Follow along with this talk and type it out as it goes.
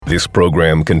This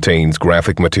program contains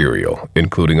graphic material,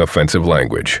 including offensive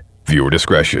language. Viewer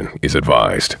discretion is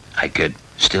advised. I could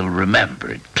still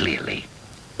remember it clearly.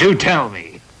 Do tell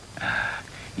me.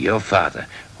 Your father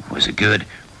was a good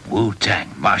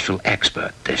Wu-Tang martial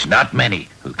expert. There's not many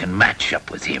who can match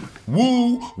up with him.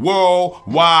 Wu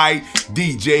Worldwide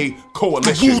DJ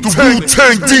Coalition. Wu-Tang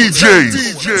DJ.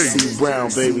 C Brown,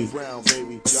 baby.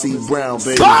 C Brown,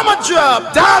 baby. Bomber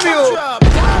drop, W.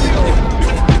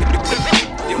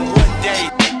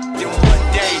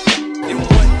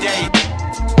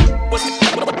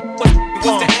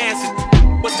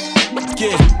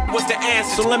 What's the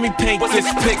answer? So let me paint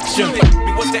this picture.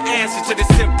 What's the answer to this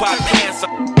hip-hop cancer?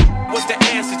 What's the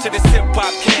answer to this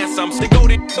hip-hop cancer? They go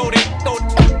there,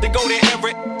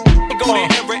 Everett. They go there,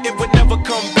 Everett. It would never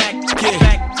come back.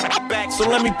 Back. So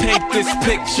let me paint this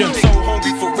picture. So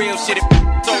hungry for real shit.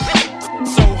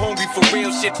 So hungry for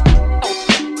real shit.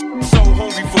 So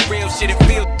hungry for real shit. It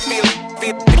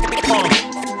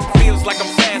feels like I'm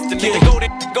fasting. They go there.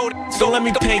 So let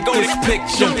me paint this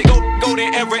picture. Go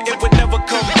there, Everett. It would never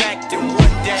come back. In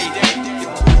one day.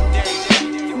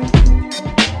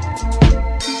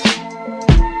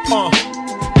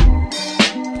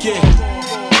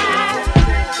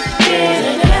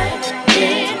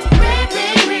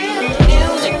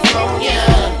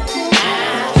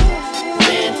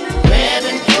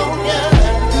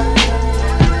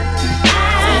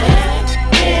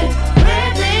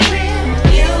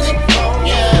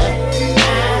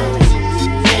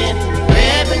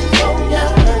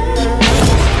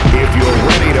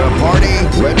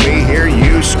 Let me hear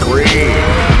you scream.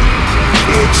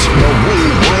 It's the Wu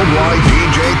Worldwide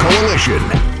DJ Coalition.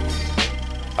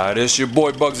 This your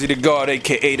boy Bugsy the God,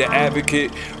 aka the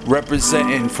Advocate,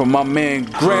 representing for my man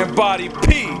Grand Body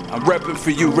P. I'm repping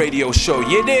for you radio show.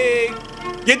 You dig?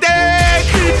 You dig?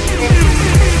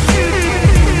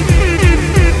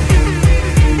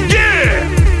 Yeah!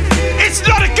 It's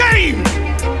not a game!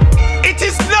 It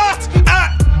is not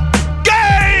a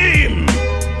game!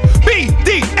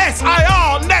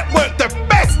 BDSIR Network, the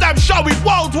best damn show in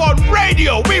World War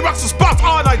Radio. We rock the spot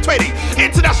R920,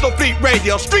 International Fleet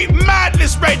Radio, Street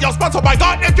Madness Radio, sponsored by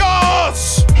God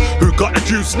Yours. Who got the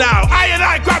juice now?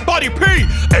 I Grand Body P.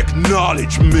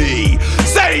 Acknowledge me.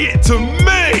 Say it to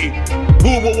me.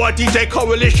 Worldwide DJ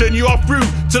Coalition, you are through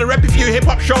to the RePPiN4U Hip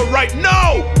Hop Show right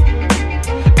now.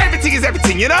 Everything is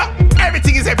everything, you know?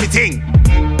 Everything is everything.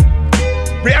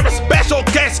 We have a special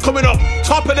guest coming up,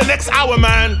 top of the next hour,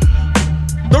 man.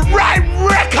 The Rhyme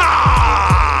Wrecker!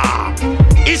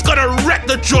 He's gonna wreck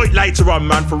the joint later on,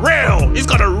 man, for real. He's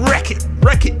gonna wreck it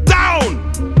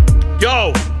down.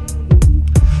 Yo,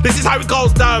 this is how it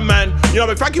goes down, man. You know, I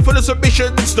mean, thank you for the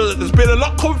submissions. There's been a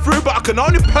lot come through, but I can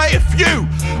only play a few.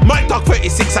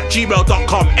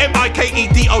 MikeDog36@gmail.com.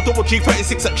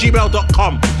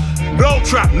 MikeDog36@gmail.com. No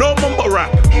trap, no mumble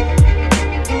rap.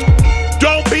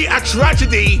 Don't be a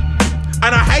tragedy,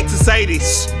 and I hate to say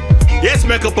this. Yes,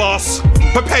 Mega Boss,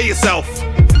 prepare yourself.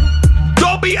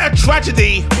 Don't be a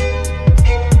tragedy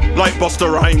like Busta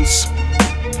Rhymes.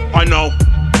 I know.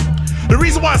 The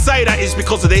reason why I say that is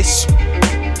because of this.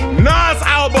 Nas'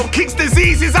 album, King's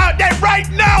Disease, is out there right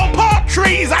now. Part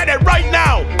 3 is out there right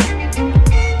now.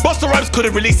 Busta Rhymes could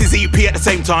have released his EP at the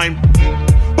same time,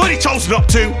 but he chose not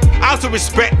to. Out of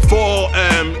respect for,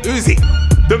 Uzi.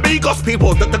 The Migos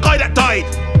people, the guy that died.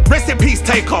 Rest in peace,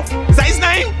 Takeoff. Is that his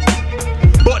name?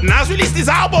 But Nas released his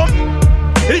album,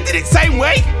 and he did it same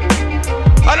way.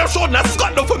 And I'm sure Nas has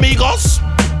got enough Amigos,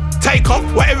 Takeoff,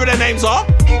 whatever their names are.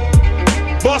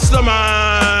 Busta,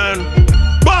 man.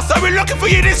 Busta, we're looking for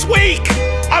you this week.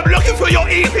 I'm looking for your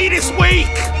EP this week.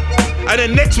 And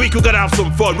then next week we're gonna have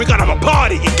some fun. We're gonna have a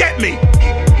party, you get me?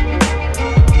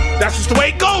 That's just the way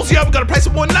it goes, yeah. We're gonna play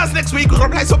some more Nas next week. We're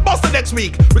gonna play some Busta next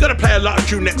week. We're gonna play a lot of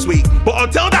tune next week. But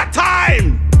until that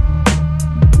time,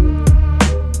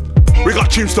 we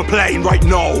got tunes to play right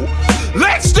now.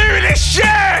 Let's do this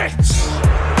shit!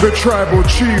 The tribal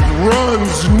chief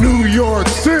runs New York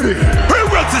City. Who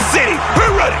runs the city? Who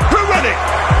run it? Who run it?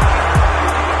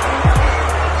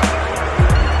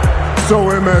 So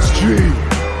MSG,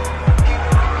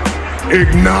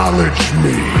 acknowledge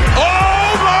me.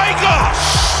 Oh my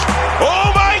gosh!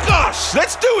 Oh my gosh!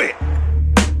 Let's do it!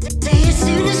 As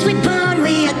soon as we born,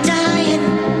 we are dying.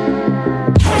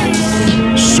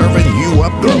 Serving you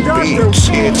up the beats.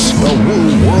 It's the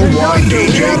Wu Worldwide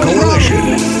DJ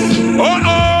Coalition.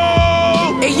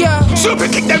 Uh-oh! Hey, yo. Super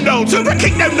kick them down! Super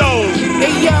kick them down!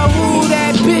 Hey, yo, who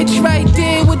that bitch right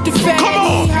there with the fatty? Come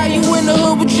on! How you in the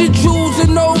hood with your jewels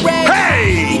and no rag?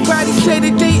 Hey! He probably say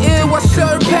that they ill, I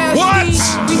surpass What? me.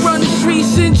 We run the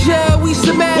streets in jail, we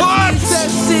some What? athletes. That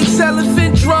 6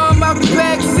 elephant drum out the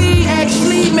backseat.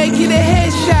 Actually, make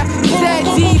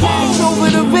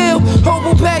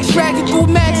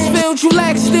What you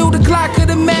lack still the clock of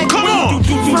the Mac. Come on.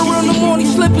 Fur on the morning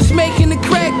slippers making the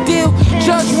crack deal.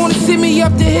 Judge wanna send me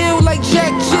up the hill like Jack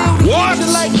Jill. What?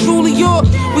 Like Julie York.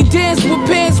 We dance with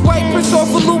pants, white prints off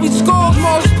of Louis Scores.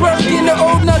 Mossberg in the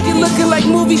old nugget looking like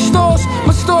movie stores.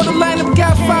 My starter lineup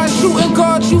got 5 shooting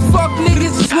guards. You fuck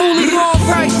niggas, it's Mooly on.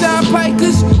 Price down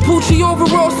pikers. Poochie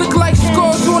overalls look like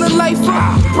scars on a life.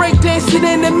 Breakdancing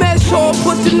in the mess hall,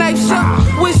 put the knives up.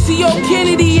 Where's C.O.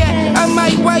 Kennedy at? I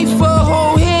might wife her,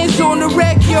 hold hands on the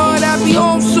rec yard. I'll be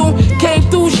home soon. Came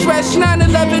through, stretch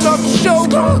 9/11 off the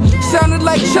shoulder. Sounded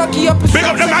like Chucky up a Big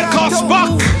up the man called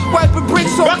Spock. Wiping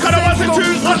bricks on Back on the 1 and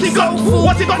 2. What's he got?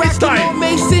 What's he got this time?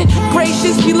 Mason,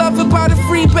 gracious, beloved by the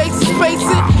free bases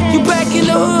spacing. You back in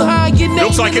the hood, high, your name.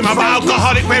 Looks like him have an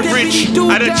alcoholic beverage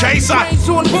and a chaser.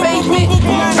 On the pavement.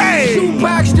 Hey!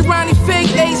 Shoebox, the Ronnie fake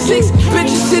A6.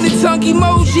 Bitches sending tongue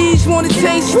emojis, wanna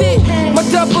taste it. My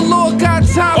double lord got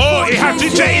time. Oh, he had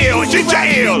ginger ale, ginger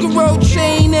ale. Road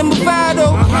chain and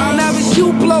Movado. Now it's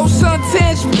you blow,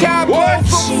 suntans from Cabo.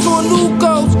 Focus on new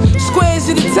goals, squares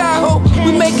in the Tahoe.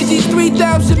 We making these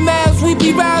 3,000 miles, we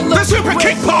be riding. The Super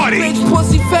Kick Party. Bitch,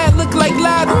 pussy fat, look like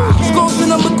Lotto.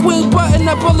 Scolding on McQueen, button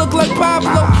up, I look like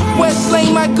Pablo. West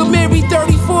Lane, Michael Mary,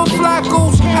 34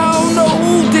 Flacos. I don't know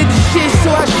who did the shit, so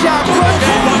I shot both.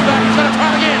 One back, he's gonna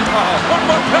try again. One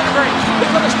more pedigree.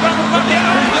 He's gonna scramble from the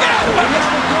end. Look out!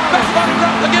 Best body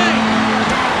round the game.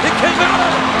 He came out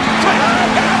of it.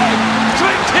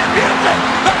 Swing tip music.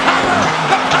 The power.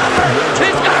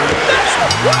 He's got it.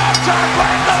 Shawn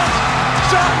Michaels.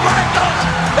 Shawn Michaels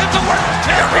is the world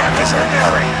champion.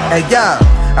 Hey yo,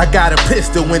 I got a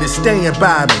pistol when it's staying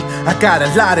by me. I got a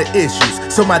lot of issues,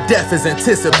 so my death is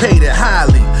anticipated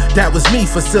highly. That was me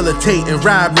facilitating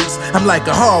robberies. I'm like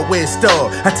a hardware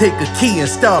store. I take a key and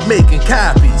start making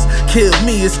copies. Kill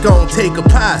me, it's gon' take a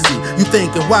posse. You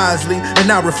thinking wisely,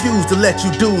 and I refuse to let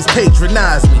you dudes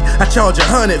patronize me. I charge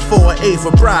 100 for an eighth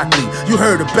of broccoli. You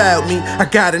heard about me, I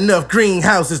got enough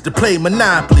greenhouses to play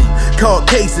Monopoly. Caught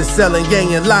cases selling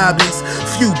yang in lobbies.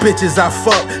 Few bitches I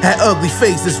fucked had ugly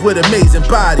faces with amazing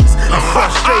bodies. I'm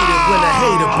frustrated when a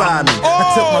hater buy me. I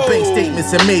took my bank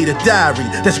statements and made a diary.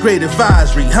 That's great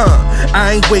advisory, huh?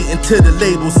 I ain't waiting till the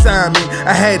label sign me.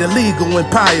 I had illegal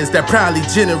empires that probably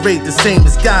generate the same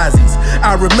as Ghazi's.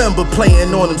 I remember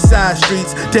playing on them side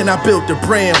streets. Then I built a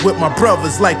brand with my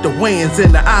brothers like the Wayans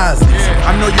and the Isleys. Yeah,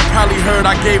 I know you probably heard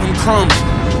I gave them crumbs.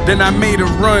 Then I made a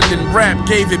run and rap,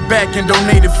 gave it back and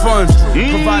donated funds.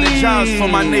 Provided jobs for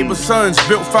my neighbor's sons.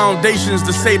 Built foundations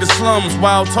to save the slums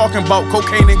while talking about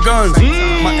cocaine and guns.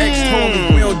 My ex told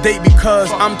me we don't date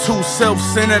because I'm too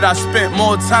self-centered. I spent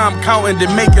more time counting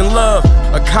than making love.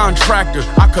 A contractor,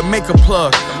 I could make a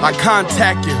plug. I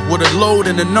contact you with a load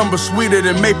and a number sweeter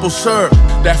than maple syrup.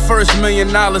 That first $1 million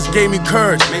gave me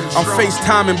courage. I'm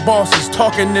FaceTiming bosses,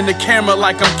 talking in the camera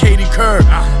like I'm Katie Couric.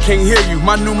 Can't hear you,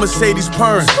 my new Mercedes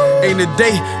purring. Ain't a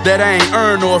day that I ain't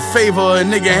earned or a favor a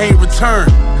nigga ain't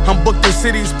returned. I'm booked in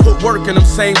cities, put work in them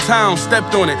same towns.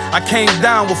 Stepped on it, I came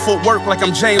down with footwork like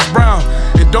I'm James Brown.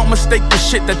 And don't mistake the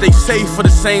shit that they say for the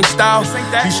same style.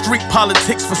 These street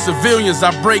politics for civilians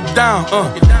I break down.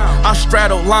 I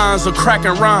straddle lines of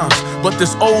cracking rhymes. But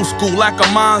this old school lack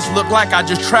of minds look like I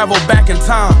just traveled back in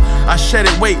time. I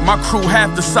shedded weight, my crew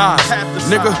half the size.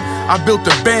 Nigga, I built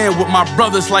a band with my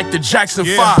brothers like the Jackson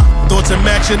 5. Thoughts of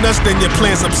matching us, then your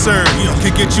plan's absurd.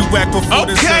 Could get you whacked before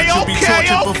the sun. You'll be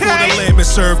tortured before the lamb is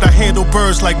served. I handle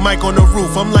birds like Mike on the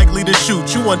roof. I'm likely to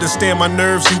shoot. You understand my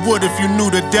nerves. You would if you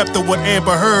knew the depth of what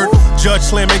Amber heard. Judge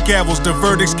slamming gavels, the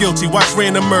verdict's guilty. Watch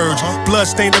rain emerge.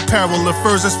 Blood-stained apparel, the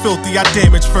furs is filthy. I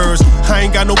damage furs. I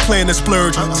ain't got no plan to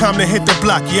splurge. Time to hit the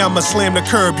block, yeah, I'ma slam the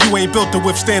curb. You ain't built to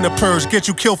withstand a purge. Get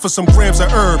you killed for some grams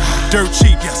of herb. Dirt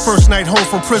cheap. First night home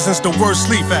from prison's the worst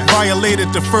sleep.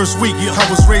 Violated the first week. I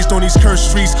was raised on these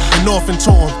cursed streets and often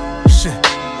torn. Shit.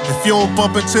 If you don't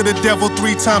bump into the devil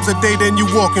 3 times a day, then you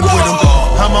walking with him.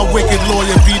 How my wicked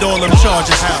lawyer beat all them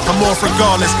charges. I'm off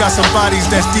regardless. Got some bodies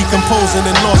that's decomposing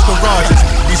in lost garages.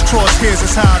 These crosshairs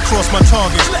is how I cross my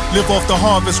targets. Live off the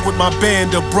harvest with my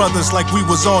band of brothers like we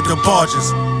was all the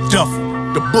barges.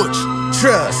 Duffel, the Butch,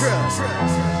 Trust.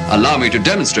 Allow me to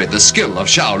demonstrate the skill of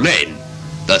Shaolin,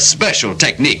 the special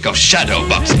technique of shadow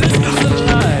boxing.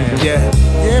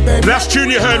 Last tune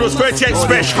you heard was 38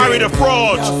 Special, Harry the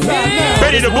Fraud,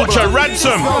 Benny the Butcher,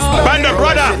 Ransom, Banda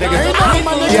Brother.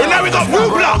 But now we got Woo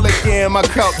Block. My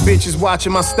cup bitches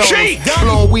watching my stones.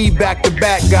 Blowing weed back to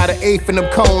back, got an eighth in them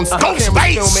cones. Cameras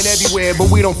filming everywhere,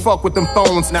 but we don't fuck with them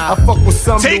phones. I fuck with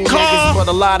some new niggas, but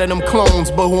a lot of them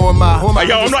clones. But who am I?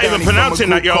 Yo, I'm not even pronouncing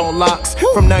that, yo. Locks.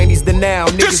 From 90s to now,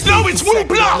 niggas just know it's Woo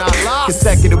Block.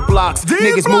 Consecutive blocks,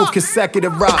 niggas move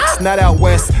consecutive rocks. Not out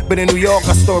west, but in New York,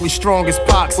 our story strong as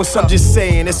Pox. I'm just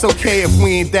saying, it's okay if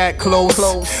we ain't that close.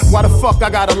 Why the fuck I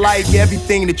gotta like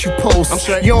everything that you post?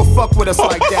 You don't fuck with us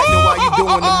like that, then why you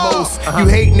doing the most? You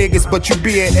hate niggas, but you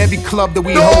be at every club that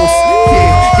we host.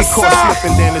 Yeah, get caught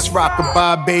slipping, then it's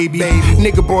rock-a-bye, baby.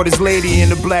 Nigga brought his lady in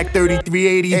the black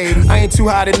 3380. I ain't too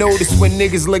high to notice when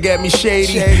niggas look at me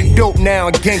shady. Dope now,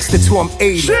 a gangster till I'm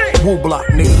 80. Woo block,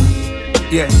 nigga.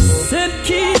 Yeah.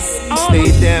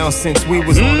 Stayed down since we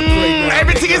was on the playground.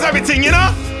 Everything is everything, you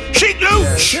know? Sheet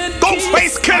Luch,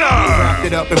 Ghostface Killer. Wrapped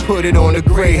it up and put it on the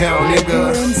Greyhound,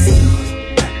 nigga.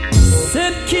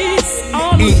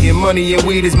 Eating money and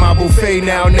weed is my buffet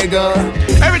now, nigga.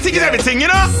 Everything is everything, you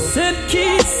know?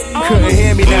 Couldn't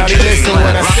hear me now, they listen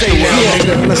when I say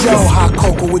now, nigga. Yo, hot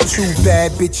cocoa with 2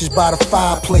 bad bitches by the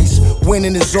fireplace.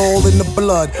 Winning is all in the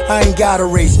blood, I ain't got a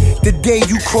race. The day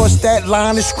you cross that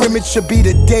line of scrimmage should be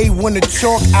the day when the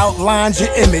chalk outlines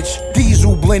your image.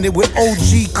 Diesel blended with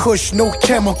OG Kush, no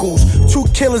chemicals. 2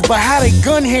 killers, but how they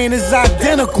gun hand is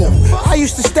identical. I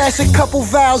used to stash a couple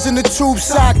vows in the tube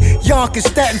sock. Yonkers,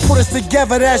 Staten put us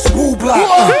together, that's Woo Block.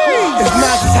 If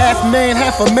math is half man,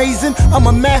 half amazing, I'm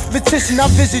a mathematician, I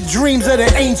visit dreams of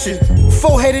the ancient.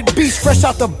 4-headed beast fresh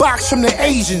out the box from the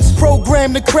Asians.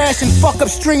 Programmed to crash and fuck up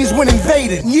strings when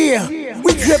invaded. Yeah,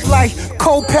 we drip like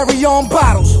cold Perry on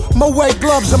bottles. Moet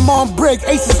gloves, I'm on brick,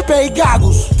 Ace of Spade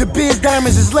goggles. The Biz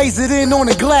Diamonds is lasered in on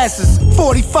the glasses.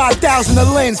 45,000 a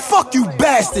lens, fuck you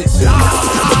bastards. Stayed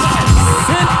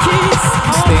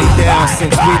down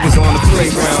since we was on the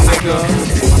playground, nigga.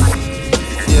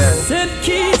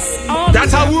 Yeah.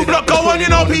 That's how Woo Block go on, you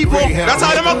know, people. That's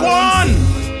how them a go on.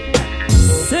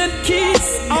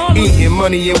 Eating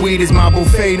money and weed is my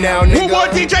buffet now, nigga. Woo Boy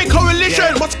DJ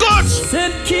Coalition, what's good?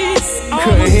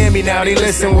 Couldn't hear me now, they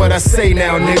listen what I say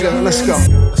now, nigga. Let's go.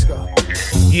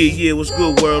 Yeah, what's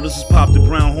good, world? This is Pop the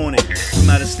Brown Hornet from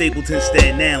out of Stapleton,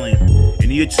 Staten Island.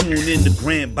 And you're tuned in to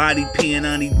Grant Body P and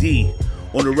Ani D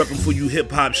on the RePPiN4U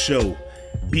Hip Hop Show,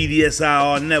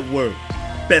 BDSIR Network,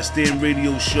 best damn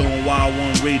radio show on Wild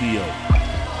One Radio.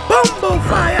 Bumbo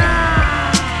Fire!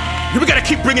 We gotta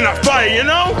keep bringing that fire, you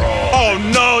know? Oh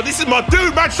no, this is my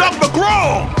dude, man, Chuck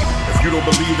McGraw! If you don't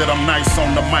believe that I'm nice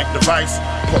on the mic device,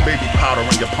 pour baby powder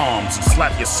in your palms and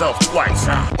slap yourself twice.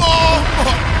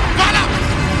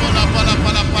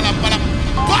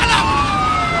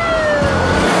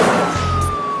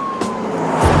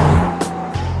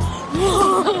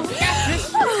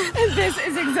 This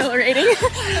is exhilarating.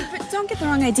 But don't get the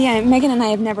wrong idea. Megan and I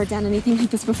have never done anything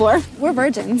like this before. We're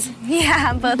virgins.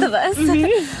 Yeah, both of us.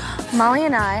 Molly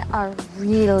and I are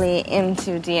really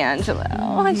into D'Angelo.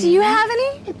 Do you have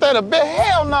any? You better bet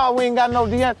hell no we ain't got no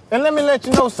D'Angelo. And let me let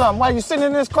you know something. While you sitting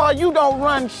in this car, you don't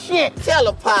run shit. Tell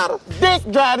her, Potter. Dick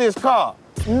drive this car,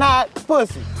 not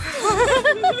pussy.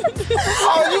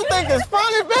 Oh, you think it's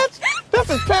funny, bitch? This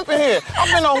is pimping here. I've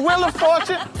been on Wheel of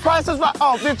Fortune, Price is Right.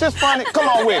 Oh, bitch, it's funny. Come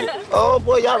on with it. Oh,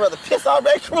 boy, y'all rather piss off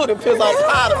that crew than piss off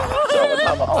Potter.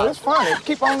 Oh, it's funny.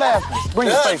 Keep on laughing. Bring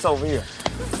your face over here.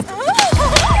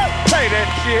 Say that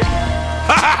shit.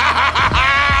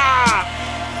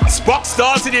 Spock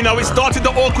started, you know, it started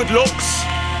the awkward looks.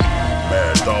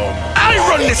 Mad dog. I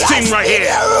run this thing right here.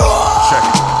 Check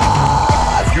it.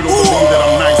 If you don't believe that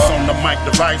I'm nice on the mic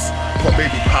device, pour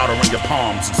baby powder in your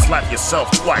palms and slap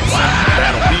yourself twice.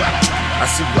 That'll be. I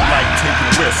see you like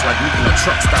taking risks, like meeting a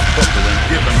truck stop hooker and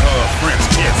giving her a French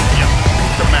kiss.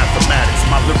 The mathematics,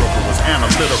 my lyrical is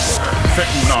analytical.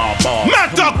 Fentanyl ball.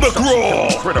 Matt Doc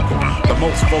McGraw. Critical. The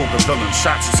most vulgar villain.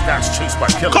 Shots and scotch chased by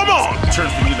killers. Come on.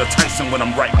 Turns me to Tyson when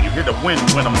I'm writing. You hear the wind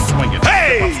when I'm swinging.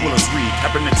 Hey. Willis Reed.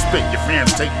 Kaepernick spit. Your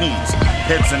fans take knees.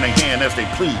 Heads in their hand as they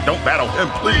plead. Don't battle him,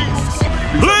 please.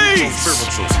 Please.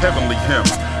 Spirituals, heavenly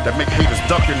hymns that make haters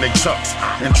duck in they chucks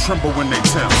and tremble when they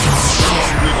tempt.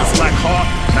 Niggas lack heart.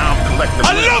 Now I'm collecting.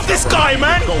 I love this guy,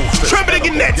 man. Trembling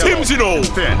in their Timbs, you know.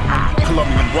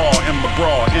 Colombian Raw, M.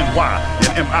 McGraw, NY,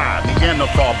 and MI,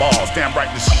 Neanderthal balls. Damn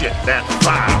right, this shit, that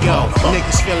vibe. Yo,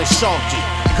 niggas feeling salty,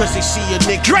 cause they see a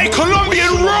nigga. Drake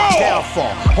Colombian Raw!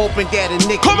 Downfall, hoping that a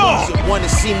nigga lose it, wanna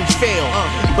see me fail.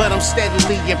 But I'm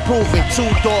steadily improving,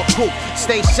 2-door coupe,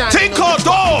 stay shining. Take our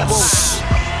doors!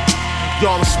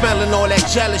 Yo, I'm smelling all that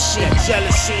jealousy.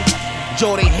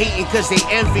 Yo, they hating cause they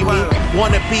envy me.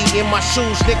 Wanna be in my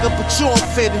shoes, nigga, but you don't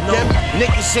fit in them.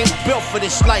 Niggas ain't built for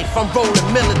this life, I'm rolling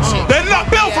militant. They're not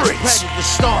built for it. Predator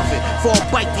starving for a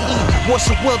bite to eat.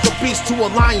 What's a wildebeest to a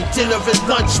lion delivering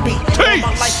lunch meat? All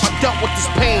my life I dealt with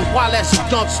this pain while as a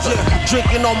youngster.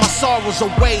 Drinking all my sorrows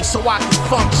away so I can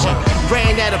function.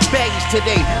 Ran out of baggage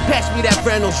today, pass me that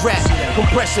Reynolds rap.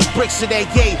 Compressing bricks to that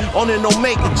yay on an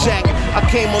Omega jack. I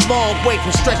came a long way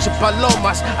from stretching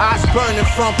palomas. Eyes burning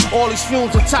from all these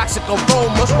fumes and toxic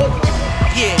aromas.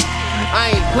 Yeah,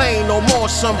 I ain't playing no more,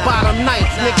 son, bottom knife,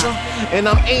 nigga. And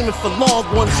I'm aiming for long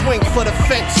ones, swing for the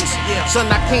fences. Son,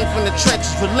 I came from the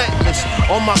trenches, relentless.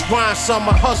 On my grind, son,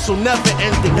 my hustle never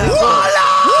ending.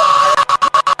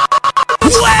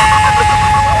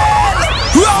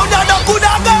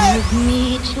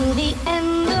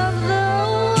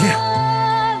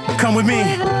 Yeah, come with me.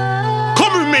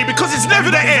 Come with me, because it's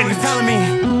never the end. It's telling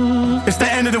me it's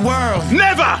the end of the world.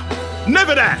 Never!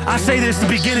 Never that! I say this the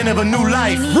beginning of a new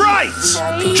life. Right!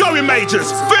 Joey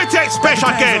Majors, 38 special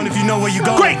again. If you know where you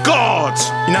go. Great God!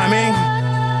 You know what I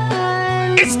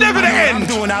mean? It's never the end! I'm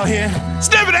doing out here. It's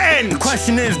never the end! The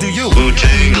question is, do you?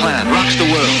 Wu-Tang Clan rocks the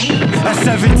world. At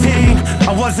 17,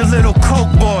 I was a little coke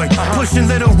boy, pushing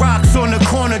little rocks on the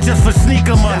corner just for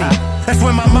sneaker money. That's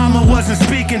when my mama wasn't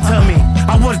speaking to me.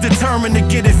 I was determined to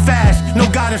get it fast. No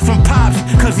guidance from Pops,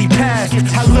 cause he passed.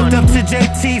 I looked up to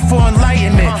JT for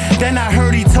enlightenment. Then I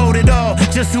heard he told it all,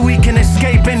 just so he can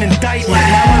escape an indictment.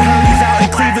 Now I heard he's out in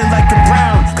Cleveland like a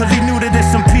Brown, cause he knew that there's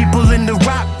some people in the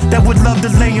rock that would love to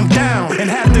lay him down. And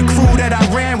half the crew that I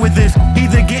ran with is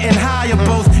either getting high or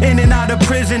both in and out of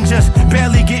prison, just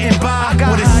barely getting by.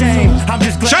 What a shame. I'm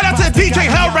just glad. Shout out to DJ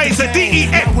Hellraiser,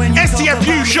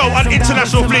 DEFSTFU show on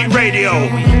International Fleet Radio.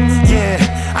 Yeah.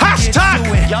 Hashtag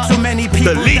so many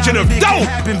people the Legion of Dope.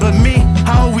 But me,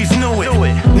 I always knew it.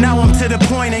 Now I'm to the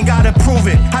point, ain't gotta prove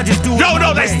it. I just do it.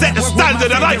 No, they set the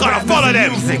standard and I gotta follow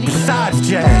them. Besides,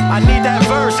 Jay, I need that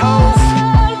verse, hoes.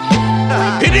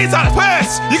 He needs that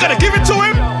verse. You gotta give it to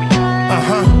him.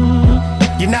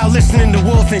 You're now listening to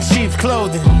Wolf in Sheep's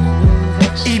Clothing.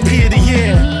 EP of the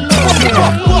year.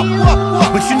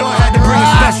 But you know I had to bring a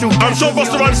special. I'm sure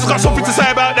Busta Rhymes has got something to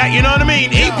say about that, you know what I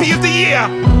mean? EP of the year.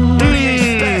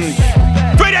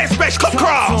 38 Special, come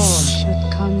cross.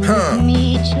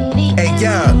 Hey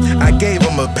y'all, I gave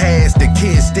him a pass, the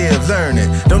kid's still learning.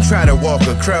 Don't try to walk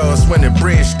across when the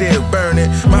bridge still burning.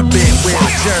 My big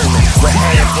wheel's German, with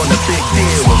half on a big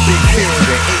deal, a big field,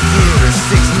 and 8 years and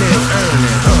 6 mil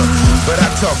earning, But I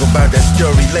talk about that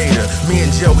story later. Me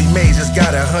and Joey Majors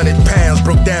got 100 pounds,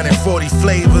 broke down in 40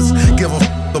 flavors. Give a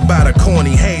about a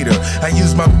corny hater. I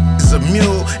use my as a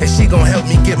mule, and she gon' help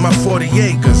me get my 40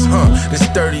 acres, This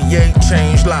 38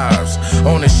 changed lives.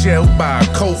 On the shelf by a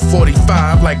Colt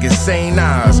 45 like it's St.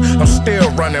 Ives. I'm still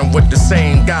running with the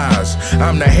same guys.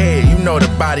 I'm the head, you know the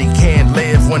body can't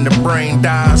live when the brain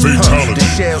dies.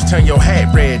 The shells turn your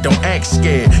hat red, don't act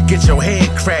scared. Get your head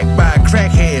cracked by a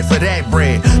crackhead for that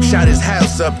bread. Shot his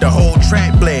house up, the whole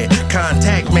track bled.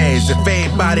 Contact meds, if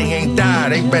everybody ain't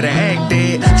died, they better act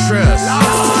dead. Trust.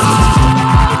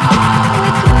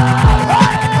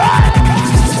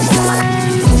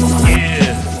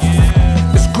 Yeah,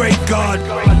 it's great God.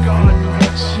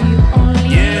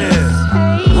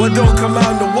 Yeah, what don't come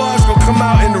out in the wash gon' come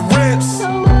out in the rinse.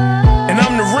 And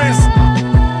I'm the rinse,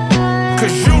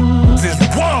 cause you is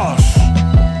wash.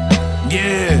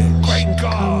 Yeah, great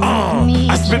God.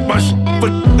 I spit my shit,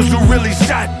 but you really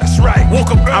shot. That's right.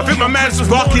 Woke up early. I think my man's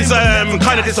rock is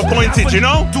kind of disappointed, you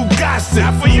know? Do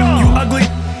gossip for you, you ugly.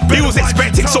 He was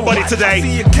expecting somebody today. I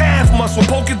see your calf muscle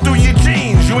poking through your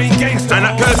jeans. You ain't gangster. And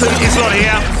that person is not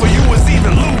here. For you was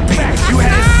even loopy. You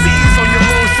had C's on your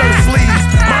little shirt sleeves.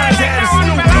 Mine had a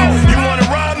Snoopy. You wanna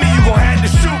rob me, you gon' have to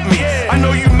shoot me. I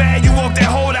know you mad, you walked that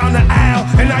hole down the aisle,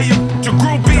 and now you your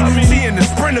groupie. See in the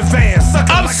Sprinter van.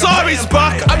 I'm sorry,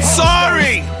 Spock. I'm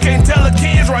sorry. Can't tell the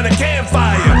kids run a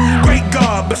campfire. Great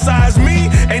God, besides me,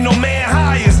 ain't no man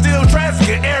higher. Still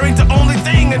trafficking, airing the only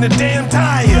thing in the damn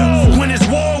tire. When it's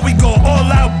war, we go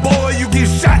all out, boy. You get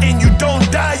shot and you don't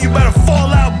die, you better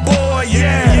fall out, boy.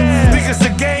 Yeah. Think it's a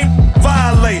game?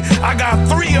 Violate. I got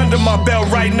 3 under my belt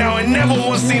right now and never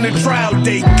once seen a trial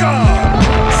date. God.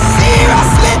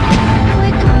 Seriously?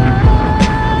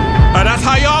 And that's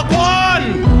how y'all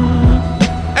won.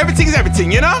 Everything is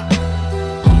everything, you know?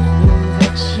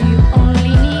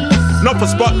 Not for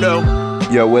Spot though.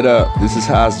 Yo, what up? This is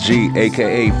Haas G,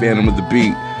 aka Phantom of the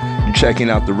Beat. You're checking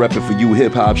out the RePPiN4U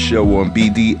Hip Hop Show on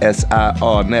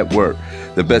BDSIR Network,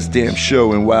 the best damn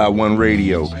show in Wild One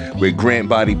Radio, with Grant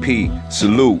Body P.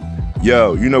 Salute.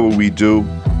 Yo, you know what we do.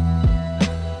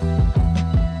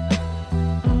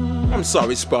 I'm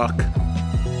sorry, Spock.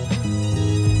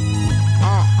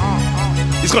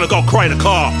 He's gonna go cry in the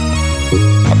car.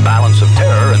 A balance of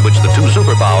terror in which the two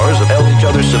superpowers have held each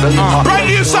other's civilian Brand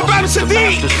new Saddam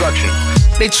Sadiq! Destruction.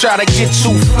 They try to get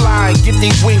you flying, get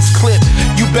their wings clipped.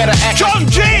 You better act John like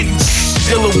Jinx!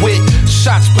 Dealing with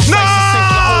shots precise to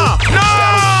sink your whole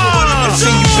battleship. And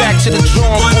send you back to the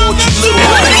drawing board, you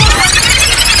little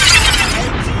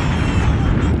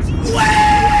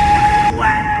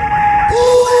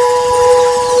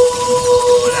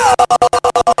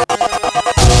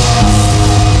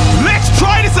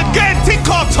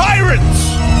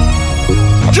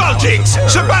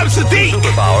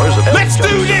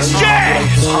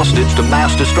methods to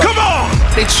mass destruction. Come on!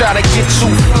 They try to get too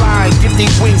fly, get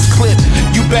their wings clipped.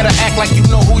 You better act like you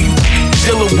know who you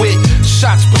dealing with.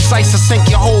 Shots precise to sink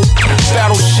your whole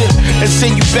battleship and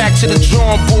send you back to the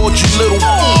drawing board, you little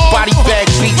body bag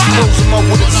beats. Close them up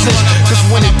with a cinch, cause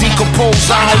when it decompose,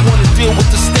 I don't wanna deal with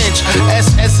the stench.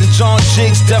 SS and John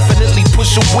Jiggs definitely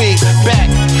push a wig back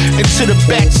into the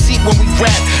back seat when we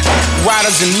rap.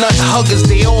 Riders and nut huggers,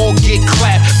 they all get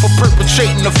clapped for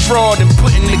perpetrating the fraud and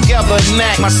putting together an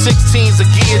act. My 16s are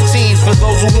guillotines for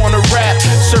those who wanna rap.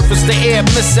 Surface to air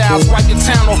missiles, wipe your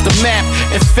town off the map.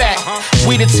 In fact,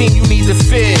 we the team you need to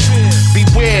fear.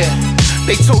 Beware,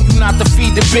 they told you not to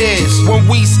feed the bears. When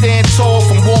we stand tall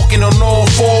from walking on all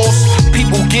fours,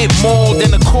 people get mauled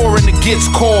and the coroner gets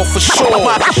called for sure.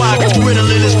 My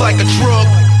adrenaline is like a drug.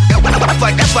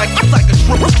 Like a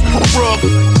drug.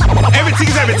 Everything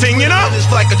is everything, you know? It's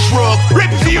like a drug.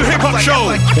 RePPiN4U Hip Hop Show.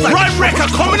 Right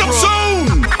record coming up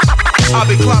soon. I've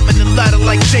been climbing the ladder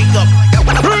like Jacob.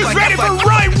 Who's ready for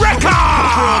right record?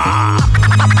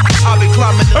 I've been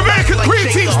climbing the American Queen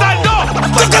Team, stand up.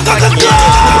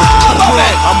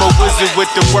 I'm a wizard with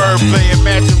the wordplay.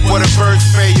 Imagine what a bird's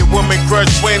pay. Your woman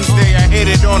crush Wednesday, I hit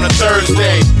it on a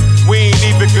Thursday. We ain't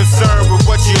even concerned with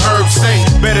what you heard say.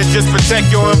 Better just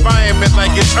protect your environment like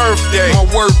it's Earth Day. My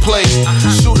wordplay,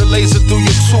 shoot a laser through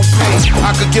your toupee. I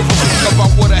could give a fuck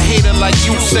about what a hater like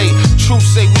you say. Truth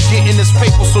say we getting this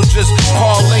paper, so just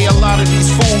parlay. A lot of these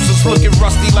fools is looking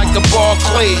rusty like the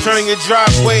Barclays. Turning your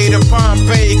driveway to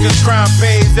Pompeii, cause crime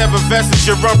pays. Effervescent,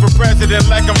 you run for president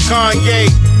like I'm Kanye.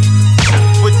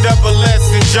 With double S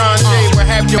and John Jay, where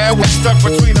half your head was stuck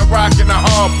between a rock and a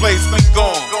hard place. We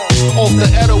gone. Off the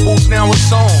edibles, now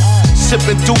it's on.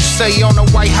 Sipping Douce on the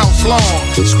White House lawn.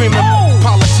 Screaming,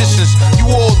 politicians, you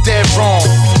all dead wrong.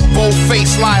 Bold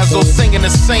face liars all singing the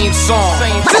same song.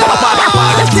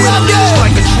 My adrenaline is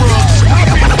like a drug.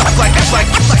 Like a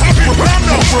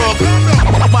drug.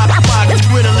 My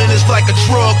adrenaline is like a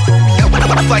drug.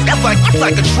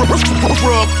 Like a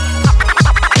drug.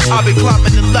 I've been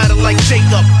climbing the ladder like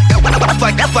Jacob.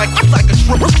 Like a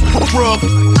drug.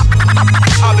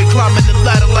 I've been climbing the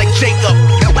ladder like Jacob.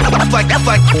 Like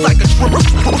a drug.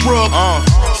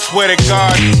 Swear to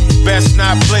God, best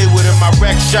not play with in my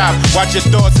wreck shop. Watch your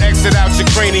thoughts exit out your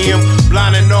cranium.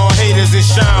 Blinding all haters and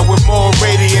shine with more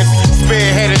radiance.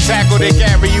 Spearhead and tackle, they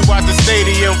carry you out the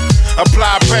stadium.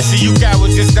 Apply pressure, you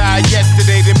cowards just died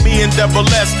yesterday. Then me and Double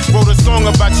S wrote a song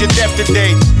about your death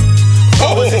today.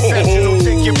 Always exceptional,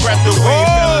 take your breath away.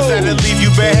 Fellas that'll leave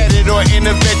you beheaded or in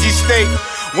a veggie state.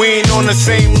 We ain't on the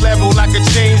same level, I could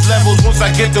change levels. Once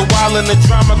I get the wild and the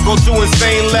drama, go to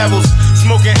insane levels.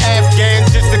 Smoking Afghan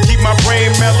just to keep my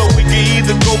brain mellow. We can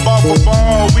either go ball for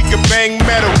ball or we can bang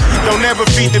metal. Don't ever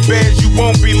feed the bears, you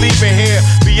won't be leaving here.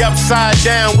 Be upside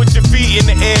down with your feet in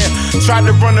the air.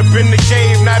 Tried to run up in the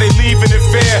cave, now they leaving it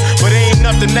fair. But ain't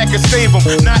nothing that can save them,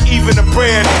 not even a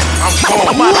prayer. I'm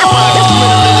gone. My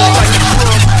adrenaline is like a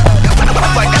drug.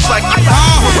 Like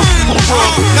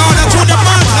no, that's what the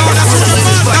man.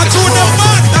 That's what the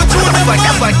man.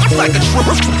 Like a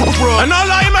drug. And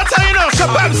all I'm telling you,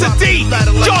 Shabab Sadiq,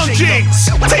 John Jiggs,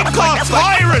 TikTok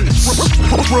Tyrants.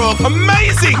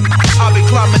 Amazing.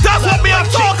 That's what we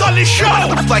have talk on this show.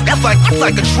 Like a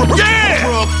drug.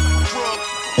 Yeah.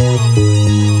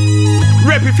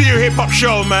 RePPiN4U Hip Hop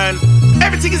Show, man.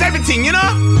 Everything is everything, you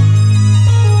know?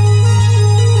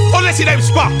 Unless your name's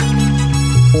Spock.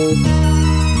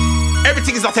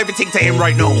 Everything is not everything to him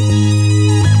right now.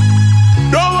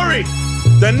 Don't worry.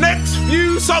 The next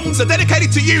few songs are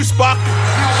dedicated to you, Spock.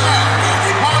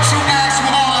 Why don't you ask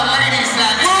where all the ladies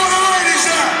at? Where all the ladies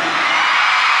at?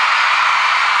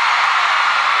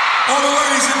 All the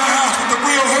ladies in the house with the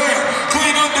real hair,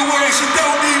 clean underwear, she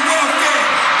don't need welfare.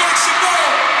 Make some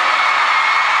noise.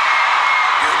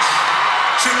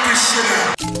 Check this shit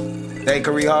out.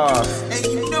 Bakery Hall. Hey,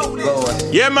 you know that. Lord.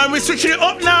 Yeah, man, we're switching it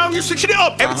up now. You're switching it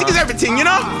up. Everything is everything, you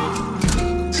know?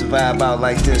 To vibe out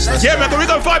like this. Yeah, man, we're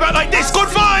gonna vibe out like this. Good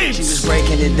vibes. She was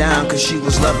breaking it down because she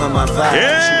was loving my vibe.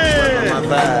 Yeah. She was loving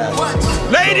my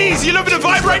vibe. Ladies, you loving the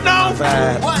vibe right now?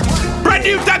 Brand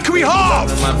new Daiquiri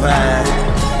Half. My vibe.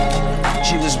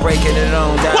 She was breaking it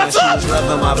on down. What's she up? was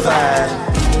loving my vibe.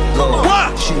 Lord.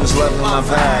 What? She was loving my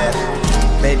vibe.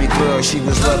 Baby girl, she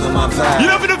was loving my vibe. You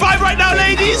loving the vibe right now,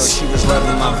 ladies? Girl, she was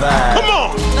loving my vibe. Come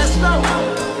on. Let's go.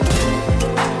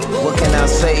 What can I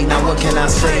say? Now what can I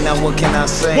say? Now what can I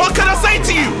say? What can I say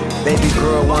to you? Baby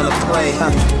girl wanna play,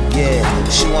 huh? Yeah,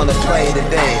 she wanna play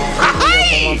today. Hit me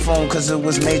up on my phone cause it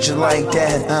was major like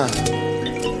that,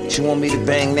 She want me to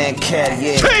bang that cat,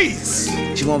 yeah. Please.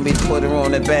 She want me to put her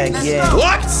on the back, yeah.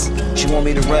 What? She want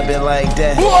me to rub it like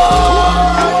that.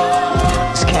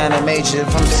 kinda major.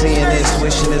 If I'm seeing this,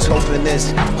 wishing this, hoping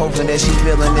that she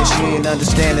feeling this, she ain't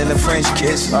understanding the French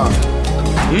kiss. She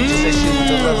said she was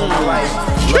the love of my life.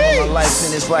 Love of my life,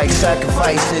 and it's like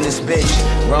sacrificing this bitch.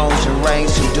 Wrongs and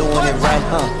reigns, she doing it right,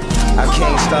 I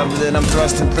can't stop it, I'm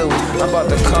thrusting through. I'm about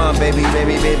to come, baby,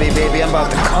 I'm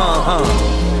about to come,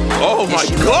 Oh my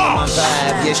God!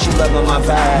 Yeah, she loving my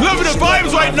vibe. Loving the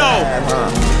vibes right now.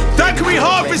 Dan Curry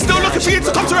Harp is still looking for you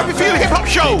to come to RePPin4U Hip Hop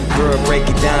Show.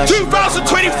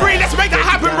 2023, let's make that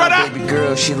happen, brother.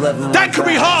 Dan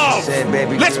Curry Harp,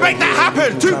 let's make that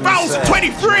happen.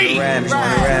 2023.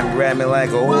 Ram me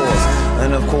like a horse,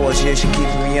 and of course, yeah, she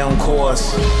keeps me on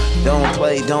course. Don't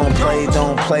play like that.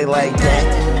 Don't play like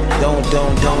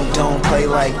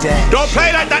that. Don't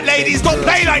play like that, ladies. Don't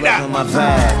play like that. My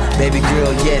vibe, baby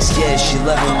girl, yes, she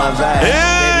loving my vibe.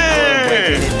 Yeah.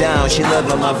 Breaking it down, she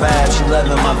loving my vibe. She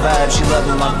loving my vibe. She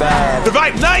loving my vibe. The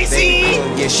vibe, nicey.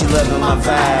 Yeah, she loving my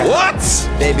vibe. What?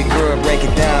 Baby girl, break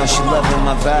it down. She loving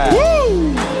my vibe.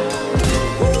 Woo.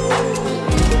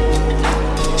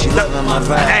 She loving my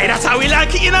vibe. Hey, that's how we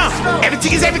like it, you know.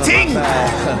 Everything is everything.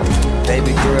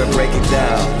 Baby girl, break it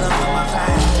down.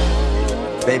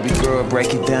 Baby girl,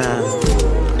 break it down.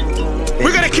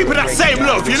 We're gonna keep it that same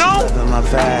love, you know? She loving my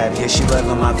vibe, yeah, she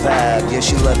loving my vibe, yeah,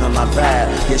 she loving my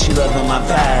vibe, yeah, she loving my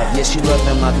vibe, yeah, she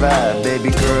loving my vibe. Baby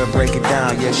girl, break it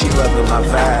down, yeah, she loving my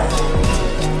vibe,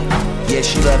 yeah,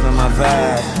 she loving my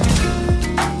vibe.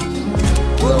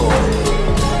 Lord,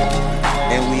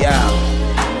 and we out,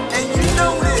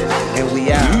 and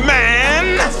we out,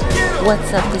 man.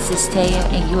 What's up? This is Taya,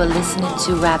 and you are listening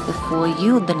to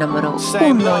RePPiN4U, the numero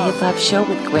uno hip hop show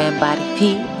with Grand Body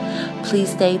P. Please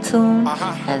stay tuned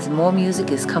as more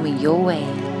music is coming your way.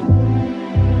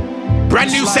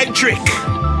 Brand new centric.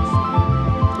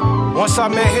 Once I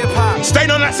met hip hop,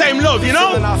 staying on that same love, you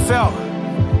know? I felt.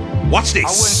 Watch this. I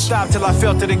wouldn't stop till I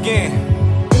felt it again.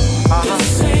 The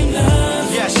same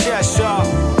love. Yes, y'all.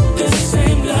 The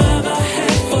same love I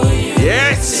had for you.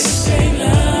 Yes. The same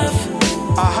love.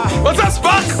 What's up,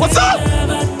 Spock? What's up? I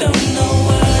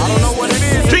don't know what it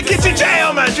is. Drink it to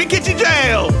jail, man. Drink it to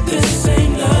jail. The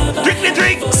same love. Drink the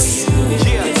drinks.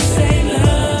 Yeah. The same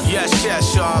love. Yes,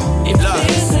 y'all. If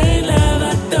this ain't love,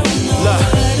 I don't know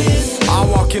what is. I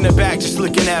walk in the back just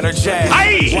looking at her jazz.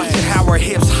 Aye. Watching how her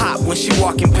hips hop when she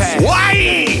walking past.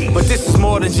 Why? But this is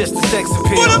more than just a sex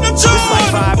appeal. It's like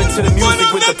vibing to the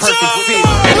music with the perfect feel.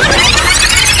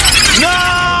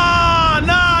 Nah.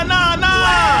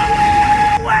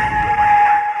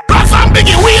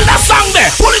 Biggie wheel that song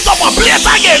there. Pull it up and play it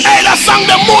again. Hey, that song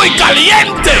there muy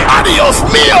caliente. Adios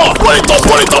mío. Pull it up,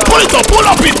 pull it up, pull it up, pull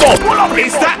up it up, pull up it up.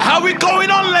 Is that how we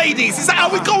going on, ladies? Is that how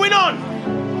we going on?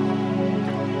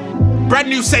 Brand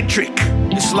new centric.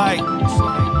 It's like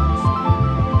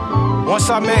once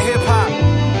I met hip hop,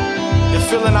 the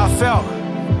feeling I felt.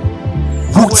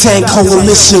 Wu-Tang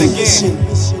Coalition.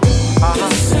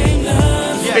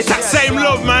 It's that same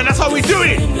love, man. That's how we do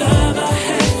it.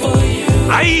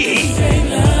 Aye.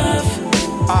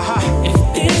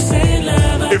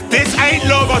 If this ain't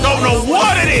love, I don't know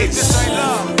what it is.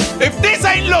 If this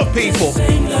ain't love, people.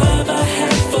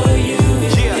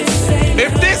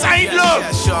 If this ain't love,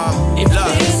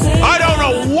 I don't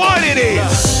know what it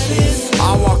is.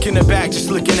 I walk in the back just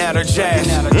looking at her jazz.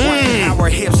 Watching how her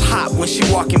hips hop when she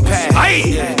walking past.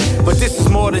 Aye. But this is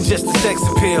more than just a sex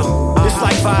appeal. It's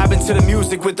like vibing to the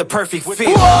music with the perfect feel. She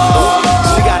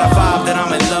got a vibe that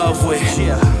I'm in love with.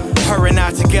 Her and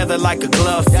I together like a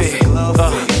glove fit.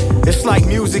 It's like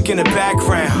music in the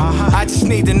background. I just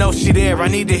need to know she there. I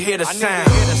need to hear the sound.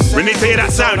 We need to hear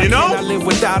that sound, you know? I live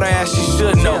without her as she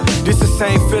should know. This the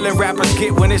same feeling rappers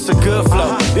get when it's a good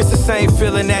flow. This the same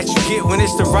feeling that you get when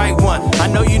it's the right one. I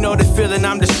know you know the feeling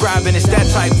I'm describing. It's that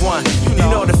type one. You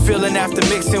know the feeling after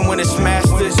mixing when it's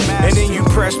mastered. And then you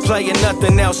press play and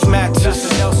nothing else matches.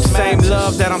 Same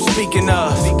love that I'm speaking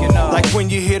of. Like when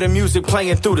you hear the music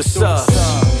playing through the subs.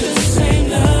 The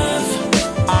same love.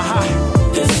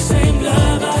 The same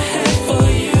love I had for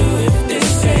you. If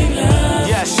this ain't love.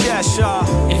 Yes, y'all.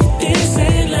 If this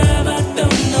ain't love, I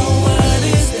don't know what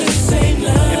is the same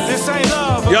love. If this ain't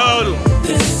love. Yo,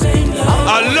 the same love.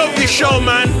 I love this show,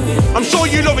 man. I'm sure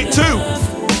you love it too.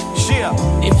 Yeah.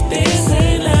 If this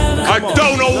ain't love, I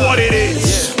don't know what it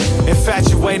is.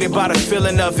 Infatuated by the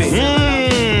feeling of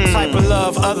it. Type of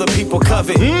love other people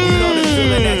covet. You know the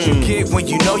feeling that you get when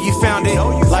you know you found it.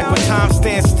 Like when time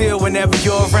stands still whenever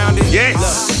you're around it. Yes.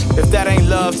 Look, if that ain't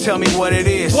love, tell me what it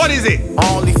is. What is it?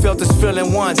 I only felt this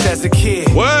feeling once as a kid.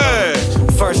 Word.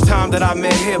 First time that I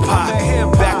met hip hop.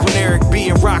 Back when Eric B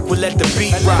and Rock would let the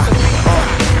beat rock.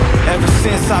 Ever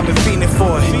since I've been fiending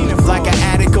for it. Like an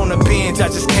addict on a binge, I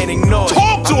just can't ignore it.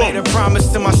 I made a promise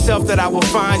to myself that I would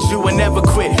find you and never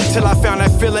quit. Till I found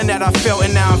that feeling that I felt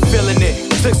and now I'm feeling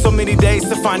it. Took so many days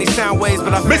to find these sound waves,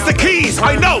 but I found Mr. Keys,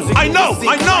 I know.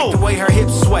 The way her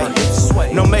hips sway.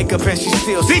 No makeup and she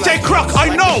still DJ slay. Crook, I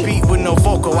know. Beat with no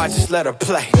vocal, I just let her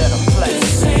play. The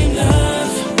same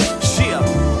love.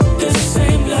 The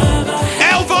same love I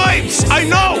have. L vibes, I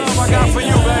know. Love I got for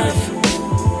you, baby.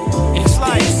 It's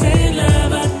like This ain't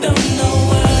love, I don't know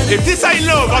what if this ain't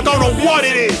love, I don't know what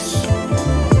it is.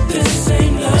 This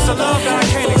same love. It's a love that I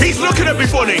can't explain. He's looking at me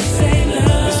funny.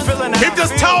 This feeling that Him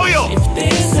just tell you.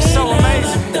 It's so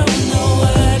amazing.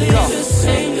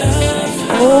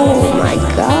 Oh my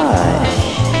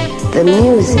gosh, the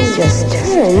music just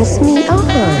turns me on.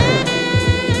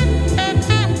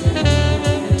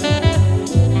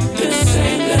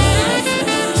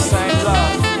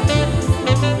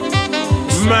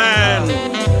 Man,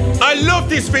 I love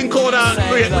this thing called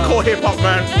hip hop,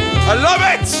 man. I love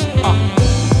it.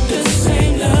 The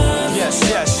same love.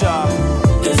 Yes, y'all.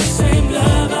 The same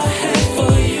love I had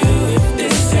for you. If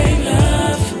this ain't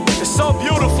love, it's so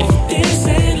beautiful. If this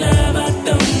ain't love, I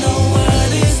don't know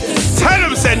what is this. Tell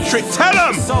him, Centric, tell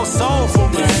him. So soulful,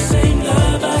 man. The same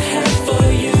love I had for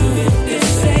you. If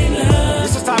this ain't love,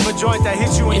 this is the type of joint that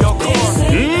hits you in your core.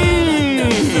 Feel it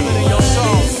in your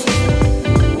soul.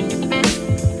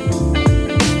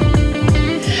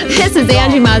 This is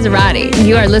Angie Maserati.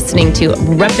 You are listening to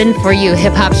RePPiN4U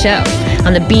Hip Hop Show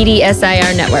on the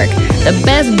BDSIR Network, the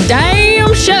best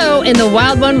damn show in the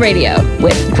Wild One Radio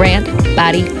with Grant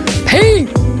Body P.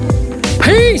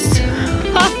 Peace.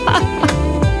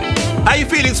 How you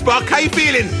feeling, Spark? How you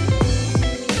feeling?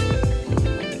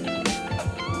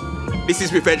 This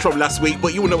is revenge from last week,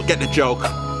 but you will not get the joke.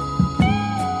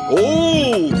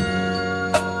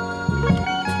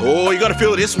 Oh, you gotta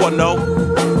feel this one, though.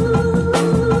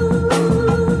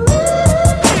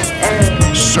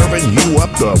 Serving you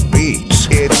up the beats.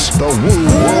 It's the Woo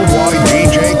Worldwide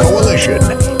DJ Coalition.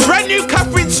 Brand new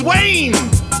Catherine Swain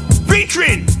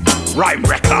featuring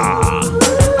RePPiN4U.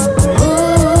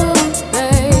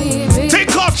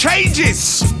 Take off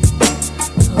changes.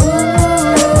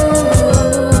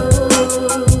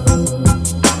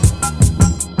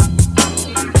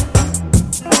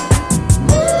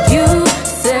 you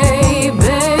say,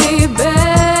 baby,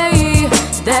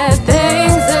 that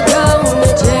things are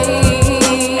gonna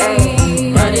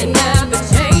change, but it never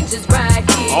changes right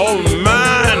here. Oh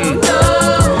man.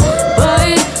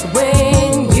 But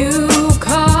when you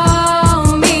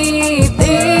call me,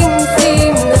 things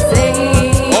seem the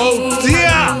same. Oh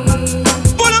dear.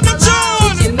 Put up the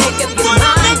tune. Did you make up your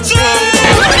mind,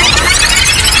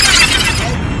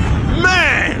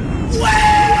 Man.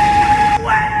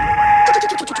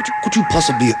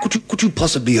 Could you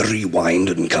possibly rewind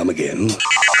and come again?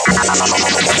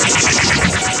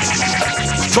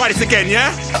 Try this again,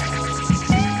 yeah?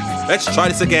 Let's try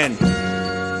this again.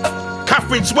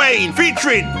 Catherine Swain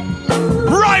featuring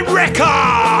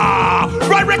RePPiN4U.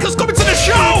 RePPiN4U's coming to the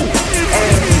show.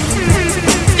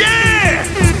 Yeah.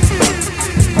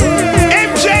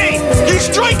 MJ, you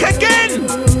strike again.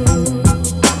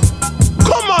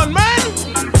 Come on, man.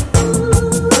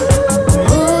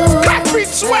 Catherine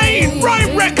Swain,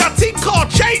 RePPiN4U, team car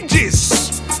changes.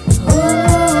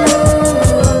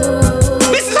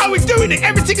 This is how we're doing it.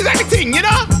 Everything is everything, you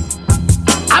know?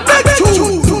 I bet you.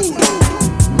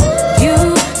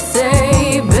 You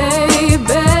say, baby,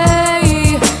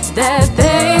 that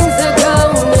things are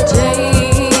gonna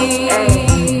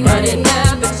change, but it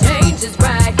never changes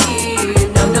right here.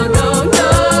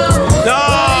 No.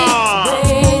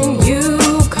 When you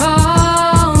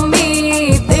call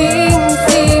me, things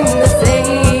seem the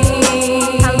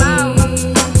same. Hello.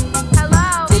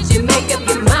 Did you make up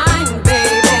your mind,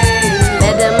 baby?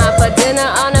 Met them out for dinner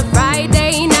on a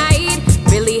Friday night.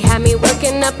 Really had me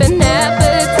working up an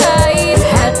appetite.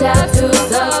 Had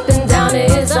tattoos up and down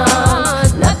his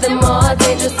arm. Nothing more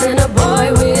dangerous than a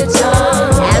boy with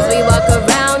charm. As we walk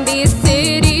around these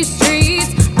city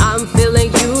streets, I'm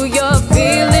feeling you, you're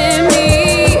feeling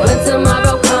me. When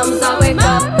tomorrow comes, I'll wake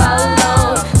up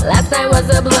alone. Last night was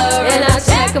a blur and I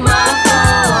check my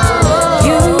phone.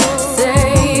 You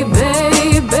say,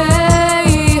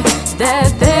 baby,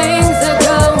 that things are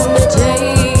gonna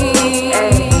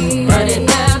change, but it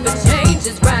never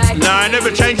changes right. Nah, it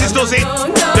never changes, does it?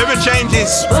 Never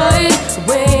changes. But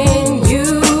when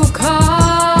you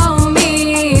call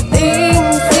me,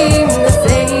 things seem the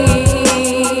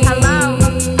same. Hello.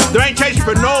 There ain't changing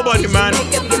for nobody, man.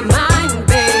 Make up your mind,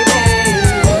 baby.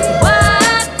 Why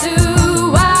do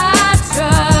I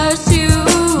trust you?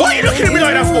 What are you looking at me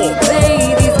like that for?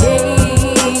 Play these games.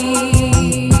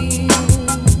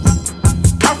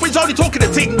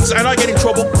 lyrics and I get in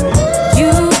trouble.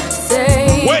 You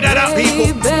say, wear that out,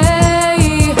 people.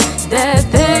 That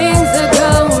things are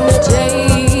gonna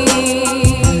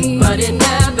change, but it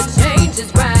never changes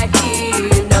right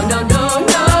here. No, no, no,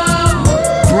 no.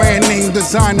 Brand name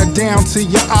designer down to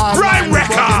your eye. Rhyme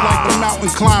record. Like a mountain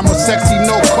climber, sexy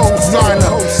no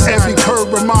co-signer. Every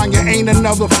curve remind you ain't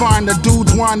another finder.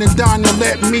 Dudes wine and dine you,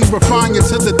 let me refine you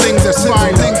to the things that's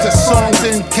fine. Songs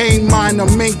in K minor,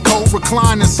 mink coat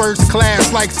recliners, first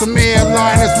class like some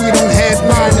airliners. We them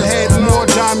headliners, more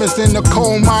diamonds than the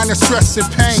coal miner. Stress and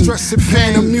pain,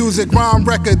 fan of music, rhyme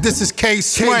record. This is K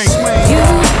Swing.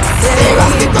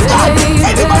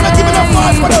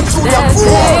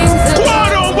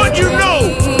 Guado, what you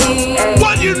know?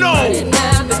 What you know?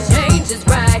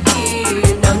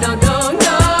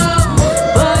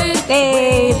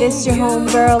 Hey, this your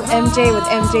homegirl MJ with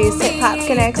MJ's Hip Hop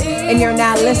Connects, and you're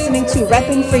now listening to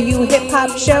RePPiN4U Hip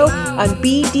Hop Show on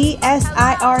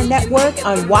BDSIR Network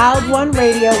on Wild One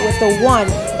Radio with the one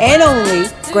and only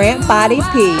Grant Body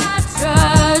P.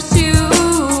 Trust you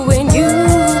when you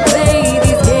play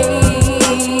these games.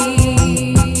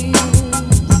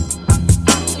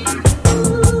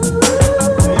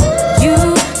 You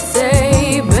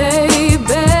say,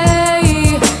 baby,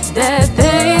 that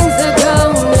things are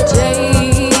gonna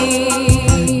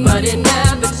change, but it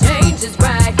never changes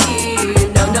right here.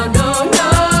 No, no, no, no.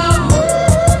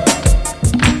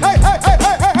 Hey.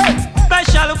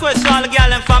 Special request to all the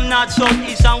girls from north, south,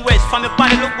 east and west. From your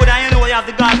body look good and you know you have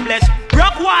the God bless.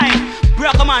 Broke wine,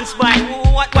 broke a man's spine.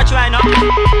 What you right now?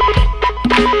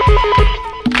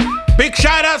 Big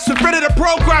shout outs to friend of the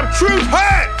program, Truth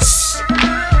Hurts.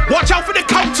 Watch out for the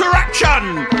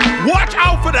counteraction. Watch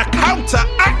out for the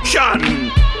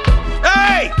counteraction.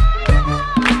 Hey!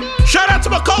 Shout out to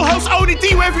my co-host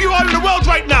ODD, wherever you are in the world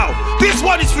right now. This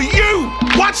one is for you.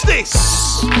 Watch this.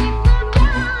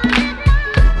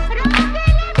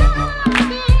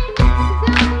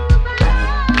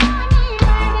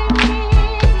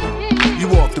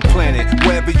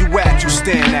 Wherever you at, you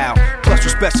stand out. Plus you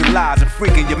specialize in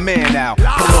freaking your man out. Come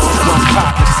on, one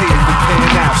pop and see if we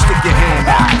pan out. Stick your hand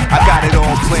out. I got it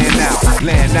all planned out.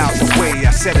 Laying out the way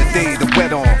I set a day to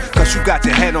wet on. Cause you got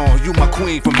your head on. You my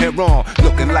queen from here on.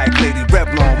 Looking like Lady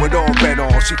Revlon with all red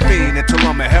on. She fiend until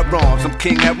I'm a heron. I'm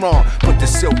King Heron. Put the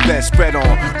silk bed spread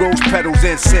on. Rose petals,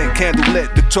 incense, candle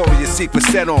lit. Victoria's Secret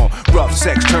set on. Rough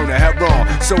sex turn to heron.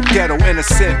 So ghetto,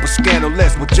 innocent, but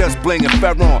scandalous with just bling and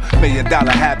Ferron. $1 million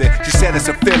habit. She said it's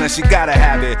a feeling, she gotta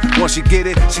have it. Once she get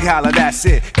it, she holler, that's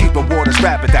it. Keep her waters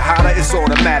rapid, the holler is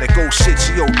automatic. Oh shit,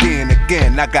 she ODing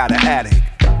again, I got an addict.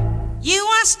 You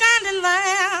are standing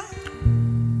there.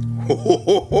 Ho, ho,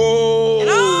 ho, ho. And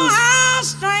oh, how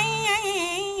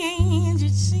strange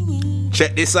it seems.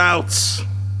 Check this out.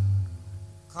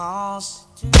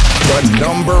 The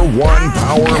 #1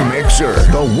 power mixer,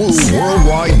 the Woo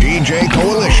Worldwide DJ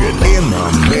Coalition in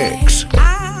the mix.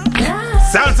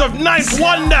 Sounds of Ninth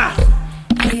Wonder,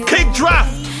 Kick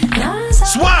Draft,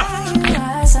 Swaft,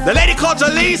 the lady called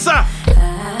Jalisa.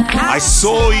 I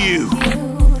saw you.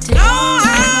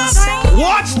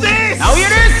 Watch this. Now hear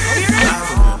this. I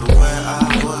remember where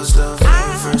I was the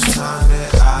very first time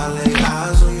that I laid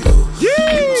eyes on you. You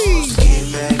supposed to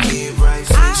get back, get right,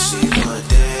 fix it, but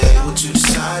damn, what you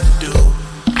decide to do?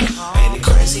 Ain't it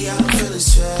crazy how the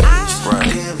feelings change? Right.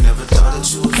 Damn, never thought that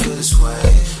you would feel this way.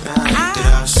 Now that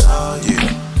I saw you.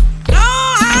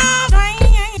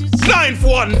 Ninth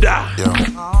Wonder. Yo.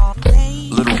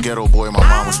 Little ghetto boy, my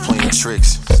mom was playing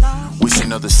tricks. Wish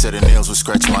another set of nails would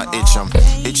scratch my itch. I'm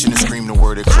itching to scream the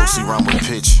word that closely rhyme with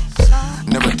pitch.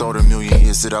 Never thought a million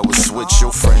years that I would switch.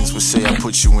 Your friends would say I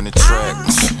put you in the track.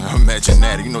 Imagine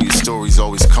that, you know your stories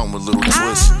always come with little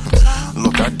twists.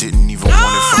 Look, I didn't even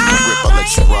want it from the rip. I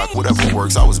let you rock, whatever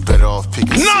works. I was better off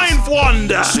picking Ninth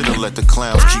Wonder. Should've let the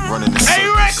clowns keep running the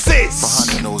circus. Behind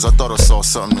the nose, I thought I saw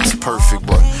something that's perfect,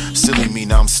 but silly me,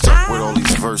 now I'm stuck with all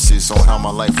these verses on how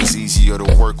my life was easier to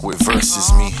work with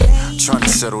versus me trying to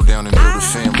settle down and build a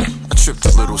family. I tripped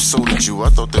a little, so did you. I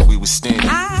thought that we was standing.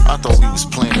 I thought we was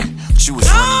planning, but you was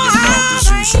running your mouth as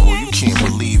usual. You can't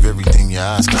believe everything your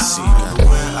eyes can see.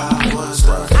 Where I was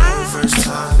the very first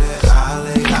time that I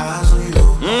laid eyes on you.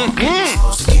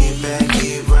 Supposed to get back,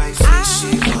 get right, fix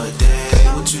it, but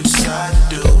damn, what you decide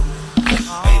to do?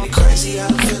 Ain't it crazy how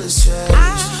the feelings change?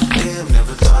 Damn,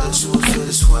 never thought that you would feel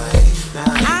this way. Now I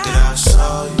think that I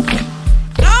saw you.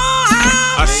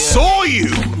 I saw you.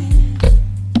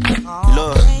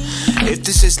 Look, if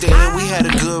this is the end, we had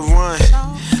a good run.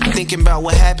 Think thinking about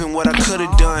what happened, what I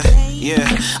could've done. Yeah,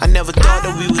 I never thought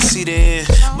that we would see the end.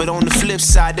 But on the flip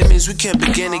side, that means we can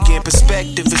begin again.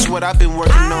 Perspective is what I've been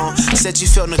working on. Said you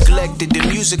felt neglected, the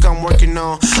music I'm working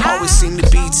on always seem to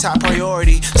be top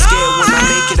priority. Scared when I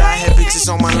make it, I have bitches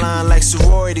on my line like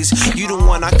sororities. You the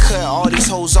one I cut all these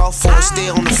hoes off for. Stay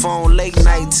on the phone late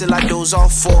night till I doze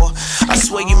off for. I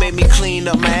swear you made me clean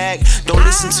up my act. Don't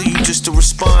listen to you just to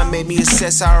respond, made me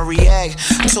assess how I react.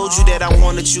 Told you that I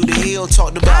wanted you to heal,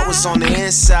 talked about what's on the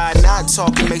inside. Not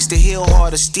talking makes the hill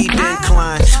harder, steep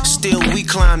incline. Still we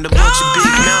climbed a bunch of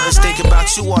big mountains. Think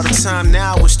about you all the time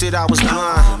now, wish that I was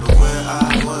blind. Where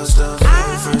I was the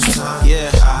very first time.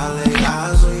 Yeah, I lay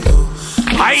eyes on you.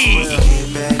 Hey,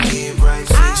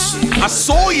 I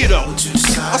saw you though.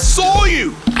 I saw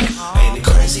you. Ain't it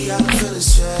crazy how the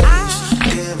feelings change?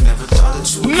 Damn, never thought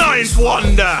that you would. Ninth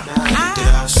wonder.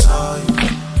 I saw you.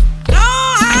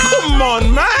 Come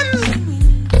on, man.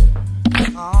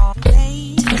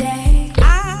 Today, I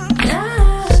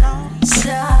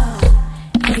saw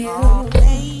you.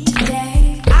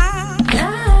 Today, I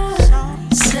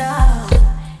saw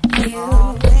you.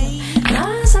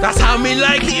 That's how me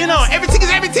like it, you know. Everything is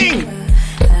everything.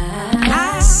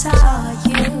 I saw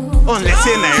you. Unless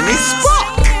your name is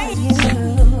Spock.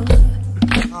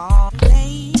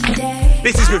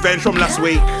 This is revenge from last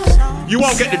week. You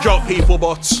won't get the joke, people,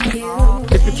 but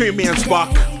it's between me and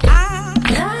Spock.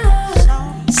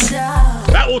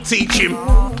 That will teach him.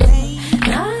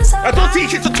 That will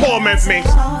teach him to torment me.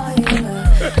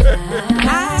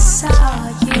 I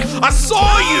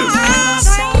saw you.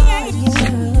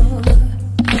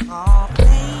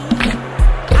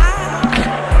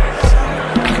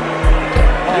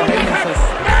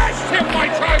 Smashed him, my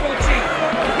tribal chief!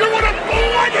 You would have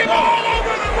blood him all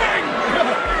over the ring!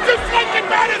 Just like in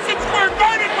Madison Square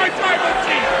Garden, my tribal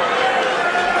chief!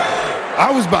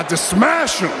 I was about to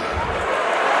smash him.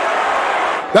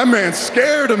 That man's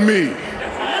scared of me.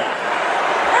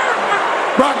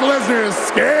 Brock Lesnar is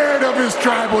scared of his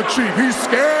tribal chief. He's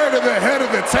scared of the head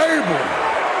of the table.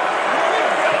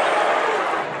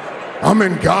 I'm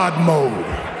in God mode.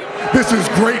 This is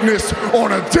greatness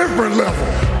on a different level.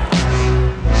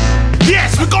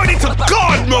 Yes, we're going into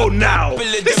God mode now.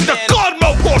 This is the God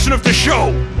mode portion of the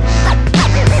show.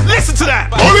 Listen to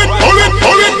that. Hold it.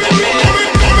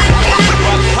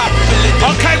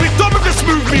 Okay, we're done with the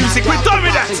smooth music. We're done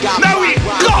with that. Now we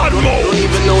God mode.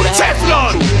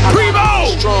 Teflon.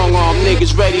 Primo. Strong arm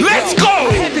niggas ready. Let's go.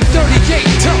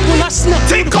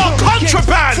 Thing called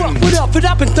contraband. What up? But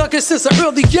I've been thugging since an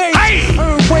early age. Hey.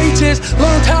 Earned wages,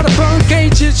 learned how to burn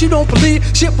gauges. You don't believe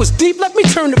shit was deep? Let me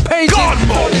turn the pages. God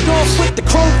mode. Started off with the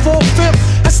chrome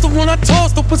 4/5. That's the one I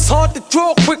tossed. It was hard to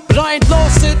draw quick, but I ain't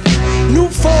lost it. New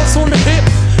falls on the hip.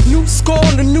 New score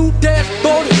on the new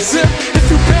dashboard and zip. If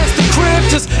you pass the crib,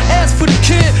 just ask for the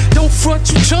kid. Don't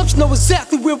front, you chumps know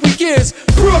exactly where we is.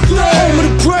 Brooklyn, home of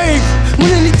the brave.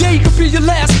 When any day could be your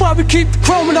last, why we keep the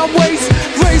chrome in our waist.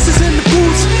 Razors in the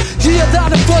boots. Yeah, a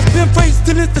lot of us been raised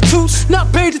in institutes,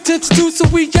 not paid attention to, so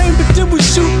we aim but then we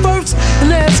shoot first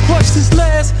and ask questions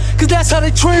last. Cause that's how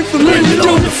they train for me. Blame it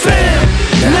on the fam.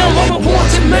 Now I'm a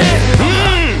wanted man.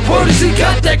 Word is he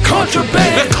got that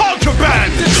contraband. The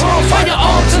contraband. The control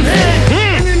firearms in hand.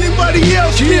 And anybody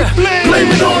else blame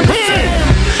it on the fam.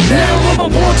 Now I'm a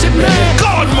wanted man.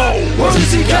 God mode. Word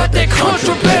is he got that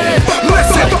contraband.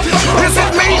 Listen, is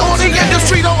it me or the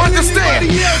industry don't understand?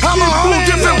 I'm a whole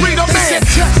different breed of man.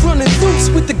 Just running loose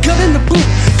with the gun in the boot.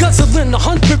 Guzzling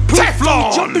 100 proof.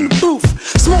 Teflon. Jump in the booth.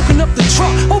 Smoking up the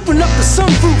truck. Open up the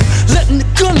sunroof. Letting the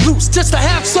gun loose just to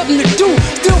have something to do.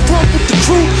 Still run with the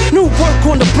crew. New work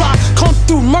on the block. Come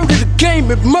through, murder the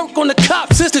game and murk on the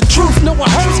cops. It's the truth. No it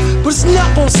hurts, but it's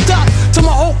not gonna stop. To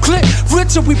my whole clique,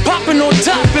 rich and we popping on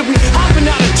top. And we hopping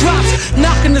out of drops.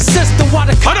 Knocking the system while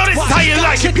the cops. I know this is how you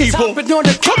like it, people.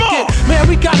 Come on. Man,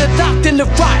 we got it locked in the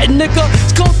rotten, nigga.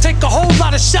 It's gonna take a whole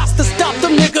lot of shots to stop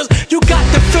them niggas. You got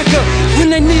the figure when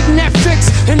they needin' that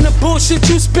fix. And the bullshit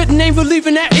you spittin' ain't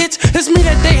relieving that itch. It's me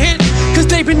that they hit, cause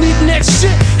they been needing that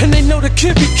shit. And they know the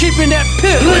kid be keeping that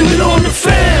pit. Blame it on the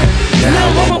fam. Now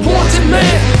I'm a wanted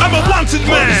man. I'm a wanted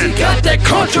man. He got that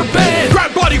contraband.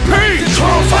 Grab body pain.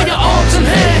 Control firearms in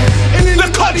hand. The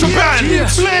contraband.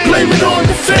 Blame it on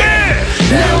the fam.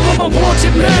 Now I'm a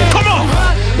wanted man. Come on.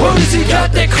 Word is he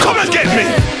got that contraband. Come and get me.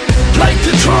 Like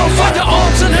control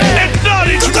firearms in hand.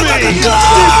 Acknowledge me.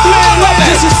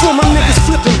 This is for my niggas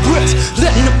flipping bricks,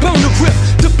 letting the burner rip.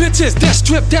 The bitches that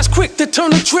strip, that's quick to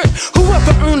turn a trip.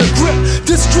 Whoever earn a grip,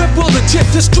 this strip will legit.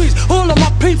 The streets, all of my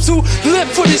peeps who live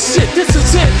for this shit. This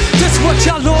is it. This what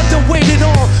y'all Lord done waited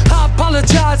on. I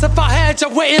apologize if I had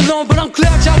y'all waiting long, but I'm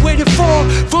glad y'all waited for.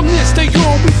 From this day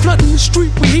on, we flooding the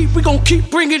street with heat, we gon' keep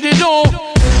bringing it on.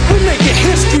 We making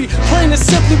history, plain and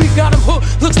simply, we got them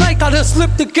hooked. Looks like I done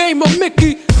slipped the game of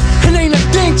Mickey. And ain't a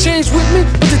thing changed with me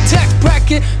but the tax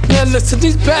bracket. Now listen,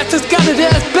 these bastards got it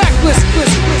ass backless.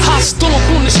 Hot stomp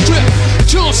on the strip,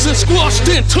 Johnson squashed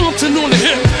in, Thompson on the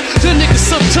hip. That nigga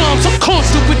sometimes I'm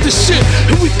constant with the shit,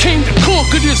 and we came to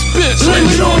conquer this bitch. Blame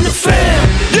it on the fam.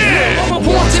 Yeah, I'm a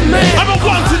wanted man. I'm a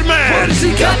wanted man. Where does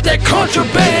he got that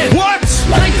contraband? What?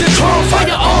 Like the car,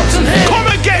 firearms in hand. Come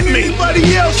and get me.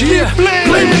 Anybody else? Yeah, blame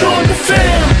it on the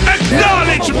fam.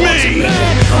 Acknowledge me.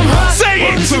 Say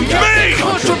it to me.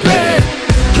 Contraband.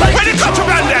 Like where the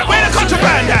contraband at? Where the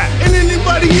contraband at? And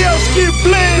anybody else get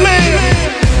blamed.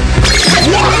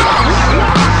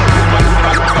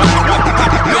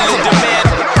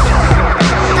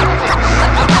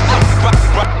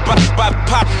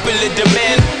 Popular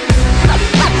demand.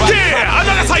 Yeah, I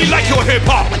know that's how you like your hip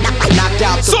hop.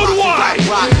 So do I.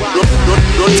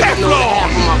 Teflon.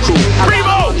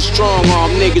 Primo. Strong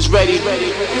arm niggas ready.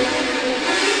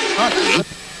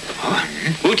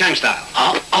 Wu-Tang style.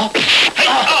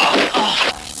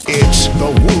 It's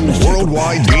the Woo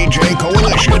Worldwide DJ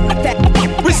Coalition.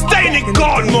 We're staying in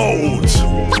God mode.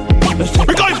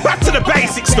 We're going back to the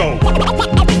basics though.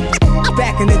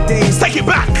 Back in the days. Take it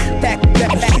back.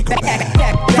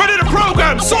 Ready to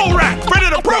program, Soul Rack. Ready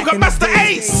to program, Master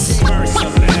Ace.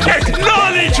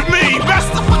 Acknowledge me,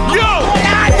 Master. Yo.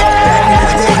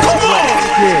 Come on.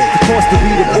 Yeah, the cost to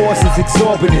be the boss is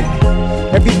exorbitant.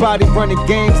 Everybody running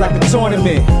games like a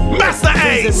tournament. Master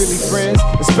Ace. Ace. Really friends,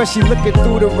 especially looking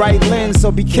through the right lens.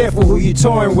 So be careful who you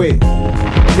touring with.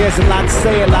 There's a lot to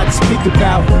say, a lot to speak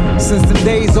about. Since the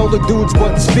days older dudes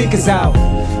brought the speakers out.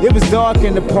 It was dark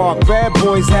in the park, bad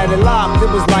boys had it locked. It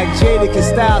was like Jada and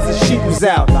Styles, the sheep was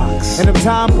out. And them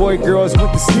tomboy girls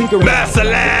went to sneak around. Master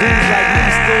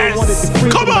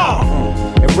Come on!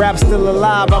 If rap's still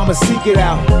alive, I'ma seek it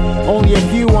out. Only a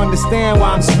few understand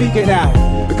why I'm speaking out.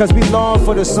 Because we long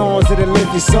for the songs that'll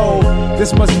lift your soul.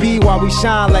 This must be why we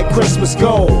shine like Christmas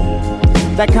gold.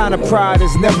 That kind of pride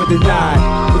is never denied.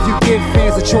 If you give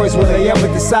fans a choice, will they ever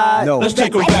decide? No. Let's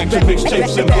take them back to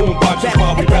mixtapes and boom boxes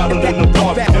while we battled in the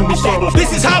park and we saw those.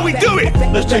 This is how we do it.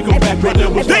 Let's take them back where there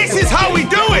was. This is how we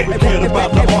do it. We cared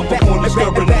about the art before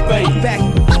discovering the fame.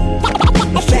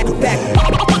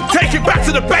 Take it back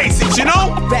to the basics, you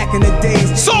know? Back in the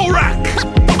days. Soul Rack.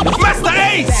 Master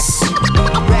Ace.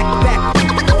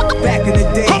 Back in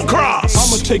the days. Come cross.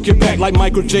 I'ma take it back like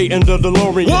Michael J and the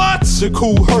DeLorean. What? The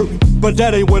cool hurt, but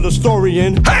that ain't where the story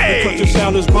ends. Hey! Because the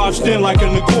sound is botched in like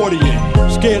an accordion.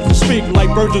 Scared to speak like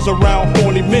virgins around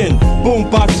horny men. Boom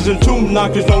boxes and tomb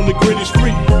knockers on the gritty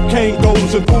street. Cane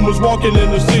goes and boomers walking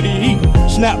in the city heat.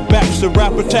 Snapbacks, the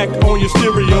rap attack on your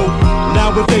stereo.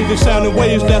 Nowadays the sound in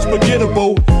ways that's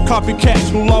forgettable. Copycats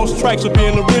who lost tracks of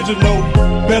being original.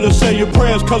 Better say your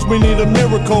prayers cause we need a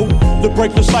miracle. To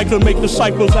break the cycle and make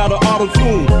disciples out of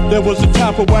auto-tune. There was a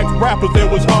time for whack rappers, there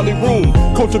was hardly room.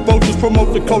 Culture vultures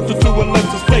promote the culture to a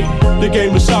lesser state. The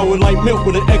game is sour like milk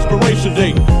with an expiration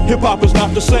date. Hip-hop is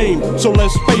not the same, so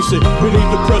let's face it. We need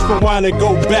to press rewind and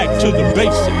go back to the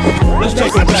basics. Let's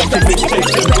take it back to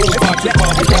mixtapes and boom boxes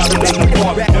while we battled in the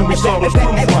park and we saw those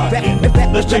crews rocking.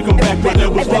 Let's take them back where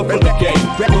there was love for the game,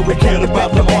 where we cared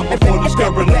about the art before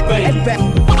discovering the fame.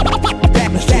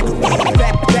 Let's take them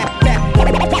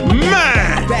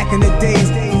Man! Back in the days.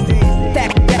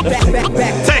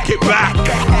 Take it back.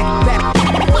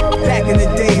 Back in the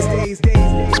days.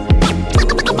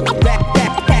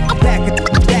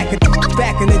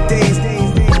 Back in the days. Back in the days.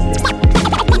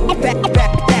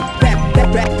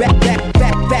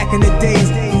 Back in the days.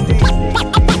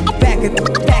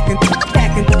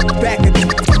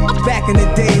 Back in the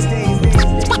days.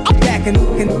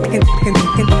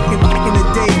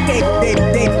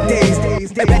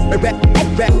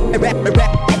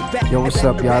 Yo, what's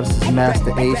up, y'all? This is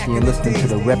Master Ace, and you're listening to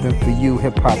the RePPiN4U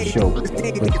Hip Hop Show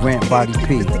with Grant Body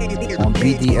P on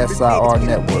BDSIR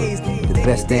Network, the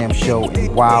best damn show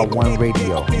in Wild One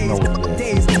Radio. You know what it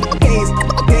is.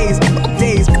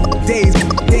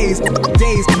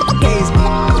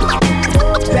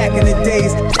 Back in the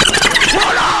days.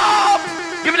 Hold up!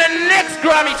 Give me the next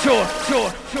Grammy tour.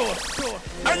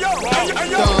 Hey yo,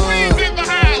 Queens in the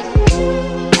house.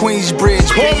 Queensbridge,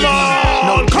 come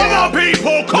on, come on,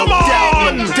 people, come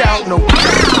on. No doubt, no Not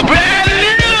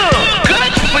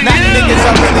niggas I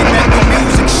really met the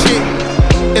music shit.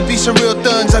 It be some real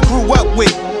thuns I grew up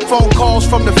with. Phone calls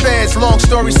from the feds, long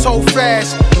stories so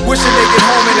fast. Wishing they get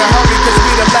home in a hurry, cause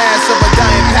we the last of a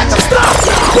dying pack of stop.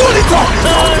 Who they talking?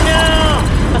 Oh no!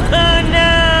 Oh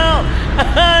no!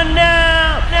 Oh no!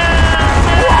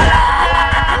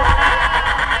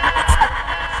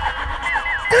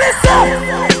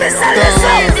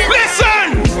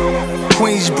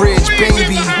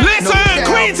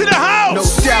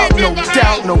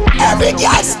 Big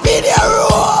y'all spin your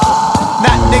roll.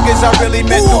 Not niggas I really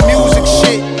meant through music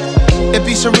shit. It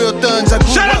be some real thuns I grew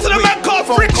Shout out up to the with. man called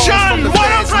Friction.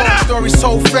 What up, brother? Story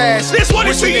so fast. This one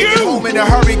is for Wishing they you. get home in a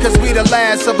hurry, cause we the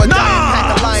last of a dying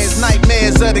pack of lions.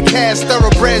 Nightmares of the cast,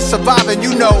 thoroughbreds surviving,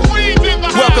 you know.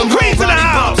 Welcome home, to the Ronnie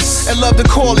house. Bumps. And love the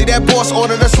Corley. That boss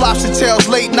ordered us lobster tails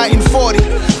late night in 40.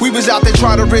 We was out there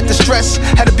trying to rid the stress.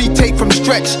 Had a beat tape from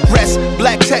Stretch, Rest.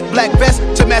 Black tech, black vest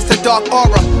to master dark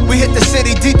aura. We hit the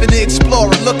city deep in the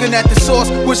Explorer. Looking at the source,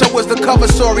 wish I was the cover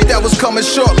story that was coming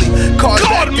shortly. Cars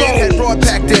back then had broad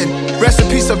packed in. Rest in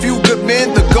peace of you good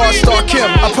men, the God Star Kim.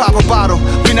 I pop a bottle,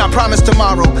 we not promised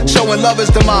tomorrow. Showing love is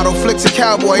the motto. Flicks a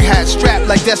cowboy hat strapped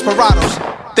like desperados.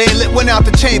 They ain't lit one out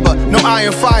the chamber, no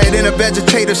iron fired in a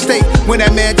vegetative state. When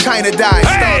that man China died,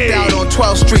 stomped out on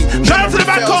 12th Street. Shout out to the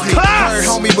back called Class. Heard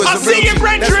homie was I a see real you, G.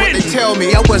 That's what brethren. they tell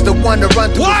me. I was the one to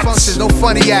run through the functions, no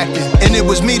funny acting. And it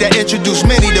was me that introduced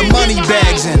many to money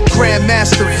bags and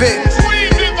Grandmaster Vic.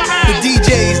 The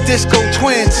DJs, Disco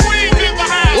Twins.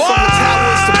 From the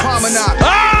towers to Promenade.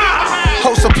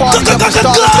 Host a party up in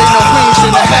Starless, they no queens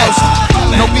in the house.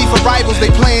 No beef or rivals, they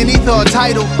playing either a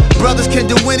title. Brothers can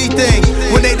do anything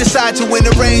when they decide to win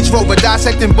a Range Rover.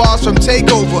 Dissecting bars from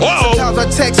Takeover. Sometimes I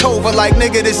text over like,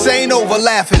 nigga, this ain't over,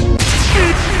 laughing.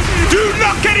 Do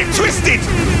not get it twisted.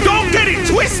 Don't get it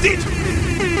twisted.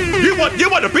 You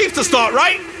want the beef to start,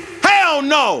 right? Hell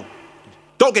no.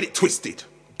 Don't get it twisted.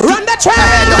 Run the track! I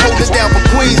had to hold it down for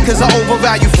Queens, cause I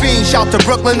overvalue fiends. Shout to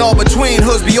Brooklyn, all between.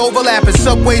 Hoods be overlapping,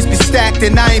 subways be stacked.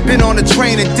 And I ain't been on a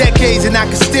train in decades, and I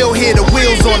can still hear the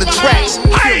wheels on the tracks.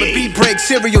 Feel the beat break,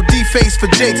 serial deface for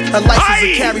Jakes. A license to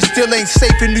carry still ain't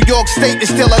safe in New York State. It's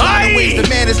still a lot of ways to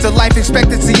manage the life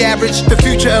expectancy average. The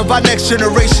future of our next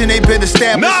generation ain't been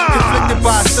established. Conflicted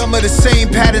by some of the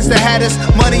same patterns that had us.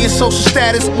 Money and social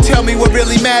status, tell me what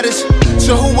really matters.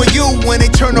 So who are you when they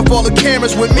turn off all the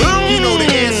cameras with me? You know the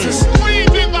answers.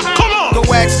 Come on.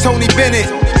 Go ask Tony Bennett.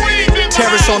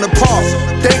 Terrace on the park.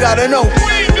 They gotta know.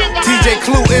 DJ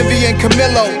Clue, Envy, and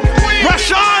Camilo.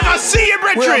 Rashawn, I see you,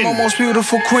 brethren. We're almost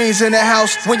beautiful queens in the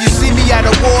house. When you see me at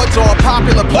awards or a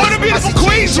popular place, all the beautiful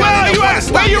queens, where are you at?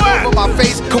 Where you at? Over my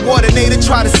face, coordinator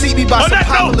try to see me by some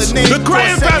popular names. The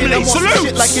Graham family,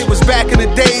 salute. Shit like it was back in the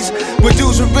days when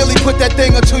dudes would really put that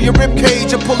thing until your rib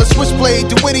cage and pull a switchblade,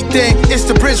 do anything. It's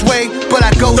the Bridgeway, but I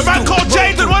go. The man called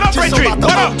Jaden, what up, brethren?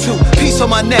 What up? Piece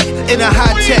on my neck in a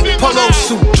high-tech polo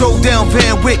suit. Drove down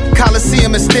Van Wyck,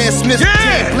 Coliseum, and Stan Smith.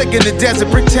 Yeah. Blick in the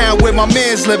desert, Bricktown, where my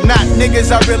mans live. Not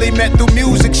niggas I really met through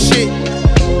music shit.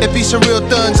 It be some real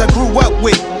thuns I grew up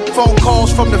with. Phone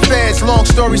calls from the feds, long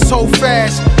story so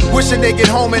fast. Wishing they get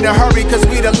home in a hurry, cause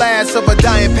we the last of a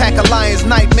dying pack of lions.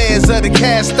 Nightmares of the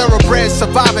cast, thoroughbreds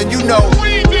surviving, you know.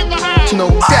 No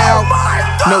doubt,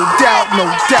 no doubt, no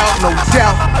doubt, no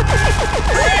doubt.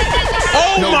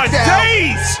 Oh no my doubt,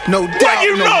 days! No doubt, what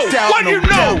you no know? doubt, What no you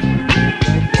know?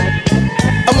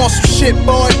 I'm on some shit,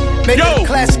 boy. Make it a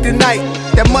classic tonight.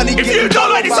 That money if you don't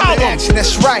like this album, action,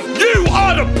 that's right. You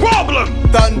are the problem.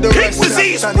 Kick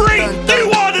disease free.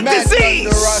 You are the disease.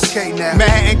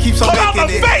 Manhattan keeps on Come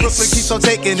making it. Brooklyn keeps on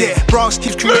taking it. Bronx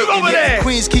keeps creating it. And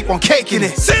Queens keep on caking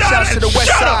it. Shouts to the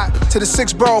west side, to the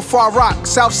 6th borough, Far Rock,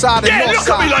 South Side, and North look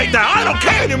Side. at me like that. I don't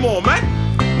care anymore, man.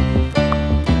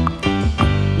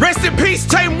 Rest in peace,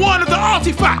 Tame One of the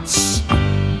Artifacts.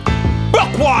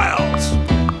 Buck Wild.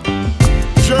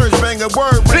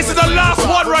 This is the last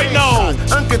one right now.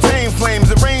 Uncontained flames,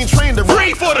 the rain trained the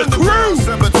free for the crew.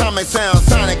 Subatomic sound,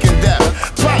 sonic and death.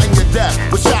 Plotting your death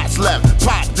with shots left,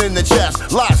 popped in the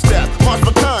chest. Lockstep, march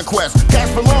for conquest. Cash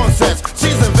for lawn sets,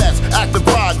 season vets, active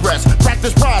progress.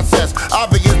 Practice process,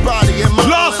 obvious body and mind.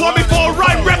 Last one before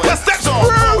right record steps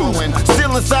through.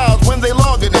 Stealing styles when they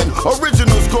logging in.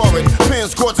 Original scoring, pin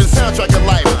scorching soundtrack of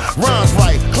life. Rhymes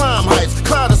right, climb heights,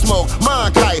 cloud of smoke,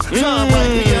 mind kite. Time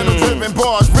right, piano driven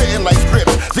bars written like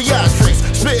scripts. Theatrics,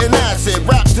 spitting acid,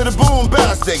 rap to the boom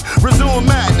bastic. Resume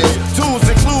madness, tunes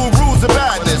include rules of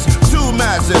badness. Two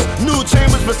masses, new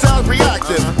chambers for sounds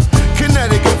reactive.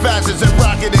 Kinetic and facets and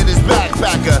rocket in his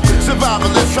backpacker.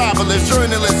 Survivalist, travelist,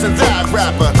 journalist, and dive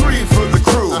rapper. Three for the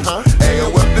crew,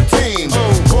 AO up the team.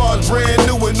 Bars brand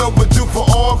new and overdue for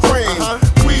all cream.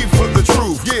 We for the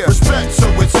truth, respect so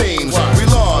it seems. We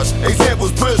lost,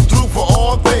 examples pushed through for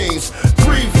all things.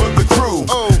 Three for the crew,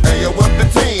 AO up the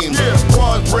team.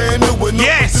 Bars brand new and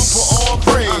overdue for all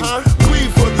cream. We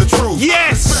for the truth,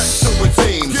 respect so it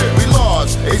seems. We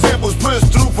lost, examples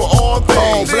pushed through for all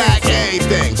things. All black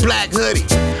everything, black hoodie,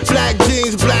 black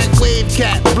jeans, black wave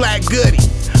cap, black goodie.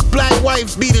 Black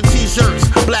wife beater t-shirts,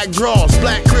 black drawers,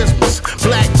 black Christmas,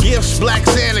 black gifts, black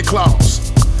Santa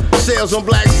Claus. sales on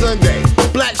Black Sunday.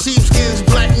 Black sheepskins,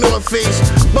 black North Face,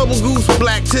 Bubble Goose,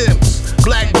 black Timbs,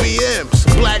 black BMs,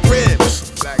 black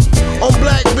rims. On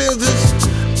black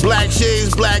buildings, black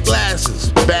shades, black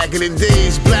glasses. Back in the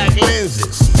days, black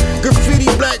lenses. Graffiti,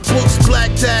 black books,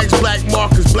 black tags, black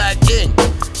markers, black ink.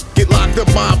 Get locked up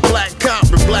by a black cop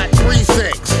in black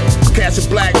precincts. Catch a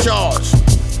black charge.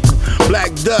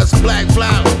 Black dust, black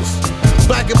flowers.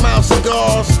 Black and mouth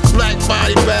cigars, black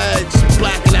body bags,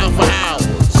 blacking out for hours.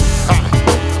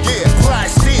 Yeah, black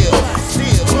steel,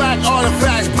 black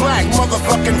artifacts, black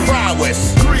motherfucking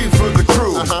prowess. Three for the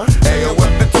crew, AO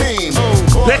up the team.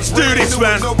 Let's do this,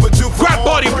 man. Grab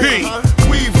Body P.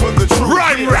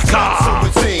 Rhyme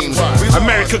Record.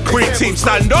 American Creed Team,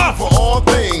 stand up. For all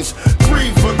things,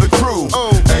 three for the crew.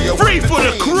 Free for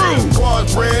the crew.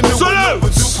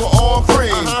 Salute. For all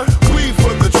cream. We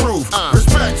for the truth.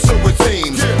 Respect so it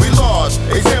seems. We lost.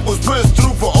 Examples pushed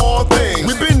through for all things.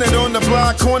 We been there on the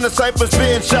block, corner ciphers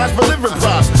being shots for living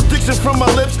props. Diction from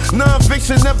my lips,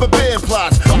 non-fiction never been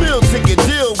plots. Meal ticket,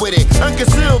 deal with it.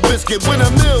 Unconcealed biscuit, win a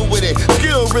meal with it.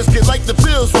 Skill risk it like the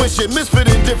pill switch it. Misfit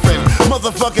indifferent.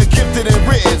 Motherfucker gifted and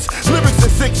written. Lyrics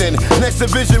are sickening. Next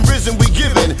division risen we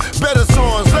giving. Better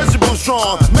songs, legible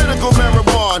strong. Medical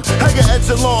marijuana. Hagger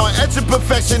echelon. Etching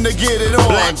perfection to get it on.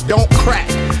 Black don't crack.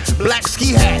 Black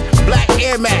ski hat. Black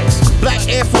Air Max. Black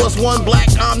Air Force One. Black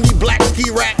Omni. Black ski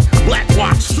rack. Black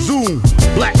watch. Zoom.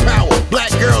 Black power.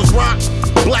 Black girls rock.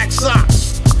 Black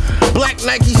socks. Black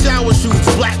Nike shower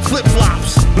shoes. Black flip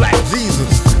flops. Black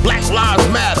Jesus. Black lives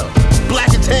matter.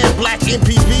 Black and tan. Black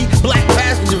MPV. Black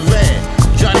passenger van.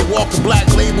 Johnny Walker, black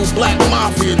label, black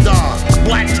mafia don,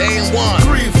 black tan one.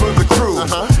 Three for the crew,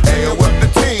 AO up the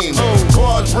team.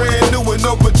 Bars brand new and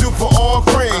overdue for all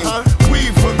cream.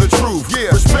 We for the truth,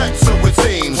 respect so it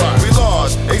seems. We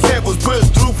lost, examples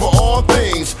pushed through for all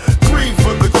things. Three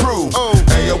for the crew,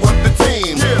 AO up the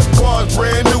team. Bars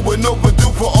brand new and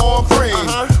overdue for all cream.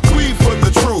 We for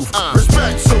the truth,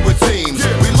 respect so it seems.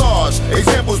 We lost,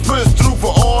 examples pushed through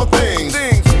for all things.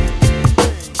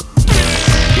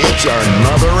 It's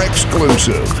another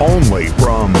exclusive, only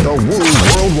from the Woo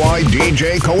Worldwide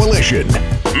DJ Coalition.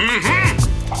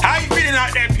 How you feeling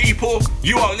out there, people?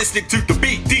 You are listening to the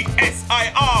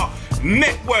BDSIR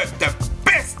Network, the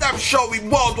best damn show in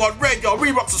worldwide radio.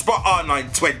 We rock the spot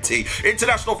R920,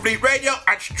 International Fleet Radio,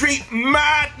 and Street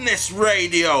Madness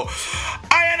Radio.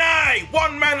 I,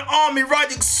 one man army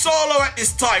riding solo at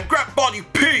this time. Grab Body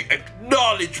P,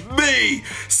 acknowledge me.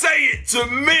 Say it to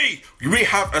me. We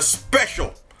have a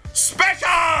special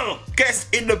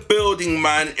guest in the building,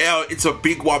 man. It's a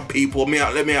big one, people.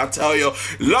 Let me tell you,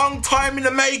 long time in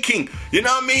the making. You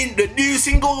know what I mean? The new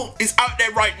single is out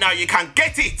there right now. You can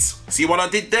get it. See what I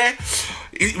did there?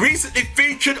 It recently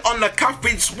featured on the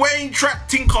Catherine Swain track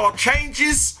thing called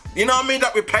Changes. You know what I mean?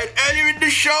 That we played earlier in the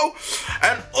show.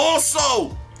 And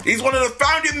also, he's one of the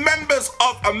founding members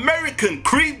of American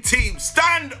Cream Team.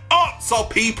 Stand up, so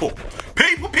people.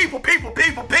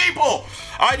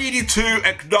 I need you to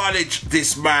acknowledge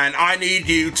this man. I need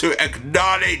you to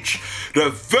acknowledge the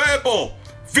verbal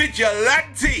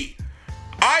vigilante.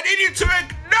 I need you to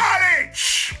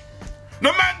acknowledge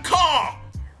the man called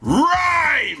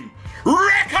Rhyme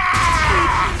Record.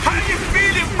 How you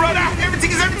feeling, brother?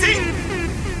 Everything is everything.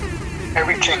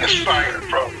 Everything is fire,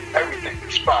 bro. Everything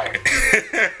is fire.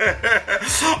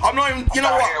 I'm not even, you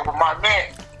know what? Here with my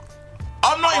man.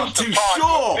 I'm not even too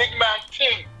sure. Big man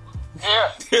team.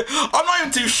 Yeah. I'm not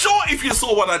even too sure if you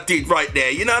saw what I did right there,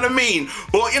 you know what I mean?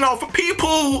 But, you know, for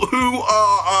people who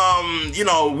are,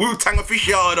 Wu-Tang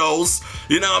aficionados,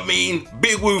 you know what I mean?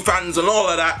 Big Wu fans and all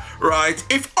of that, right?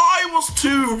 If I was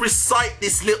to recite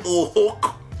this little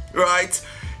hook, right,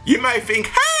 you may think,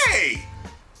 hey,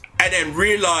 and then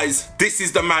realize this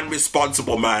is the man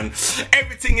responsible, man.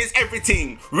 Everything is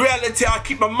everything. Reality, I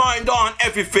keep my mind on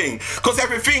everything. Because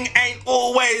everything ain't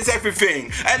always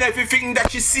everything. And everything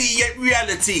that you see ain't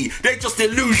reality. They're just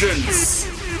illusions.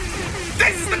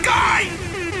 This is the guy.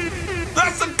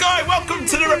 That's the guy. Welcome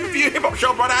to the RePPiN4U Hip Hop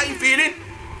Show, brother. How you feeling?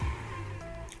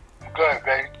 Good,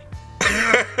 baby.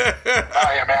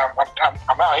 Oh, yeah, man.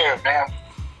 I'm out here, man.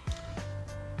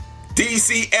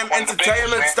 DCM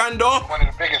Entertainment, stand up. One of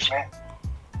the biggest, man.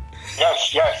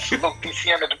 Yes. Look,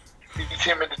 DCM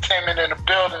Entertainment in the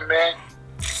building, man.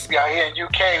 We out here in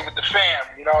UK with the fam,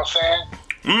 you know what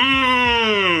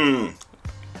I'm saying?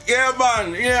 Yeah,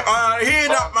 man. Yeah, I hear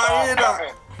that, man. I hear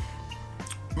that.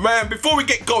 Man, before we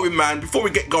get going, I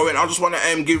just want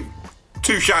to give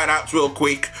two shout-outs real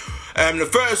quick. The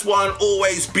first one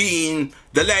always being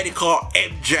the lady called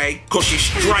MJ, because she's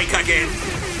strike again.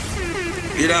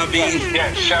 You know what I mean?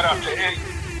 Yeah, shout out to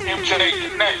MJ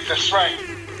Connect, that's right.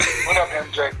 What up,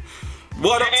 MJ?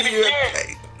 What up to you,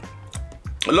 MJ?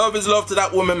 Love is love to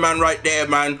that woman, man, right there,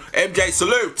 man. MJ,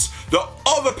 salute. The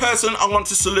other person I want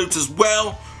to salute as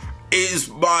well is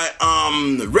my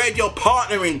radio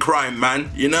partner in crime, man.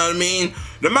 You know what I mean?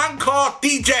 The man called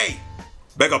DJ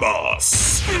Mega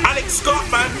Boss. Alex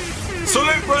Scott, man.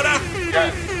 Salute, brother.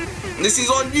 Yes. This is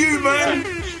on you, man.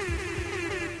 Yes.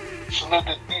 Salute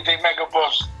to DJ Mega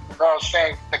Boss. You know what I'm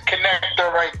saying? The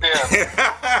connector right there.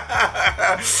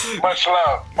 Much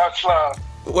love. Much love.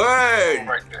 Word.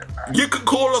 Right there, man. You could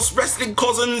call us wrestling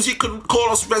cousins. You could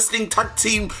call us wrestling tag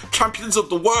team champions of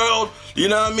the world. You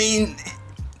know what I mean?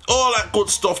 All that good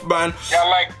stuff, man. Y'all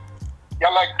like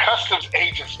customs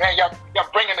agents, man. Y'all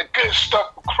bringing the good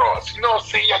stuff across. You know what I'm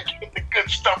saying? Y'all getting the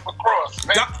good stuff across,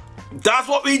 man. That's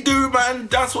what we do, man.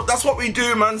 That's what we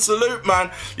do, man. Salute, man.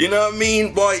 You know what I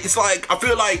mean? Boy, it's like, I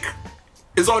feel like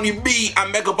there's only me and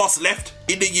Mega Boss left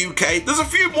in the UK. There's a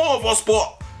few more of us,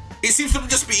 but it seems to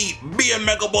just be me and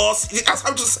Mega Boss. That's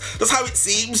how it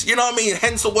seems. You know what I mean?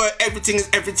 Hence the word everything is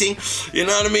everything. You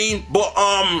know what I mean? But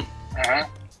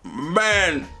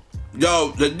man,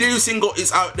 yo, the new single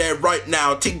is out there right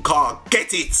now. Tinker,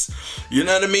 get it. You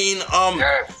know what I mean?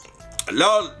 Yes.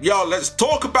 Yo, let's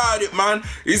talk about it, man.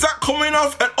 Is that coming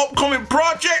off an upcoming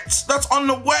project that's on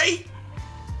the way?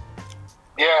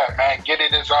 Yeah, man. Get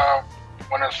It is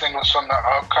one of the singles from the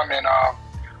upcoming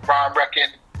Ron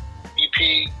Reckon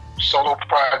EP solo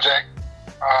project.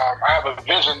 I have a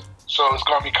vision, so it's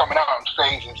gonna be coming out in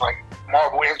phases, like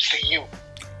Marvel MCU.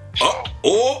 So.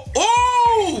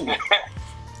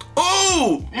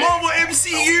 Oh, Marvel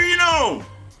MCU, you know.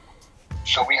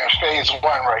 So we in phase 1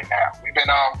 right now. We've been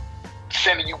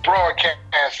sending you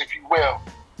broadcasts, if you will.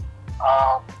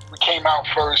 We came out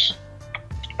first,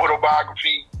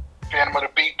 autobiography, Phantom of the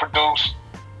Beat produced.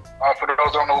 For those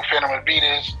who don't know who Phantom of the Beat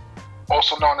is,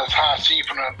 also known as High C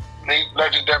from the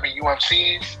legendary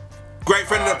UMCs. Great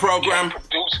friend of the program.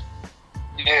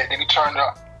 Yeah, then he turned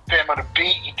to Phantom of the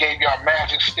Beat. He gave y'all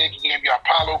Magic Stick. He gave y'all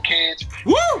Apollo Kids.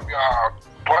 Woo! He gave y'all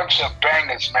a bunch of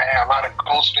bangers, man. A lot of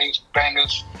Ghostface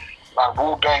bangers, a lot of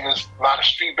Wu bangers, a lot of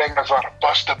street bangers, a lot of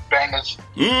Buster bangers.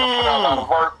 He put out a lot of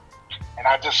work, and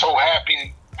I just so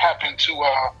happened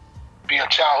to be a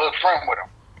childhood friend with him.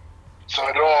 So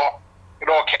it all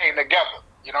came together.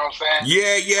 You know what I'm saying?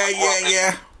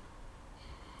 Yeah.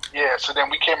 Yeah, so then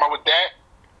we came up with that,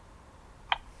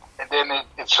 and then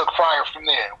it took fire from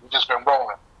there. We just been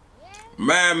rolling.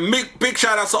 Man, big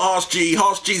shout out to Horse G.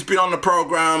 Horse G's been on the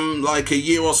program like a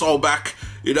year or so back.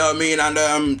 You know what I mean?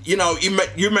 And you know,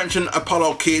 you mentioned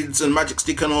Apollo Kids and Magic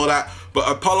Stick and all that, but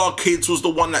Apollo Kids was the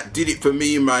one that did it for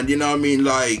me, man. You know what I mean?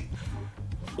 Like,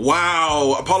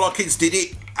 wow, Apollo Kids did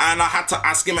it, and I had to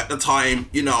ask him at the time,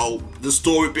 you know, the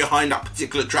story behind that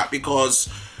particular track, because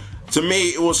to me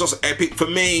it was just epic. For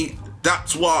me,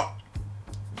 that's what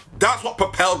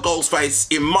propelled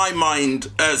Ghostface in my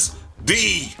mind as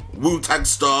the Wu-Tang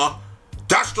star.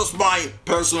 That's just my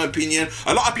personal opinion.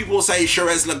 A lot of people will say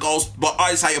Sherezla Ghost, but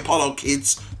I say Apollo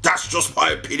Kids. That's just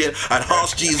my opinion. And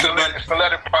Harsh G's the man.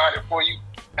 Solidified it for you.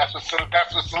 That's what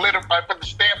solidified, put the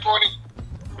stamp on it.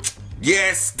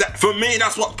 Yes, for me,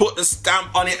 that's what put the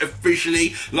stamp on it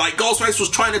officially. Like, Ghostface was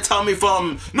trying to tell me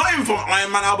from, not even from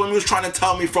Iron Man album, he was trying to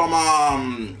tell me from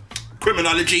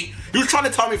Criminology. He was trying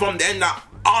to tell me from then that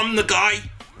I'm the guy.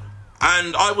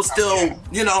 And I was still,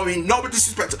 you know, I mean, no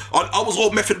disrespect. I was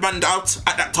all Method Man'd out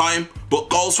at that time, but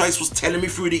Ghostface was telling me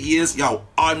through the years, yo,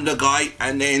 I'm the guy.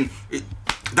 And then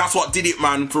that's what did it,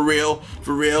 man, for real.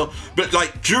 But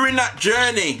like during that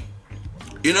journey,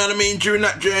 you know what I mean? During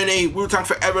that journey, Wu-Tang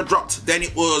Forever dropped. Then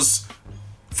it was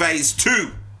phase 2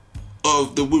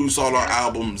 of the Wu solo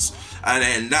albums, and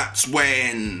then that's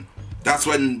when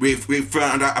we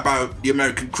found out about the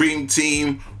American Cream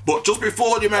Team. But just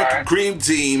before the American Cream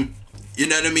Team, you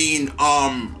know what I mean?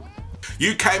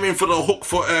 You came in for the hook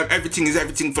for Everything Is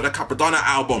Everything for the Capadonna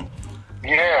album.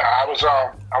 Yeah, I was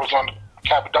on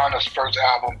Capadonna's first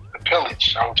album, The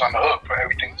Pillage. I was on the hook for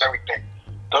Everything Is Everything.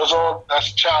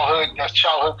 That's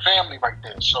childhood family right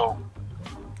there. So,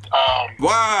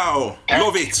 wow,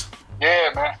 love it. Yeah,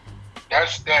 man.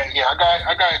 That's that. Yeah,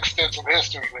 I got extensive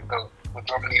history with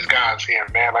some of these guys here,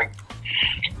 man. Like,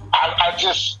 I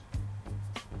just,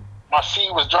 my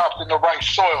seed was dropped in the right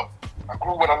soil. I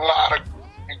grew with a lot of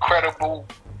incredible,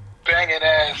 banging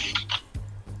ass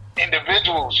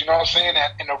individuals. You know what I'm saying?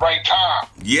 In the right time.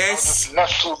 Yes. I was just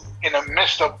nestled in the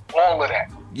midst of all of that.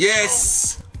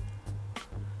 Yes.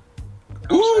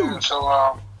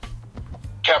 So,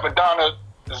 Capadonna,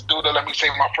 this dude that let me say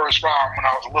my first rhyme when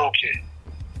I was a little kid.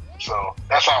 So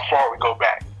that's how far we go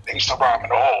back. They used to rhyme in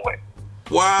the hallway.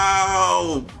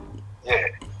 Wow. Yeah.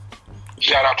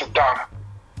 Shout out to Donna.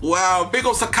 Wow, big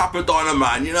ups to Capadonna,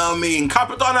 man. You know what I mean?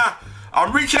 Capadonna,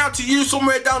 I'm reaching out to you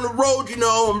somewhere down the road, you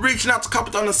know. I'm reaching out to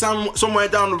Capadonna somewhere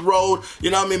down the road.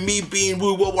 You know what I mean? Me being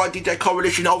Woo Worldwide DJ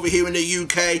Coalition over here in the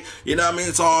UK. You know what I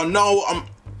mean? So I know I'm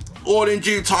all in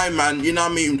due time, man. You know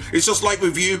what I mean? It's just like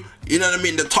with you. You know what I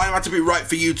mean? The time had to be right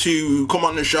for you to come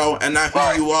on the show, and now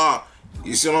here you are.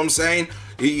 You see what I'm saying?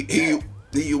 Here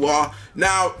you are.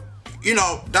 Now, you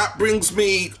know, that brings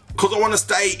me... Because I want to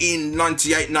stay in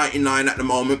 98, 99 at the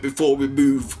moment before we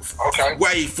move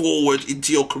way forward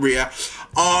into your career.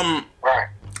 Right.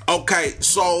 Okay,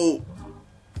 so,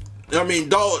 I mean,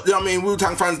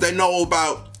 Wu-Tang fans, they know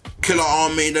about Killer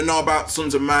Army, they know about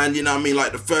Sons of Man, you know what I mean,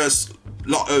 like the first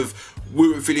lot of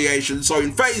Wu affiliation. So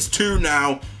in phase 2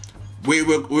 now, we're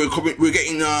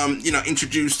getting, you know,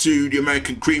 introduced to the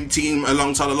American Cream Team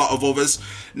alongside a lot of others.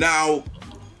 Now,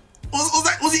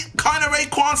 was it kind of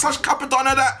Raekwon /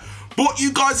 Capadonna that brought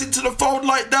you guys into the fold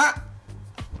like that?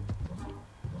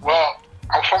 Well,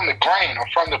 I'm from the grain. I'm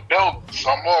from the building, so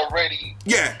I'm already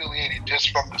affiliated just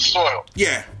from the soil.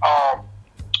 Yeah.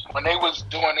 When they was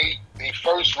doing the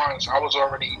first runs, I was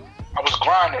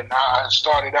grinding. I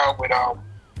started out with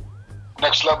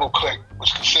Next Level Click,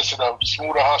 which consisted of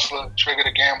Smoother Hustler, Trigger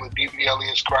the Gambler, BB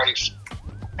Elias Christ,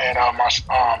 and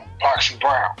Boxy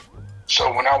Brown.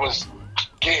 So when I was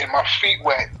getting my feet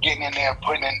wet, getting in there,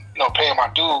 putting in, you know, paying my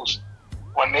dues.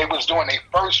 When they was doing their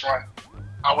first run,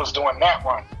 I was doing that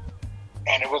run.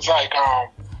 And it was like,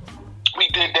 we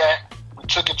did that, we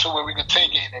took it to where we could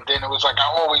take it, and then it was like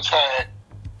I always had,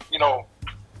 you know,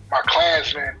 my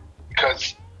Klansmen,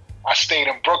 because I stayed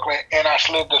in Brooklyn and I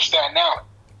lived in Staten Island.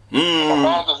 My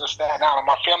mom was in Staten Island.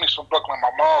 My family's from Brooklyn.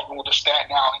 My mom moved to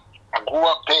Staten Island. I grew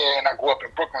up there and I grew up in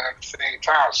Brooklyn at the same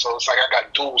time. So it's like I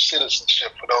got dual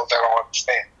citizenship for those that don't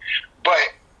understand.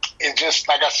 But it just,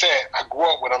 like I said, I grew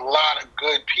up with a lot of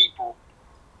good people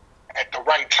at the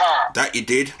right time. That you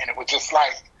did. And it was just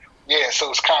like, so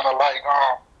it's kind of like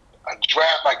a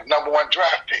draft, like number 1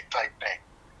 draft pick type thing.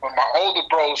 When my older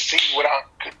bros see what I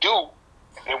could do,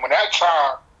 and then when that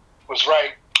time was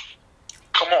right,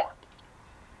 come on.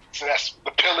 So that's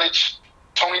the Pillage,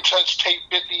 Tony Touch, Tape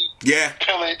 50,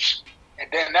 Pillage, and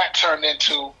then that turned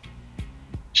into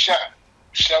Chef.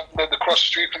 Chef lived across the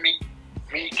street from me.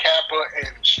 Me, Kappa,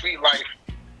 and Street Life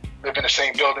live in the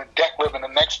same building. Deck live in the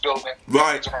next building.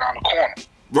 Right. It's around the corner.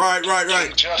 Right.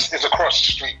 King Just is across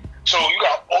the street. So you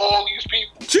got all these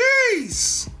people.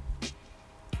 Jeez.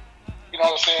 You know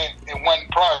what I'm saying? In one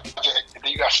project. And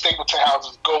then you got Stapleton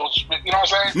houses, Golds, you know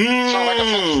what I'm saying? So like I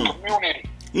said, it's a community.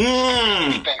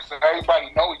 Things that everybody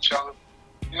know each other.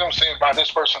 You know what I'm saying? By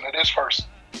this person to this person.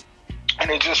 And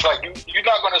it's just like, you're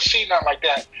not going to see nothing like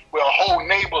that where a whole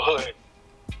neighborhood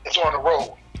is on the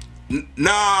road. Nah. You're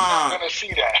not going to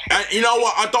see that. And you know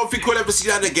what? I don't think we'll ever see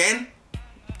that again.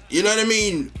 You know what I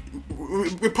mean?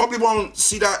 We probably won't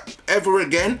see that ever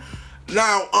again.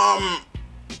 Now,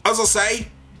 as I say,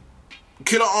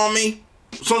 Killer Army,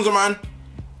 Sons of Man,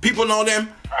 people know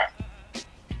them.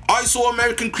 I saw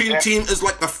American Cream Team as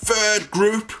like the third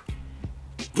group.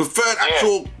 The third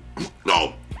actual,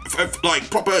 like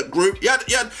proper group. You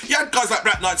had guys like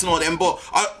Rap Nights and all them, but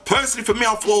personally for me,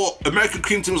 I thought American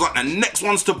Cream Team was like the next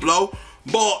ones to blow.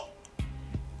 But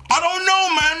I don't know,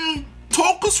 man.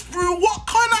 Talk us through what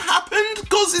kind of happened,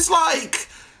 because it's like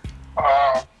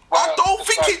I don't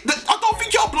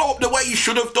think y'all blow up the way you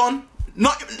should have done.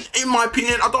 Not in my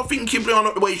opinion. I don't think you blow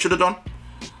up the way you should have done.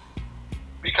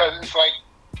 Because it's like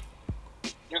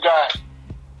you got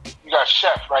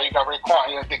Chef, right? You got Raekwon.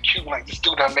 You got the Cuban, like this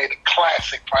dude that made a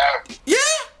classic forever. Yeah.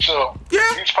 So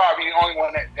he's probably the only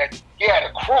one that he had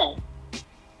a crew,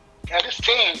 he had his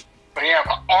team, but he had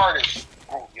an artist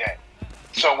group yet.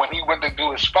 So when he went to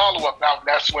do his follow-up album,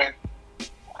 that's when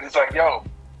he's like, yo,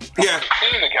 put a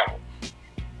team together.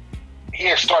 He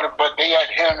had started, but they had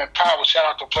him and Power. Shout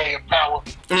out to Play and Power.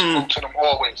 To them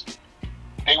always.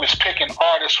 They was picking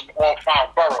artists from all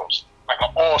 5 boroughs, like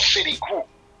an all-city group.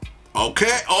 Okay.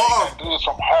 So you got dudes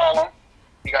from Harlem.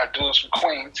 You got dudes from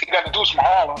Queens. He got the dudes from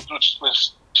Harlem, which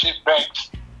was Chip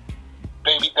Banks,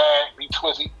 Baby Dad, B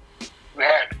Twizzy. We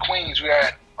had Queens. We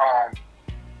had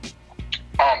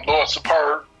Lord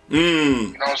Superb.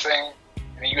 You know what I'm saying?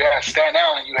 And then you had Staten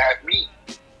Island. You had me.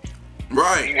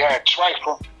 Right. And you had Trife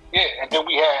from and then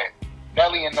we had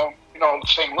Nelly and them. You know, the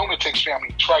same Lunatics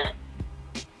family. Trife,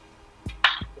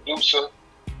 producer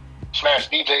 /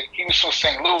 DJ. He was from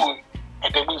St. Louis.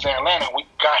 And then we was in Atlanta. We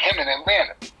got him in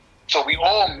Atlanta. So we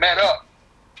all met up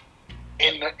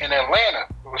in Atlanta.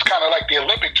 It was kind of like the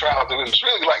Olympic trials. It was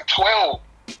really like 12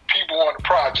 people on the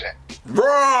project. Bro!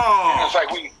 And it's like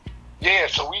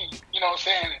so we, you know what I'm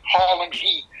saying, Harlem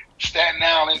Heat, Staten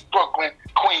Island, Brooklyn,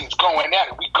 Queens going at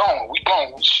it. We going. We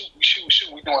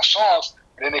shoot. We doing songs.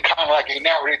 And then they kind of like they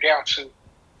narrowed it down to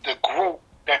the group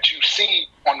that you see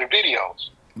on the videos.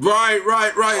 Right.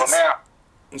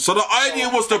 So the idea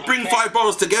was to bring 5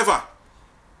 brothers together.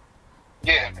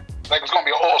 Yeah, like it's gonna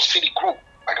be an all-city group,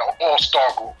 like an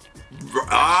all-star group.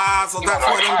 So that's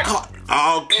what I'm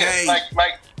called. Okay. Yeah,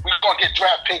 like we're gonna get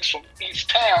draft picks from each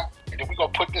town, and then we're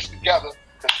gonna put this together.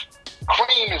 Cause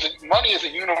money is a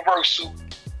universal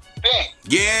thing.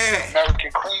 Yeah.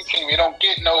 American Cream Team, it don't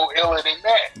get no iller than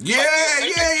that.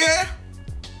 Yeah.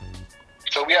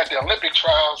 So we had the Olympic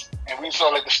trials, and we saw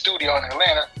like the studio in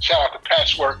Atlanta. Shout out to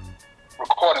Patchwork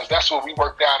Recordings. That's what we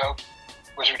worked out of,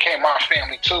 which became my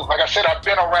family too. Like I said, I've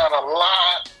been around a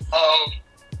lot of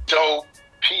dope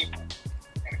people,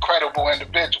 incredible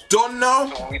individuals. Don't know.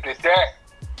 So when we did that,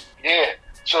 yeah.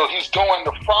 So he's doing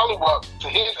the follow-up to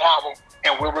his album,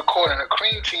 and we're recording a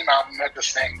Cream Team album at the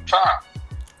same time.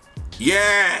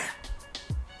 Yeah.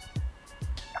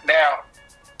 Now,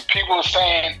 people are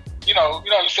saying, you're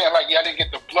saying like, yeah, I didn't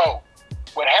get the blow.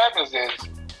 What happens is,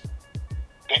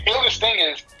 the illest thing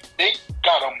is, they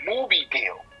got a movie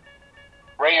deal.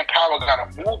 Ray and Power got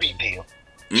a movie deal.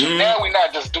 So now we're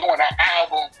not just doing an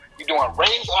album, we're doing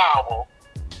Ray's album,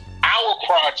 our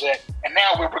project, and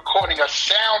now we're recording a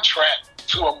soundtrack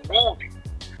to a movie.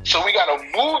 So we got a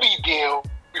movie deal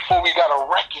before we got a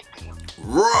record deal.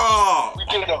 Raw.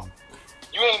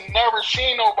 You ain't never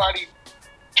seen nobody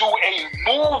do a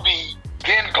movie,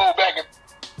 then go back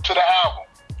to the album.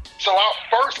 So our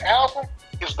first album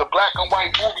is the black and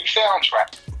white movie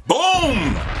soundtrack.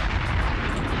 Boom!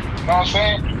 You know what I'm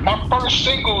saying? My first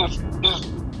single is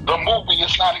the movie.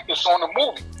 It's on the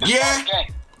movie. It's not a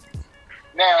game.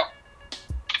 Now,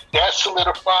 that's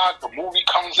solidified. The movie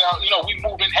comes out. We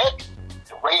moving heavy.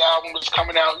 The Ray album is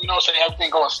coming out. Everything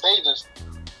going stages.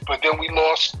 But then we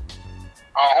lost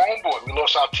our homeboy. We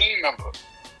lost our team member.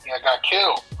 Got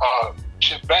killed.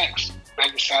 Chip Banks,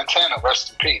 Baby Santana,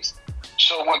 rest in peace.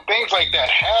 So when things like that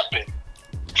happen,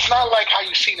 it's not like how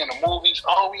you seen in the movies.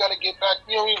 Oh, we got to get back.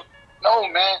 No,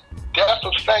 man. Death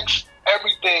affects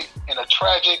everything in a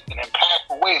tragic and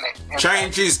impactful way. And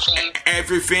changes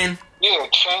everything. Yeah,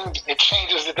 it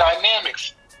changes the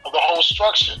dynamics of the whole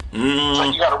structure. It's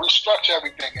like you got to restructure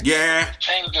everything. And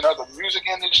changing other music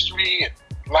industry and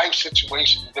life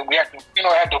situations. Then we had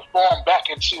to form back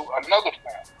into another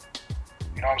form.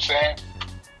 You know what I'm saying?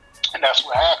 And that's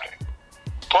what happened.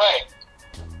 But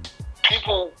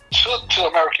people took to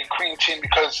American Cream Team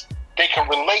because they can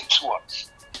relate to us.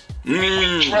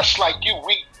 We dress like you.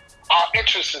 Our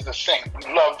interest is the same.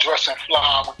 We love dressing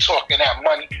fly. We're talking that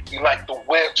money. We like the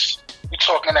whips. We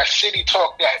talking that city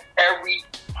talk that every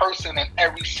person in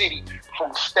every city,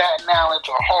 from Staten Island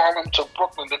to Harlem to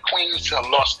Brooklyn to Queens to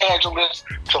Los Angeles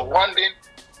to London,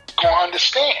 gonna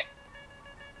understand.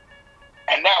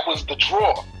 And that was the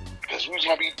draw, because we was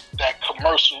gonna be that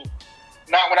commercial.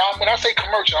 Now, when I say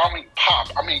commercial, I don't mean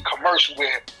pop. I mean commercial,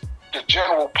 where the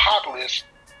general populace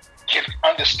can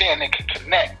understand and can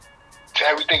connect to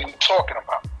everything we're talking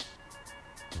about.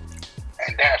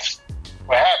 And that's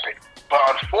what happened. But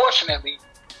unfortunately,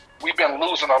 we've been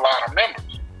losing a lot of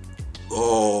members.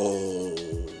 Oh.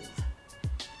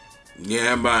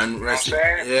 Yeah, man.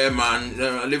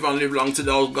 Live long to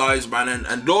those guys, man.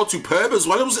 And Lord Superb as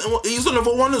well. He's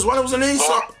another one as well, wasn't he?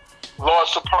 Lord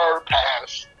Superb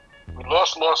passed. We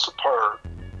lost Lord Superb.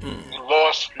 We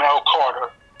lost Mel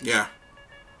Carter. Yeah.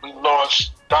 We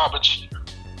lost Dabachi.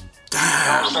 Damn. You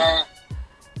know what I'm saying?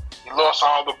 We lost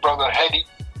our other brother, Hetty.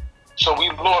 So we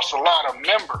lost a lot of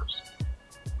members.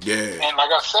 Yeah. And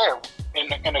like I said,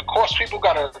 and of course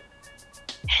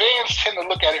fans tend to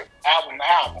look at it album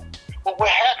to album. Well, what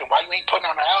happened? Why you ain't putting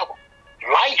on an album?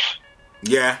 Life.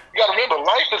 Yeah. You gotta remember,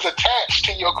 life is attached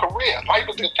to your career. Life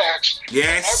is attached to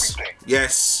everything.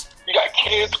 Yes. You got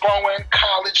kids growing,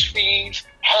 college fees,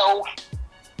 health,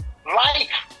 life.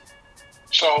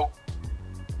 So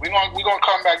we're gonna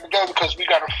come back together because we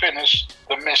gotta finish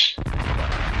the mission.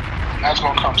 And that's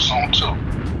gonna come soon too.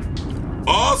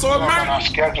 Oh, so on our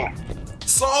schedule.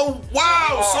 So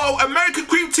wow, so American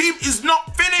Cream Team is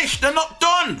not finished. They're not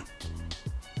done.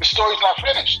 The story's not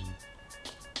finished.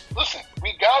 Listen,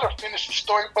 we gotta finish the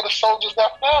story for the soldiers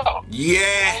that fell. Yeah.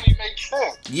 It only makes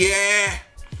sense. Yeah.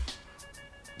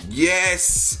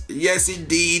 Yes,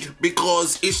 indeed.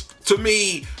 Because it's, to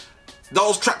me,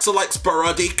 those tracks are like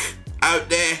sporadic out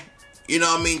there. You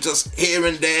know what I mean? Just here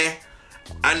and there.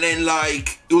 And then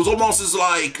it was almost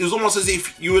as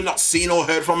if you were not seen or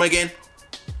heard from again.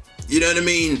 You know what I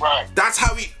mean? Right. That's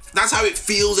how it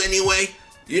feels anyway.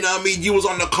 You know what I mean? You was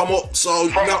on the come up, so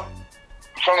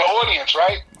from the audience,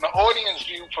 right? From the audience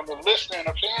view, from the listener and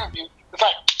the fan view, it's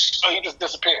like, oh, he just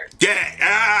disappeared.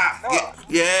 Yeah,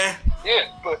 yeah.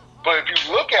 But if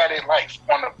you look at it like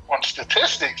on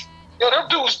statistics, them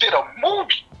dudes did a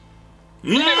movie.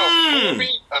 They did a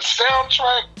movie, a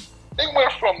soundtrack. They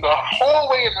went from the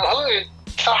hallway in the hood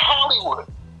to Hollywood.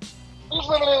 He was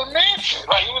living in a mansion.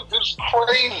 Like, it was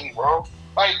crazy, bro.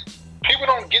 Like, people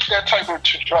don't get that type of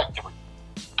trajectory.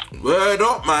 Word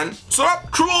up, man. So,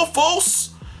 true or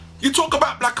false? You talk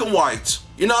about black and white.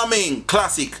 You know what I mean?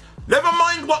 Classic. Never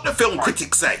mind what the film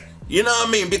critics say. You know what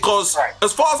I mean? Because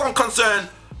as far as I'm concerned,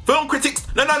 film critics,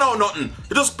 no, nothing.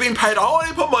 They're just being paid a whole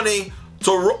heap of money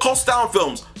to cost down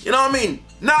films. You know what I mean?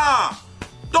 Nah,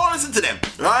 don't listen to them,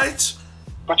 right?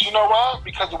 But you know why?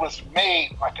 Because it was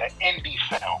made like an indie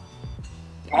film.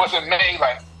 It wasn't made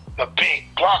like the big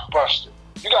blockbuster.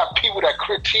 You got people that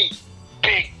critique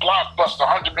big blockbuster,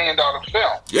 $100 million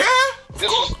film. Yeah.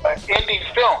 This is an indie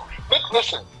film.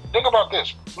 Listen, think about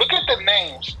this. Look at the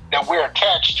names that we're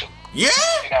attached to. Yeah.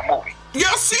 In that movie.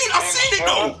 Yeah, I've seen it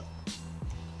though.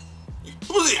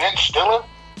 What was it? Ben Stiller.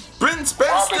 Ben Robert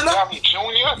Stiller. Downey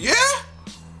Jr. Yeah.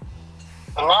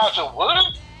 Elijah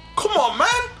Wood. Come on,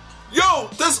 man. Yo,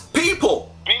 there's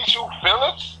people. Bijou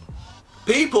Phillips.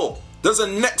 People. There's a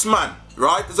next man,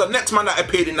 right? There's a next man that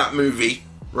appeared in that movie,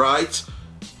 right?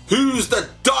 Who's the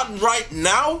Don right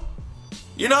now?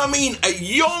 You know what I mean? A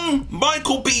young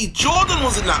Michael B. Jordan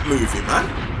was in that movie,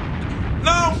 man.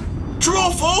 Now, true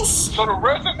or false? So the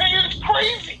resume is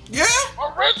crazy. Yeah?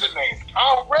 Our resume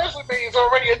is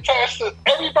already attached to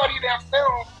everybody in that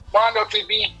film wound up to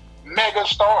be mega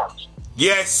stars.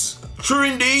 Yes, true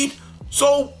indeed.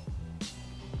 So,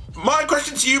 my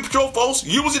question to you, true or false?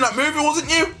 You was in that movie, wasn't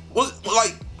you?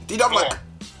 Did you have like...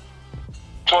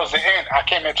 Towards the end. I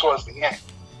came in towards the end.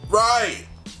 Right.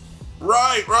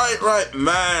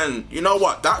 Man, you know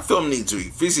what? That film needs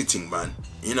revisiting, man.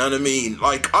 You know what I mean?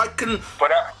 Like, I can...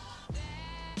 But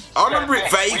I remember it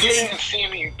vaguely. When you didn't see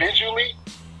me visually,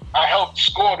 I helped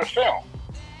score the film.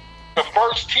 The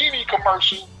first TV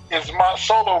commercial is my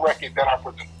solo record that I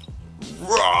produced.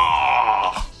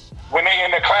 Raw. When they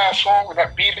in the classroom, when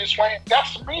that beat is playing,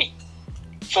 that's me.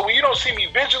 So when you don't see me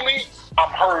visually, I'm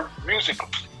heard musically.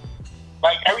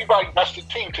 Like, everybody, that's the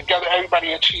team. Together,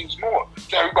 everybody achieves more.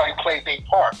 So everybody played their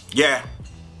part. Yeah.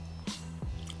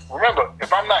 Remember,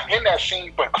 if I'm not in that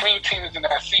scene, but Cream Team is in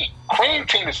that scene, Cream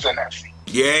Team is in that scene.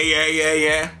 Yeah.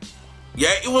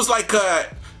 Yeah, it was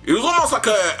almost like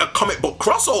a comic book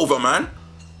crossover, man.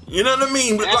 You know what I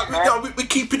mean? Yeah, we're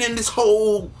keeping in this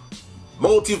whole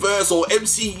multiverse or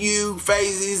MCU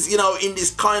phases, in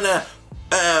this kind of,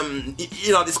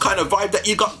 this kind of vibe that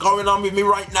you got going on with me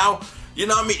right now. You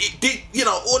know what I mean? It did,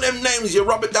 all them names, your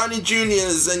Robert Downey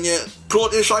Jr.'s and your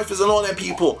Claudia Schiffer's and all them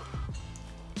people.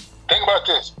 Think about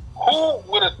this. Who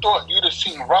would have thought you'd have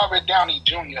seen Robert Downey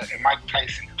Jr. and Mike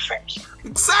Tyson in the same scene?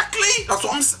 Exactly. That's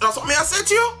what I said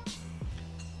to you.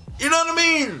 You know what I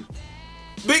mean?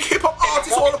 Big hip hop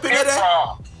artists all up in there.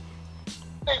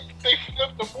 They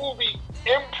flipped the movie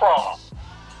improv.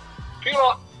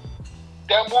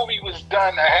 That movie was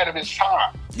done ahead of its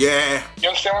time. Yeah. You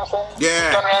understand what I'm saying? Yeah.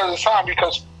 It's done ahead of its time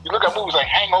because you look at movies like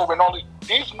Hangover and all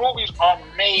these movies are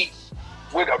made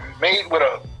with a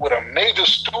major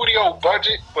studio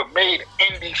budget, but made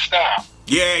indie style.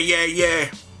 Yeah.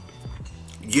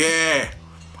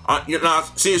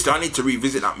 Seriously, I need to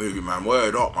revisit that movie, man.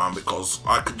 Word up, man, because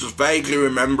I could just vaguely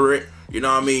remember it. You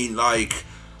know what I mean? And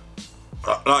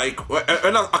I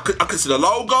could see the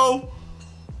logo.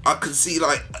 I could see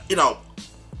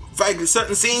vaguely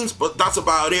certain scenes, but that's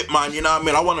about it, man. You know what I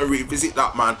mean? I want to revisit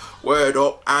that, man. Word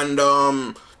up. And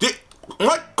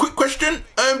my quick question: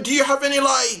 do you have any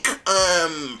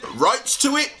rights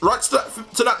to it? Rights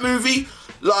to that movie?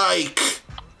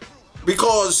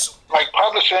 Because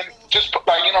publishing, just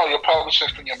your publishing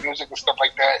for your music and stuff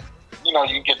like that. You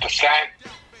get the SAG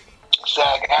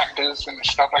actors and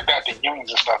stuff like that, the unions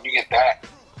and stuff. You get that.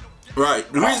 Right.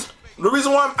 The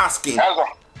reason why I'm asking.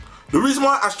 The reason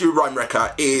why I asked you, Rhyme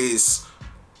Wrecker, is,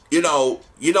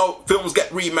 films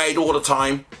get remade all the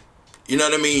time. You know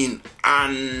what I mean?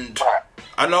 And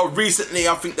I know recently,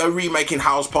 I think they're remaking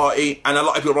House Party, and a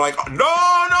lot of people are like, no,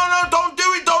 don't do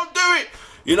it.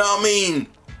 You know what I mean?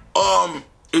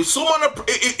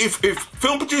 If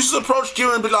film producers approached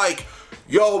you and be like,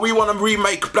 yo, we want to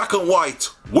remake Black and White,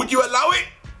 would you allow it?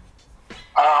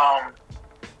 I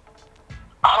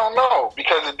don't know,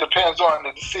 because it depends on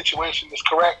the situation is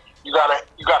correct. You got an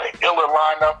iller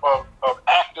lineup of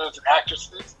actors and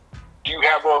actresses. Do you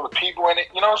have all the people in it?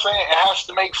 You know what I'm saying? It has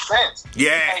to make sense.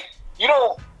 Yeah. You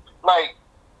don't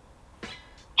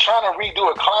trying to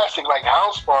redo a classic like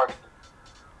House Party.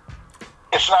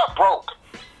 it's not broke.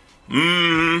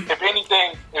 Mm. If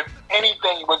anything,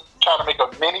 you would try to make a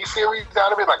mini series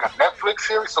out of it, like a Netflix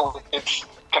series, so it's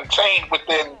contained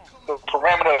within the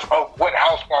parameters of what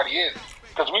House Party is.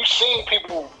 Because we've seen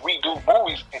people redo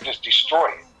movies and just destroy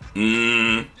it.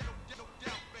 Mm.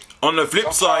 On the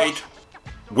flip side,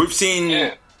 we've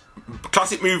seen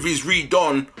classic movies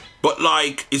redone, but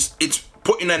like it's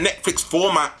put in a Netflix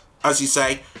format, as you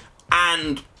say,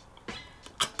 and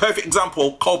perfect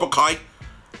example, Cobra Kai,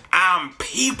 and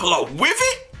people are with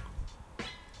it.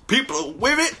 People are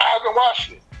with it. I haven't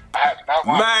watched it. I have not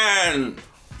watched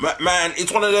it. Man,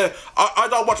 it's one of the. I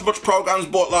don't watch much programs,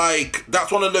 but like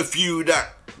that's one of the few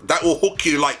that will hook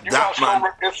you like that, man.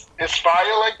 It's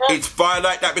fire like that? It's fire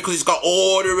like that because it's got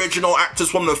all the original actors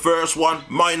from the first one,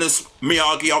 minus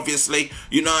Miyagi, obviously.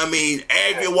 You know what I mean?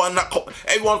 Everyone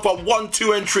from 1,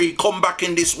 2, and 3 come back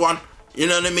in this one. You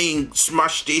know what I mean?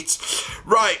 Smashed it.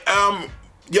 Right,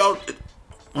 yo,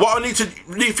 what I need to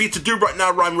leave for you to do right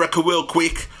now, Rhyme Wrecker, real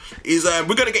quick, is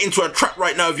we're gonna get into a track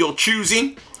right now of your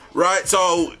choosing. Right,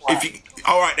 so if you,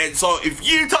 alright then, so if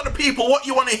you tell the people what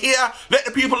you want to hear, let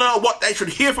the people know what they should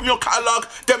hear from your catalogue,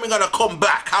 then we're gonna come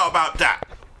back. How about that?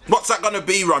 What's that gonna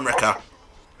be, Rhyme Wrecker?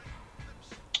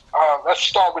 Let's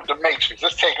start with the Matrix.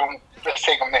 Let's take them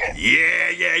there.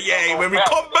 Yeah. When we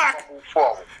come back,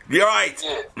 you're right.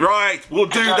 Yeah. Right, we'll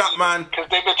do that, man. Because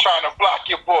they've been trying to block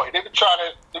your boy. They've been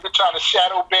trying to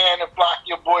shadow ban and block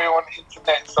your boy on the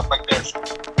internet and stuff like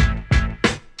that.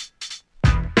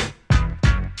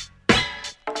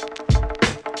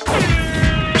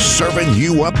 Serving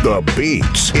you up the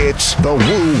beats. It's the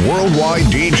Woo Worldwide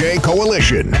DJ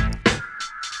Coalition.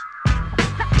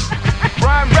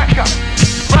 Rhyme Wrecker.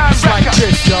 Like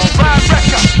this, yo. Rhyme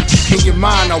Wrecker. In your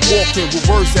mind, I walk in with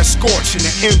words that scorch, and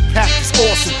the impact is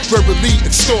awesome. Verbally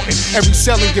extorting every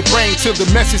cell in your brain till the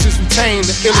message is retained.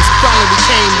 The illest finally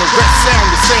became the rest sound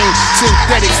the same.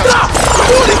 Synthetic. Stop!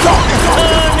 Who are they talking to?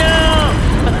 Oh no!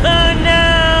 Oh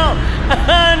no!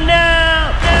 Oh no!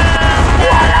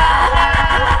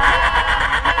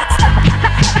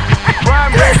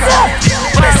 Rhyme Wrecker.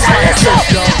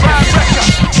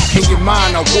 In your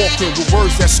mind, I walk in with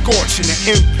words that scorch, and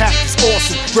the impact is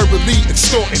awesome. Verbally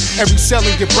extorting every cell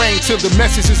in your brain till the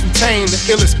message is retained.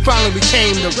 The illest finally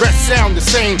became the rest sound the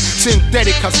same.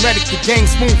 Synthetic, cosmetic, the gang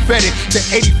spoon fed it to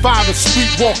 85 and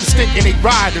streetwalkers thinking they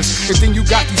riders. And then you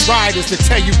got these riders that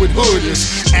tell you what hood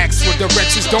is. Ask for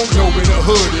directions, don't know where the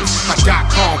hood is. I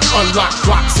 .com, unlock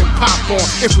blocks and pop on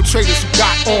infiltrators who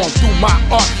got on through my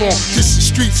art form. This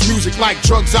is streets music like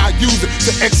drugs I use it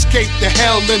to escape the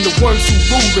hell and the ones who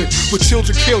rule it. With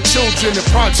children kill children in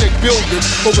project buildings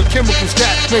over chemicals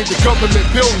that made the government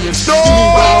billions. No!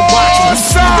 Meanwhile I'm watching, I'm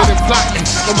scheming and plotting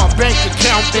on my bank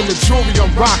account and the jewelry I'm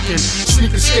rocking.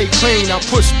 Sneakers stay clean, I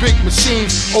push big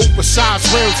machines, oversized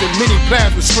rims and mini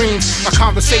plasma screens. I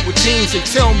conversate with teens, they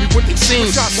tell me what they seen.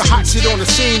 The hot shit on the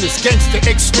scene is gangster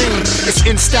extreme. It's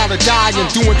in style to die and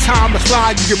doing time to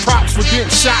fly. You get props for getting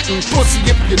shot and pussy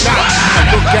if you're not. I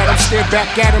look at him, stare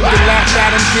back at him, then laugh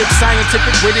at him, get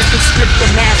scientific with it, then spit the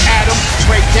math at him.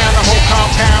 Break down the whole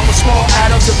compound with small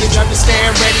atoms if they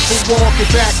understand, ready for war, get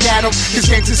back at them. Cause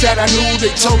gangsters that I knew,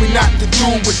 they told me not to do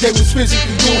what they was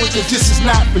physically doing, cause this is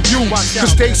not for you.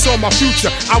 Cause they saw my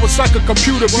future, I was like a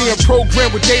computer being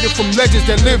programmed with data from legends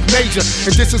that live major.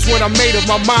 And this is what I made of,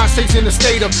 my mind stays in a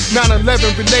state of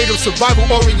 9/11 related, survival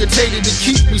orientated to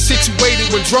keep me situated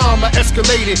when drama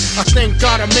escalated. I thank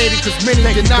God I made it cause many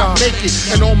did not make it.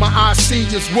 And all my eyes see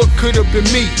is what could have been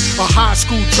me. A high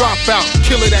school dropout,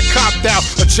 killer that copped out,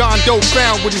 a John Doe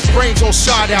found with his brains all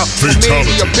shot out.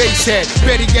 Maybe a basehead,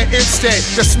 better yet instead,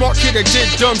 the smart kid that did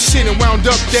dumb shit and wound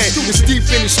up dead. It's deep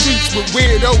in the streets with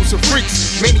weirdos and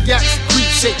freaks, maniacs and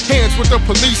creeps, shake hands with the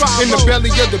police. In the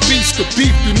belly of the beast, the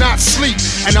beef do not sleep.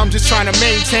 And I'm just trying to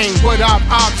maintain what I've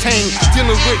obtained,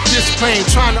 dealing with this pain,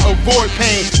 trying to avoid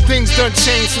pain. Things done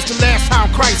changed since the last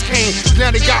time Christ came.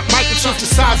 Now they got microchips the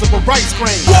size of a rice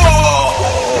grain.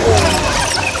 Whoa!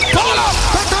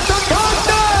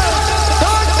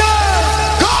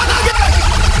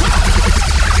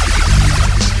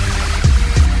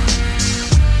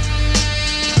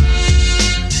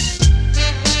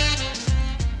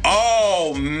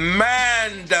 Oh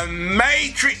man, the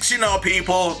Matrix, you know,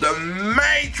 people, the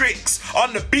Matrix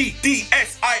on the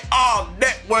BDSIR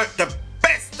network, the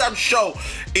best damn show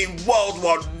in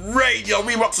worldwide radio.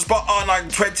 We rock the spot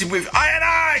R920 with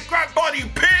I, Grand Body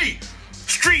P,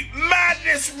 Street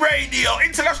Madness Radio,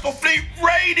 International Fleet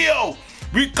Radio.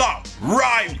 We got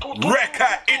Rhyme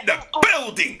Wrecker in the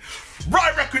building.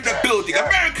 Rhyme Wrecker in the building.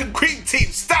 American Cream Team,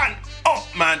 stand up,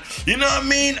 man. You know what I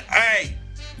mean? Hey,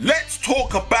 let's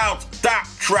talk about that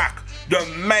track, The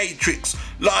Matrix.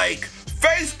 Like,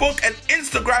 Facebook and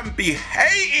Instagram be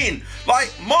hating.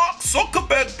 Like Mark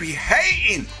Zuckerberg be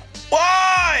hating.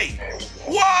 Why?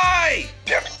 Why?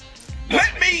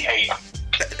 Let me...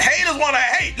 Haters want to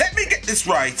hate. Let me get this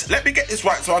right.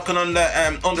 So I can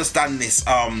understand this,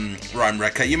 Rhyme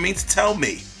Wrecker. You mean to tell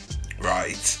me,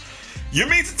 right? You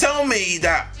mean to tell me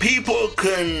that people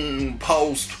can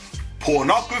post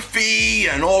pornography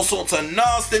and all sorts of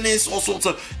nastiness, all sorts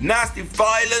of nasty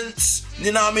violence,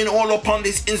 you know what I mean, all up on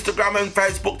this Instagram and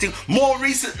Facebook thing. More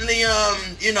recently,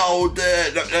 you know,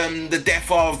 the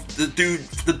death of the dude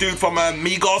from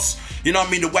Migos, you know what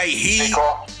I mean, the way he...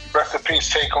 Rest in peace,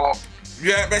 Takeoff.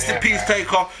 Yeah, rest in peace,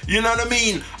 Takeoff. You know what I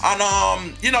mean?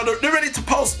 And, you know, they're ready to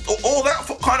post all that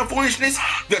kind of foolishness.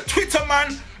 The Twitter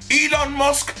man, Elon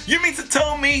Musk, you mean to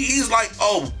tell me he's like,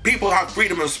 oh, people have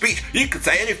freedom of speech. You can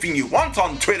say anything you want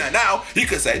on Twitter now. You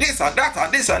can say this and that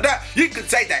and this and that. You can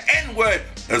say the N-word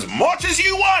as much as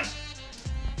you want.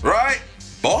 Right?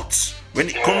 But when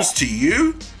it comes to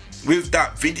you, with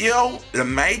that video, The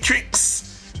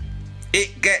Matrix,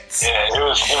 it gets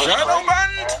shadow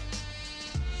banned.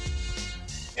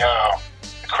 Yo,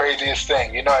 the craziest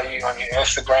thing, you know, you on your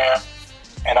Instagram,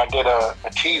 and I did a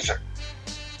teaser,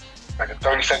 like a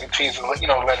 30-second teaser, you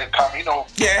know, let it come, you know,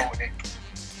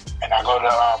 and I go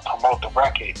to promote the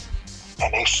record,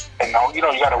 and you know, you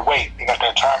gotta wait. They got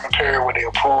that timing period where they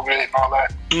approve it and all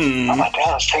that. I'm like,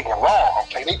 damn, it's taking long. I'm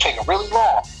like, they taking really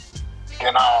long.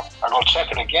 Then I go check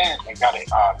it again. They got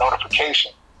a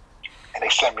notification, and they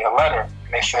sent me a letter,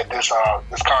 and they said this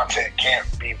content can't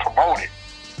be promoted.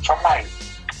 So I'm like,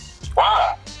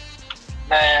 why?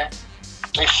 Man,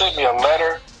 they sent me a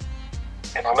letter,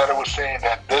 and the letter was saying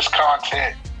that this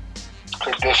content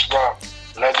could disrupt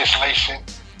legislation,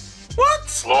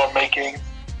 lawmaking,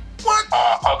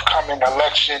 upcoming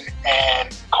election, and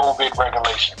COVID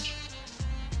regulations.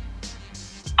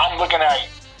 I'm looking at,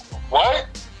 what?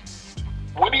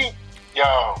 What do you,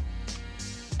 yo,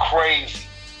 crazy.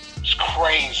 It's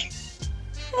crazy.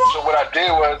 So what I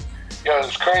did was, yo,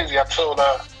 it's crazy. I told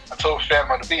Fam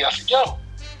on the beat, I said, yo,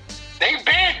 they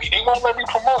banned me. They won't let me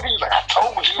promote. He was like, I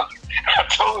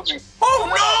told you.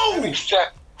 Oh no! And he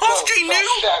sat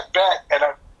back, and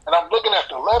I'm looking at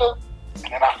the letter,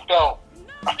 and then I felt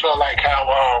like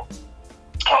how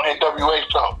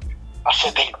NWA felt. I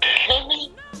said, they banned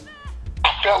me?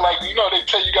 I felt like, you know, they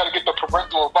tell you got to get the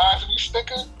parental advisory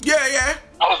sticker? Yeah.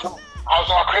 I was on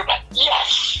my crib like,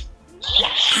 yes.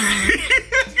 Yes.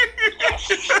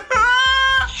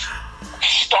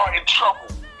 Starting trouble.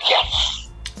 Yes.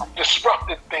 I'm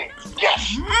disrupting things.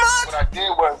 Yes. What I did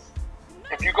was,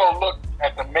 if you go look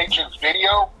at the Matrix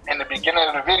video, in the beginning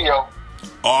of the video,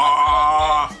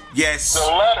 yes.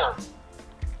 The letter,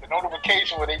 the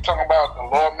notification where they talking about the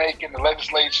lawmaking, the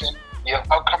legislation, the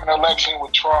upcoming election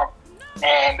with Trump,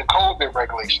 and the COVID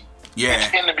regulation. Yeah.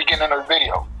 It's in the beginning of the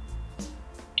video.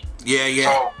 Yeah.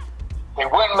 So they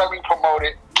wouldn't let me promote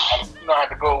it. I had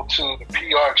to go to the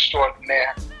PR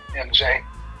extraordinaire, MJ.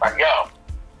 Like, yo,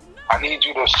 I need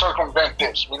you to circumvent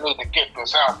this. We need to get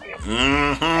this out there.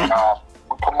 And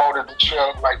we promoted the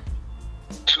trail like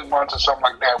 2 months or something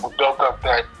like that. We built up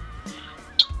that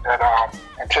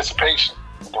anticipation,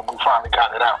 and then we finally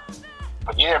got it out.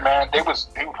 But yeah, man, they were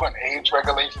putting age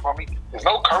regulations on me. There's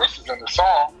no curses in the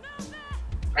song.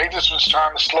 They just was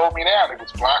trying to slow me down. They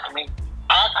was blocking me.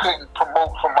 I couldn't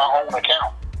promote from my own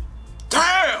account.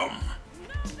 Damn.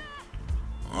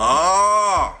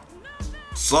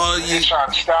 So they're trying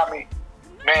to stop me.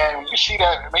 Man, when you see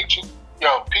that Matrix,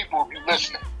 yo, people, if you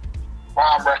listening,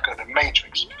 Rhyme Record, The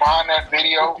Matrix, find that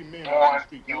video on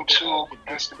YouTube,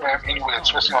 Instagram, anywhere,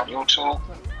 especially on YouTube.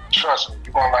 Trust me,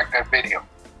 you're gonna like that video.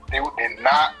 They did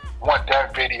not want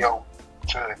that video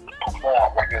to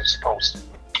perform like it's supposed to.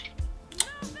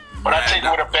 But I take it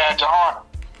with a badge of honor,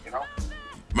 you know?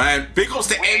 Man, big ups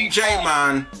to MJ,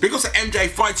 man. Big ups to MJ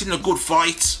fighting a good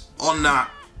fight on that.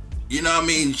 You know what I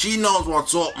mean? She knows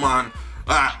what's up, man.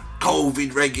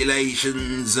 COVID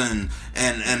regulations and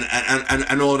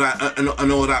all that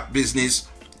and all that business.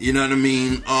 You know what I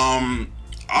mean? I'm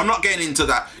not getting into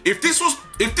that. If this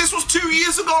was 2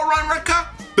 years ago, Rhyme Wrecker,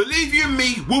 believe you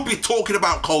me, we'll be talking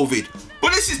about COVID.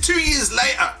 But this is 2 years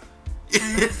later. You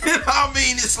know what I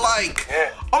mean? It's like,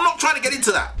 I'm not trying to get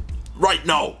into that right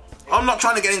now. I'm not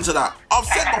trying to get into that. I've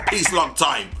said my piece long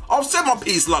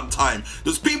time.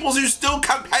 There's people who's still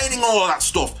campaigning all of that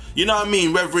stuff. You know what I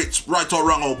mean? Whether it's right or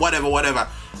wrong or whatever.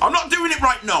 I'm not doing it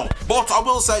right now. But I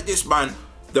will say this, man.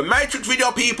 The Matrix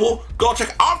video, people, go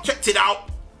check. I've checked it out.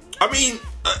 I mean,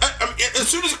 as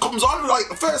soon as it comes on, like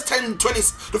the first 10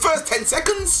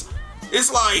 seconds,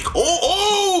 it's like,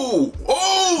 oh,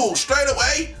 straight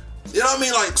away. You know what I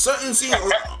mean? Like certain scenes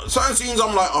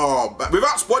I'm like, oh, but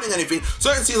without spoiling anything,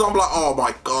 certain scenes I'm like, oh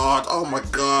my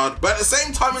god. But at the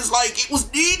same time, it's like it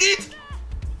was needed.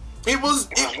 It was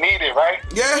needed, right?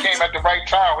 Yeah. It came at the right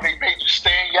time when they made you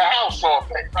stay in your house all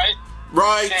day, right?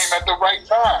 Right. It came at the right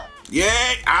time.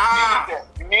 Yeah.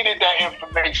 You needed that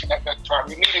information at that time.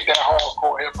 You needed that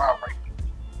hardcore hip hop right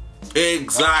there.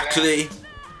 Exactly.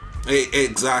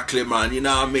 Exactly, man. You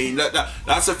know what I mean?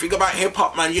 That's the thing about hip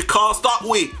hop, man. You can't stop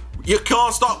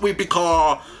with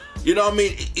because you know what I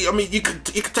mean. I mean, you could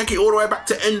take it all the way back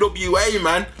to NWA,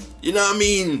 man. You know what I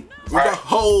mean? With the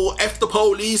whole F the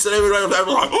police and everything, they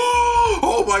were like,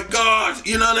 oh my god.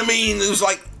 You know what I mean? It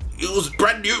was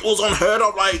brand new. It was unheard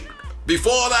of. Like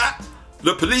before that,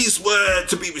 the police were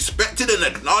to be respected and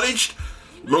acknowledged.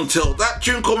 Until that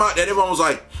tune come out, then everyone was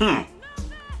like,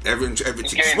 everything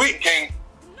switched.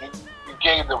 You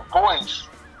gave the voice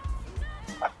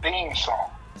a theme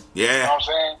song. Yeah. You know what I'm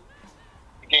saying?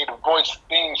 You gave the voice a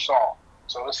theme song.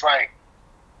 So it's like,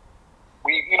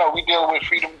 we deal with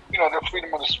freedom, the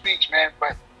freedom of the speech, man,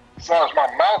 but as long as my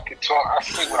mouth can talk, I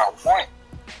say what I want.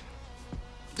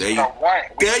 There you go.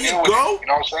 You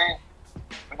know what I'm saying?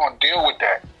 We're going to deal with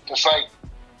that. Just like,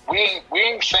 we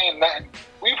ain't saying nothing.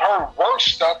 We've heard worse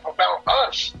stuff about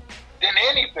us than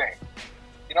anything.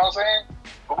 You know what I'm saying?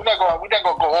 But we're not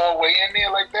gonna go all the way in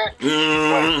there like that.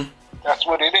 But that's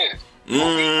what it is. We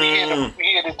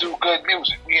here to do good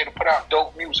music. We here to put out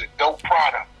dope music, dope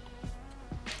product.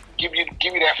 Give you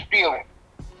that feeling.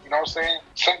 You know what I'm saying?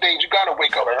 Some days you gotta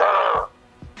wake up.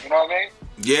 You know what I mean?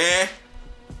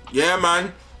 Yeah,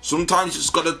 man. Sometimes you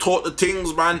just gotta talk the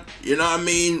things, man. You know what I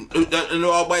mean? There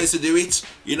are ways to do it.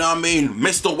 You know what I mean?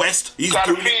 Mr. West, he's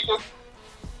doing it.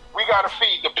 We gotta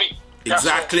feed the people.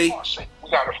 Exactly. We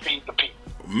gotta feed the people.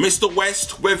 Mr.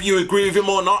 West, whether you agree with him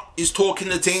or not, is talking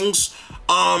the things.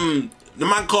 The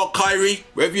man called Kyrie,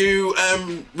 whether you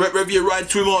ride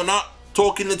to him or not,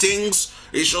 talking the things.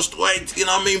 It's just like, you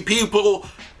know what I mean? People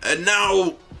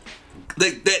now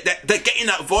they're getting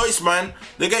that voice, man.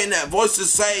 They're getting that voice to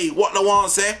say what they want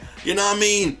to say. You know what I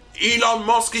mean? Elon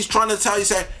Musk is trying to tell you,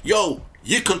 say, yo,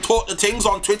 you can talk the things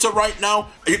on Twitter right now.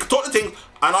 You can talk the things,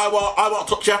 and I won't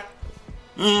touch you.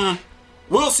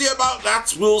 We'll see about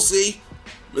that. We'll see.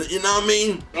 You know what I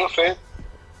mean? We'll see.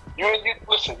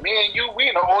 Listen, me and you, we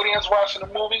in the audience watching the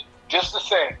movie, just the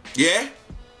same. Yeah?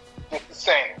 Just the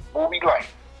same. Movie light.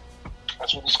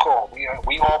 That's what it's called.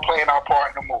 We all playing our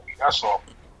part in the movie. That's all.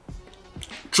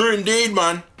 True indeed,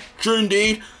 man. True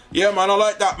indeed. Yeah, man, I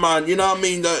like that, man. You know what I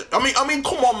mean? I mean,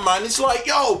 come on, man. It's like,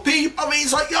 yo,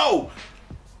 it's like, yo,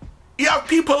 you have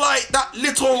people like that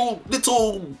little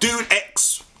dude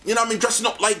X, you know what I mean, dressing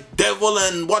up like devil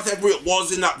and whatever it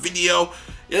was in that video,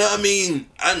 you know what I mean?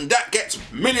 And that gets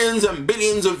millions and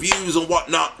billions of views and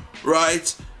whatnot,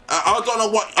 right? I don't know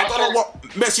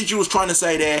what message you was trying to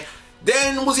say there.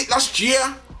 Then was it last year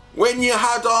when you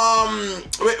had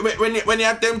when you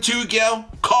had them two girls,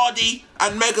 Cardi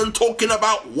and Megan, talking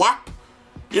about WAP?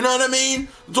 You know what I mean?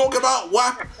 Talk about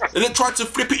WAP, and they tried to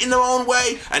flip it in their own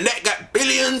way, and they got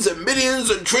billions and millions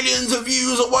and trillions of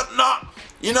views and whatnot.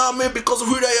 You know what I mean? Because of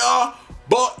who they are.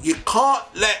 But you can't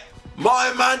let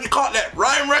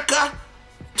Ryan Wrecker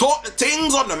talk the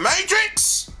things on the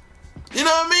Matrix. You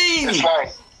know what I mean? It's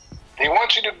like they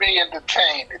want you to be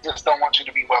entertained. They just don't want you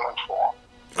to be well informed.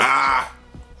 Ah,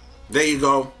 there you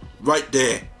go, right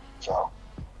there. So,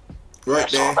 right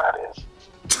that's there. all that is.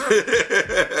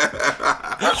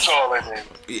 That's all it is.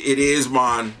 It is,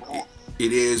 man.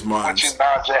 It is, man. But you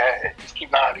nod your head. Just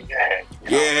keep nodding your head.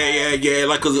 Yeah.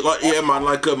 Like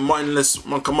a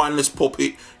mindless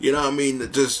puppet. You know what I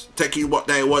mean? Just taking what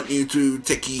they want you to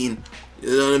take in.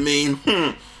 You know what I mean?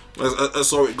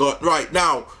 That's all it got. Right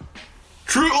now,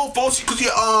 true or false? Because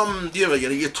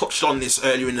you touched on this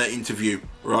earlier in the interview,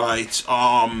 right?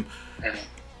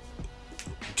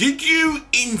 Did you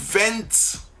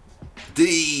invent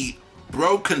the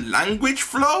broken language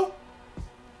flow?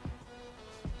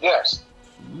 Yes.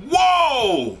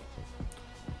 Whoa!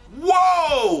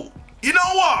 You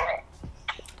know what?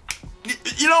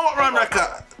 You know what, Ryan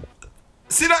Wrecker?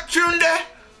 See that tune there?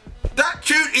 That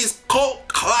tune is cult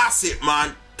classic,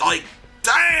 man. Like,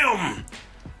 damn!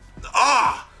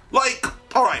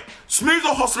 Alright. Smooth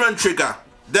the Hustler and Trigger,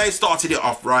 they started it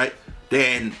off, right?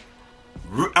 Then,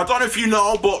 I don't know if you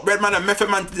know, but Redman and Method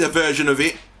Man did a version of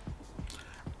it.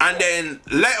 And then,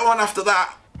 later on after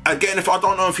that, again, if I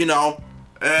don't know if you know,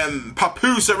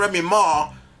 Papoose and Remy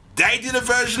Ma, they did a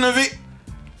version of it.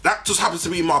 That just happens to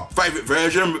be my favourite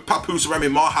version. Papoose and Remy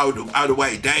Ma, how the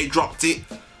way they dropped it.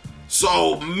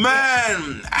 So,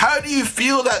 man, how do you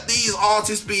feel that these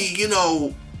artists be,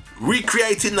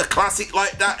 recreating the classic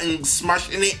like that and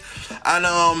smashing it. And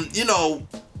you know,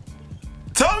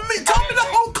 tell me the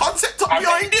whole concept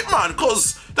behind it, man,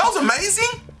 because that was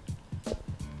amazing.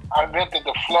 I invented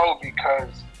the flow because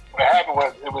what happened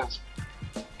was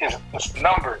it's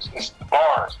numbers, it's the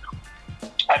bars.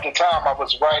 At the time I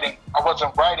wasn't writing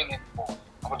anymore.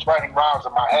 I was writing rhymes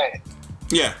in my head.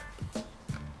 Yeah.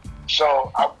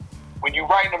 So when you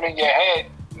write them in your head,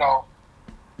 you know,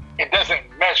 it doesn't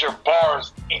measure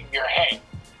bars in your head.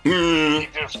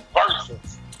 It's just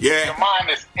verses. Yeah. Your mind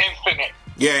is infinite.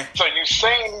 Yeah. So you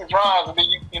sing these rhymes and then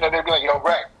you know, they'll be like, yo,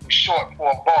 Rec, you short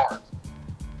form bars.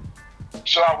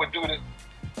 So I would do the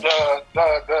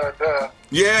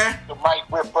mic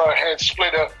ripper, head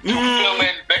splitter to fill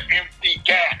in the empty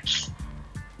gaps.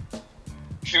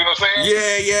 See what I'm saying?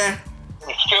 Yeah.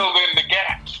 It filled in the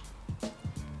gaps.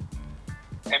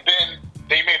 And then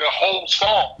they made a whole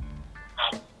song.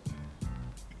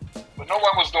 But no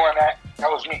one was doing that. That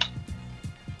was me.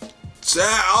 So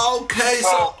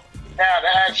now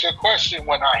to answer your question,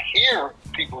 when I hear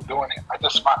people doing it, I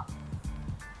just smile.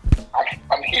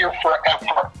 I'm here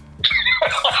forever.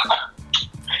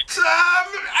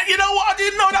 You know what? I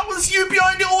didn't know that was you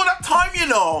behind it all that time, you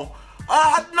know. I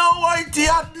had no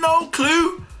idea, I had no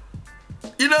clue.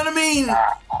 You know what I mean?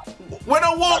 When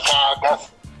I watched...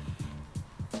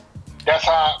 That's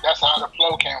how the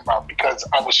flow came about, because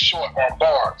I was short on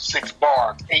bars, 6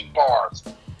 bars, 8 bars.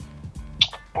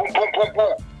 Boom, boom, boom,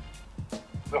 boom.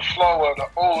 The flow of the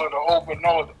Ola, the open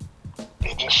Ola,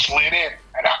 it just slid in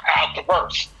and out the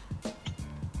verse.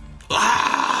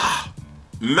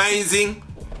 Amazing.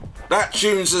 That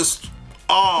tune's just,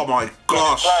 oh my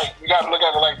gosh. Right, you gotta look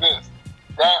at it like this.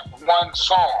 That one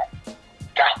song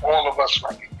got all of us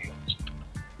record deals.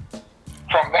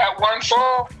 From that one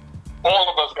song, all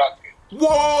of us got deals.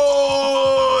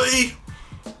 Whoa!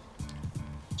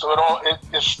 So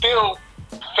it still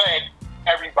fed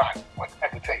everybody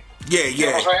at the table. Yeah. You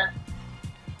know what I'm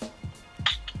saying?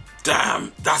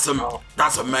 Damn,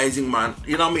 that's amazing, man.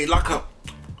 You know what I mean? Like a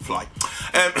fly.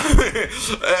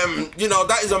 You know,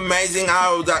 that is amazing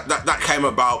how that came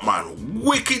about, man.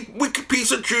 Wicked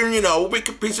piece of tune, you know,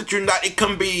 wicked piece of tune that it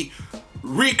can be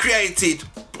recreated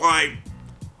by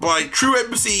true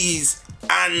MCs,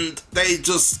 and they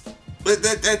just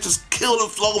kill the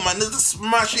flow, man. They just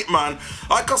smash it, man.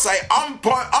 Like I say, I'm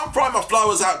throwing my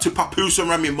flowers out to Papoose and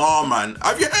Remy Ma, man.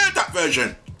 Have you heard that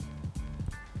version?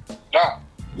 No.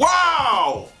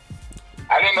 Wow!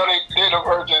 I didn't know they did a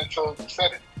version until you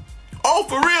said it. Oh,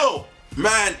 for real?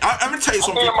 Man, I'm gonna tell you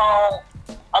something. I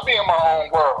be in my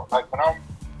own world. Like when I'm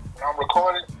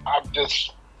recording, I'm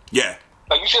just... Yeah.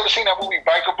 Like, you should have seen that movie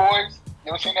Biker Boys.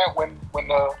 You ever seen that when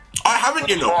the... I haven't,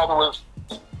 you know. Father was...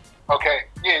 Okay,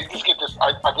 yeah, you just get this...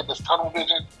 I get this tunnel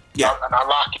vision. Yeah. And I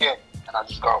lock in, and I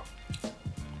just go.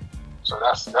 So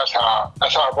that's how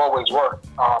I've always worked.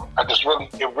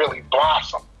 It really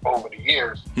blossomed over the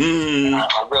years. And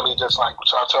I really just like,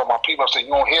 so I tell my people, I say, you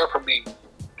don't hear from me.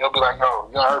 They'll be like, no,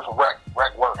 you don't hear from Rec.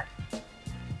 Rec working.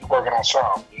 He's working on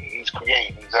something. He's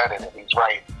creating, he's editing, he's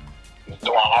writing, he's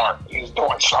doing art, he's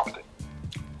doing something.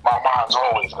 My mind's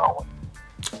always going.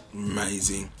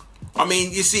 Amazing. I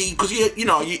mean, you see, because you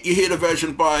hear the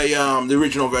version by the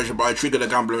original version by Trigger the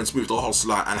Gambler and Smooth the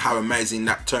Hustler, and how amazing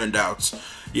that turned out.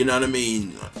 You know what I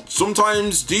mean?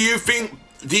 Sometimes, do you think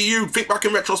back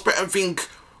in retrospect and think,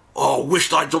 oh,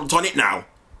 wished I jumped on it now?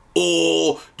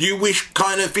 Or do you wish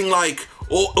kind of thing like,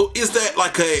 or is there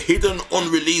like a hidden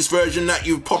unreleased version that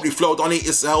you've probably flowed on it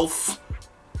yourself?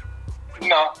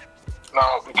 No,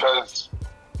 because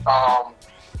I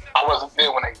wasn't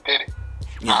there when they did it.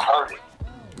 Yeah. I heard it.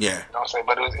 Yeah. You know what I'm saying?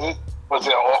 But was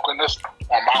there awkwardness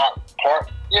on my part?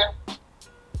 Yeah.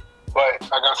 But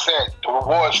like I said, the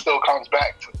reward still comes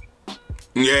back to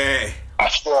me. Yeah. I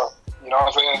still, you know what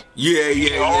I'm saying?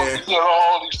 Yeah.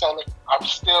 All these telling, I'm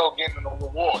still getting the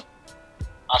reward.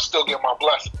 I still get my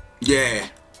blessing. Yeah. You know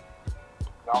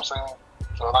what I'm saying?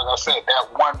 So like I said, that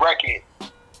one record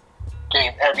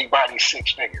gave everybody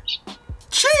 6 figures.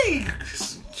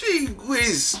 Gee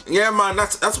whiz. Yeah, man,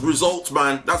 that's results,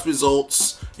 man. That's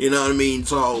results. You know what I mean?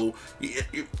 So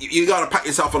you gotta pat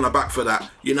yourself on the back for that.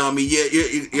 You know what I mean?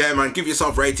 Yeah, man. Give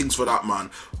yourself ratings for that,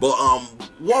 man. But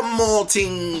one more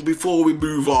thing before we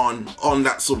move on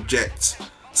that subject.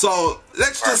 So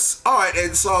let's just alright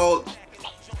then. So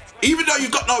even though you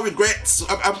got no regrets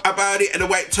about it and the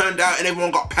way it turned out, and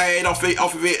everyone got paid off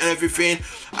of it and everything,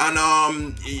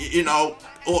 and you know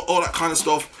all that kind of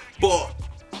stuff, but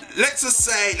let's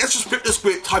just flip the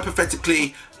script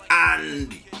hypothetically,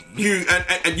 and you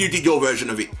did your version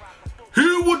of it.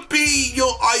 Who would be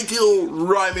your ideal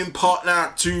rhyming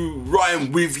partner to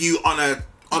rhyme with you on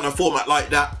a format like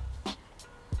that?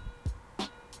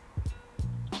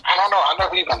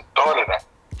 thought of that.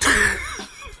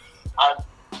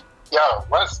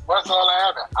 What's all that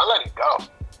happened? I let it go.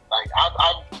 Like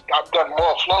I've done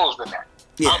more flows than that.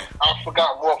 Yeah. I've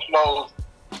forgotten more flows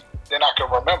than I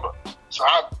can remember. So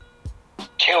I've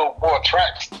killed more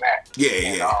tracks than that.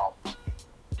 The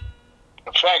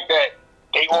fact that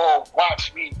they all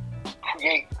watch me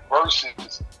create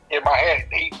verses in my head,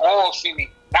 they all see me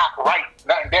not write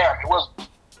nothing down. It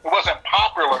wasn't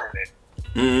popular then.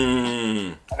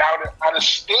 And I'd have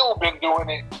still been doing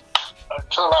it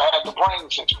until I had the brain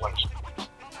situation.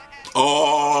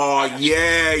 Oh,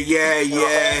 yeah.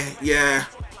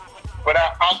 But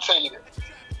I'll tell you this.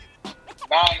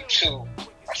 9-2,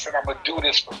 I said I'm going to do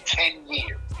this for 10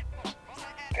 years.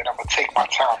 Then I'm going to take my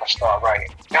time and start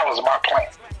writing. That was my plan.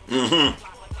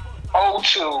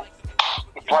 02,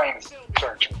 the brain is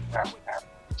surgery.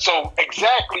 So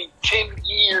exactly 10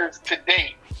 years to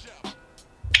date,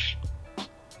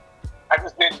 I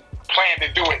just didn't plan to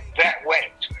do it that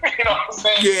way. You know what I'm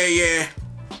saying?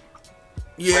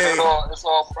 Yeah. But it's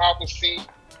all prophecy.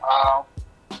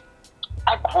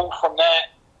 I grew from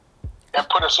that. That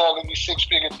put us all in these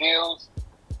 6-figure deals.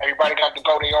 Everybody got to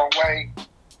go their own way.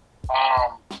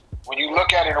 When you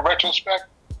look at it in retrospect,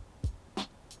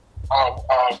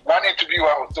 one interview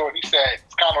I was doing, he said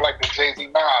it's kind of like the Jay-Z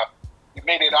Nas. You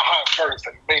made it a hot first,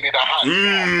 and you made it a hot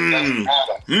now. It doesn't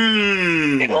matter.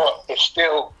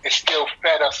 It still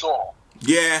fed us all.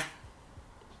 Yeah.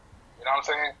 You know what I'm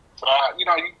saying? So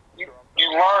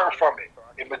you learn from it.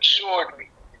 It matured me.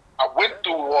 I went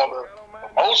through all the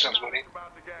emotions with it,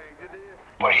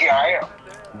 but here I am.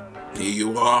 Here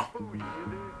you are.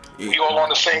 We all on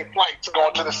the same flights,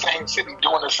 going to the same city,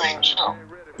 doing the same show.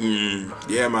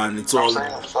 Yeah, man. It's all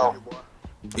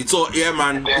yeah,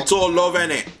 man. It's all love,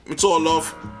 ain't it? It's all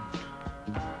love.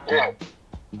 Yeah,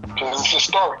 because it's a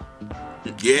story.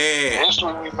 Yeah. The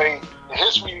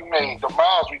history we made, the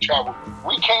miles we traveled.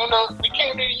 We came to the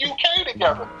UK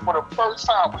together for the first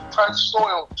time. We touched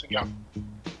soil together.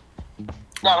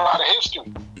 Got a lot of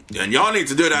history. And y'all need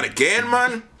to do that again,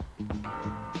 man.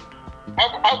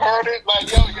 I've heard it, like,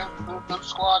 the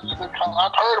squad,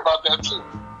 I've heard about that too.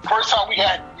 First time we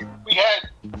had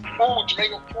food,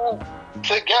 Jamaican food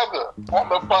together on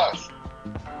the bus.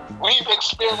 We've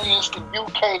experienced the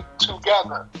UK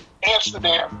together,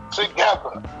 Amsterdam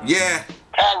together. Yeah.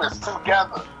 Paris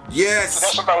together. Yes. So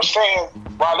that's what I was saying.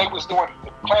 While the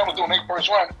clan was doing their first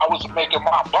run, I was making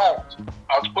my bones.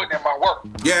 I was putting in my work.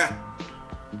 Yeah.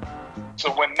 So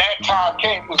when that time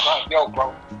came, it was like, yo,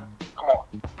 bro, come on.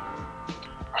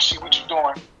 I see what you're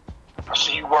doing. I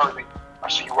see you worthy. I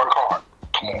see you work hard.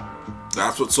 Come on.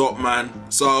 That's what's up, man.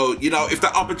 So, if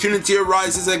that opportunity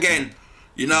arises again,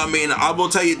 you know what I mean? I will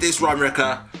tell you this, Rhyme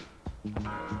Wrecker.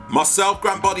 Myself,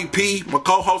 Grant Body P, my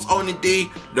co-host Oni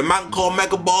D, the man called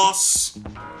Mega Boss,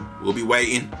 we'll be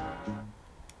waiting.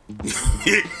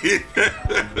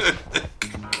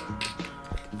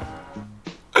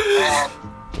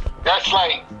 That's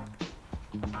like,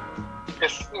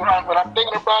 when I'm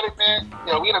thinking about it, man,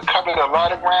 we done covered a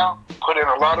lot of ground, put in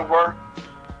a lot of work,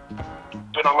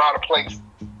 been a lot of places.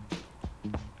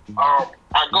 I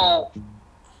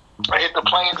hit the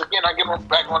planes again, I get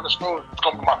back on this road. It's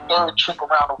going to be my third trip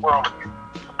around the world again.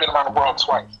 I've been around the world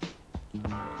twice.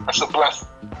 That's a blessing.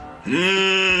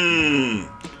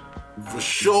 For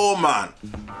sure, man.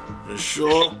 For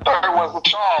sure. The third one's the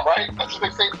charm, right? That's what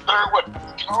they say, the third one is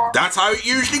the charm. That's how it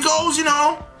usually goes,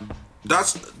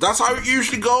 That's how it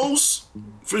usually goes.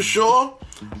 For sure.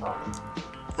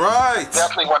 Right.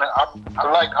 Definitely I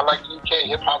like the UK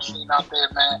hip hop scene out there,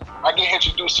 man. I get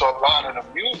introduced to a lot of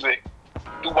the music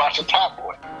through watching Top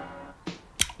Boy.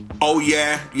 Oh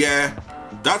yeah.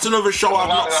 That's another show I've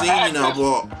not seen,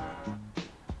 but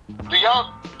do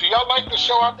y'all like the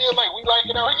show out there? Like we like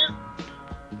it out here?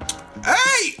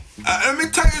 Hey, let me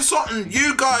tell you something.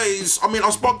 You guys, I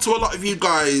spoke to a lot of you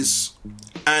guys,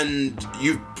 and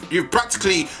you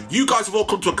guys have all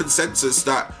come to a consensus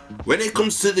that when it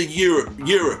comes to the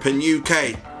Europe and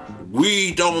UK,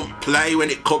 we don't play when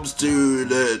it comes to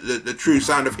the true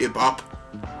sound of hip hop.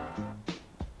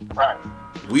 Right.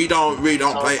 We don't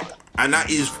play, and that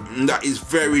is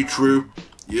very true.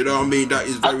 You know what I mean? That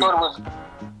is very. I thought it was.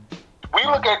 We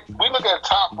look at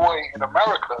Top Boy in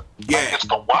America. Yeah. Like it's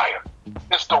the Wire.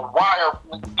 It's the Wire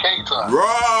from K-Time.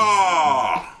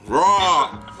 Raw.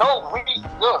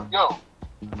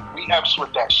 We F's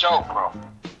with that show, bro.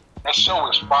 That show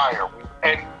is fire.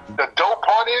 And the dope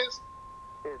part is,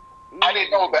 I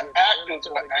didn't know the actors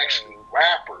were actually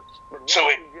rappers. So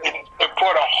it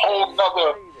put a whole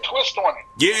nother twist on it.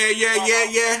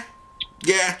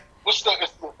 Yeah. It's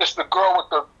the girl with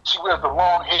she wears the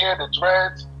long hair, the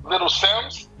dreads, Little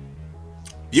Sims.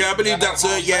 Yeah, I believe that's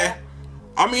it. Yeah.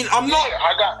 I mean, I'm not.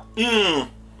 Yeah,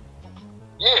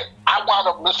 I wound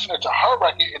up listening to her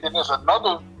record, and then there's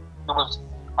another. There was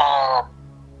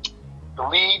the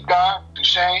lead guy,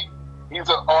 Duchesne. He's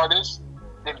an artist.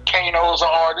 Then Kano's an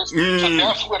artist. So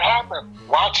that's what happened.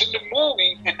 Watching the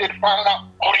movie, and then finding out,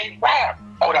 oh, they rap.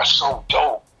 Oh, that's so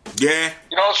dope. Yeah.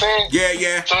 You know what I'm saying? Yeah,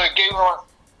 yeah. So it gave her,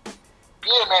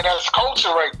 yeah, man, that's culture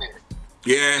right there.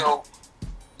 Yeah. So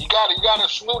you gotta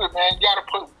salute it, man. You gotta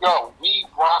put, we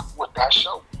rock with that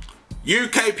show.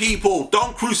 UK people,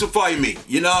 don't crucify me.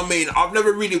 You know what I mean? I've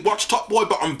never really watched Top Boy,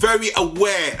 but I'm very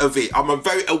aware of it. I'm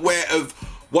very aware of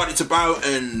what it's about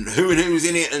and who's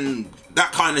in it and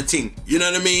that kind of thing. You know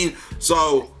what I mean?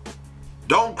 So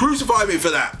don't crucify me for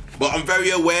that. But I'm very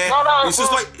aware. No, it's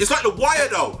just like The Wire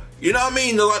though. You know what I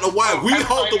mean? They're like The Wire. We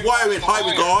hold The Wire in high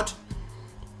regard.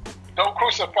 Don't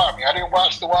crucify me. I didn't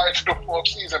watch The Wire to the 4th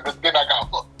season, but then I got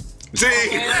hooked. See?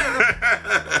 It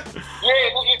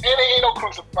ain't no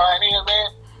crucifying here,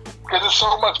 man. Because there's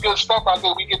so much good stuff out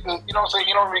there. We get to, you know what I'm saying?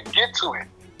 You don't even get to it.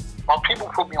 My people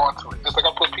put me onto it. Just like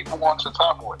I put people onto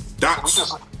Top Boy.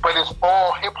 But it's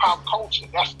all hip hop culture.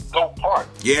 That's the dope part.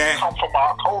 Yeah. It come from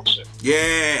our culture.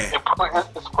 Yeah.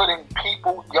 It's putting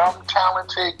people, young,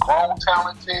 talented, grown,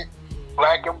 talented,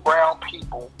 black and brown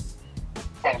people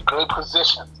in good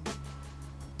positions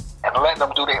and letting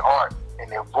them do their art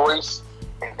and their voice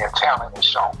and their talent is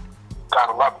shown.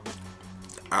 Gotta love it.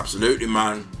 Absolutely,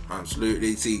 man.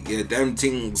 Absolutely. See, yeah, them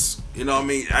things, you know what I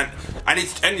mean? And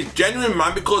it's genuine,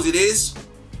 man, because it is.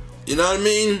 You know what I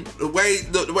mean? The way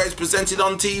it's presented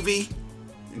on TV,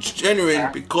 it's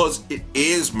genuine because it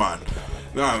is, man.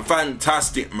 Man,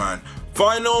 fantastic, man.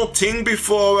 Final thing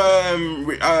before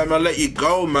I let you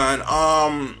go, man.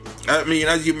 I mean,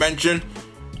 as you mentioned,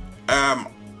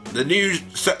 the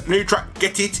new track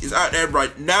 "Get It" is out there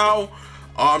right now.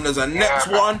 There's a next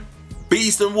one,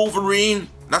 Beast and Wolverine.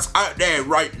 That's out there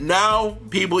right now.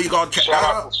 People, you gotta check that out.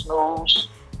 Shout out to Snooze.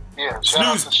 Yeah, shout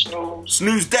out to Snooze.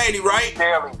 Snooze Daily, right?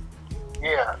 Daily.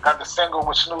 Yeah, got the single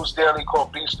with Snooze Daily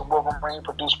called Beast and Wolverine,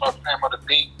 produced by Fam of the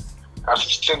Beat. That's a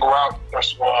single out.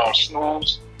 That's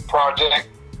Snooze Project.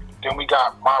 Then we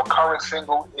got my current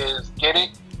single is Get It.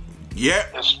 Yeah.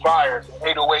 It's fire. It's an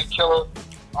 808 killer.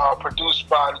 Produced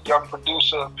by the young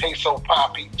producer Peso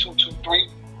Poppy 223.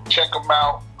 Check him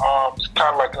out. It's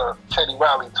kind of like a Teddy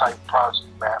Riley type project,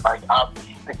 man. Like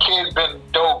the kid's been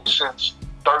dope since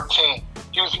 13.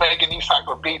 He was making these type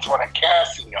of beats on a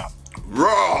Casio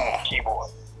raw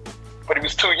keyboard, but he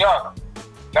was too young.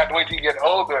 Had to wait till he get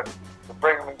older to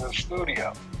bring him into the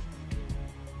studio.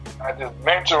 I just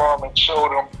mentor him and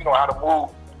showed him, how to move.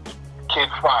 Kid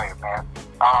fire, man.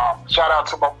 Shout out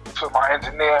to my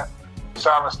engineer,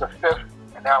 Silence the Fifth,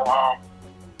 and now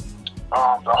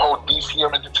the whole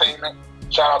DCM Entertainment.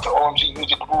 Shout out to OMG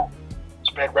Music Group,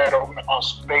 Spade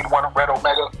One Red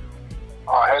Omega,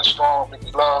 Headstrong,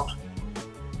 Mickey Love,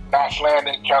 Nash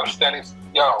Landon, Calisthenics.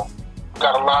 Yo, we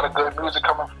got a lot of good music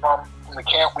coming from the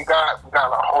camp. We got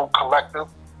a whole collective,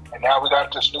 and now we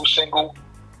got this new single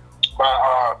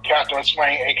by Catherine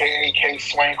Swain, aka K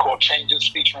Swain, called Changes,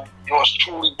 featuring yours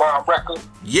truly, Bomb Record.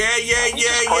 Yeah.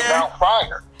 Putting out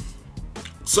fire.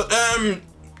 So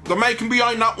the making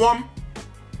behind that one,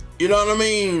 you know what I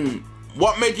mean?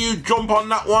 What made you jump on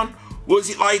that one? Was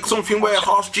it like something where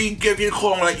Hoss G gave you a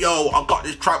call like, yo, I got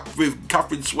this track with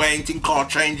Catherine Swain, think car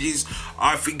changes.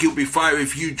 I think it'll be fire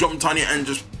if you jumped on it and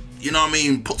just, you know what I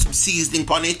mean, put some seasoning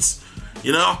on it,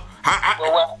 you know?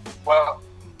 Well,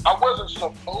 I wasn't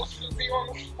supposed to be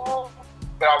on the song,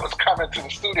 but I was coming to the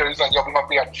studio. He's like, yo, we're going to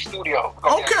be at the studio.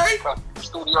 Okay. The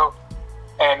studio.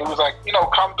 And he was like,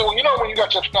 come through. You know when you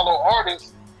got your fellow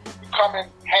artists, you come and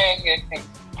hang and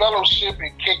fellowship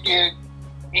and kick it,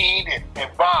 eat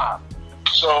and vibe.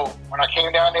 So when I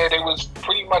came down there, they was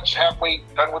pretty much halfway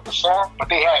done with the song, but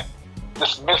they had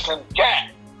this missing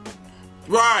gap.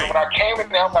 Right. So when I came in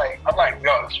there, I'm like,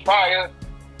 yo, it's fire.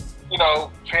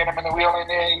 Phantom in the Wheel in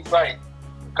there. He's like,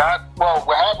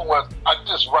 what happened was I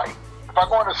just write. If I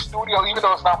go in the studio, even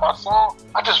though it's not my song,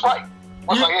 I just write.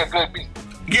 Once I hear a good beat.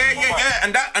 Yeah.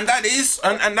 And that is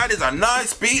a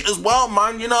nice beat as well,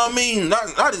 man. You know what I mean?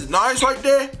 That is nice right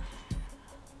there.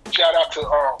 Shout out to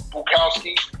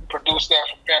Bukowski, who produced that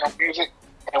for Phantom Music.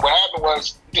 And what happened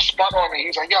was, he just spun on me. He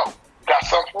was like, yo, you got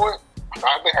something for it?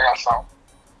 I think I got something.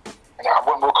 And I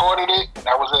went and recorded it, and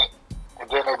that was it. And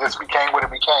then it just became what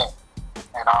it became.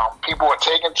 And people were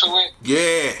taking to it.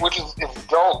 Yeah. Which is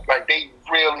dope. Like, it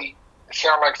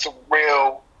sound like some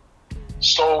real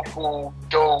soulful,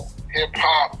 dope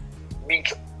hip-hop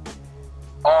meets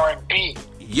R&B.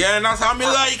 Yeah, and that's how me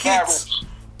like it.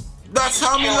 That's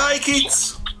how me like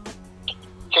it.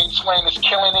 K Swain is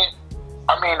killing it.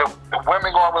 I mean, the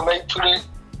women gonna relate to it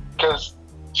because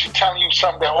she telling you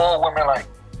something that all women like.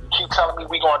 Keep telling me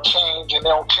we gonna change and they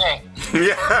don't change.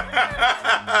 Yeah.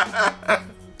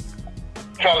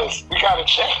 Fellas, we gotta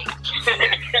change.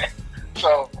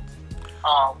 So,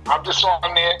 I'm just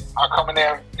on there. I come in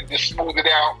there and just smooth it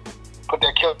out. Put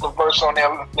that killer verse on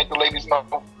there. Make the ladies know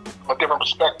a different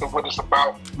perspective what it's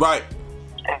about. Right.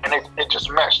 And it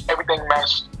just meshed. Everything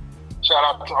meshed. Shout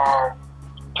out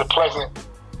to Pleasant.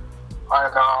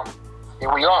 And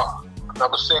here we are.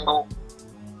 Another single.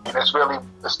 And it's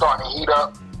starting to heat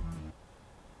up.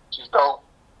 She's dope.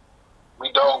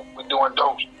 We dope. We doing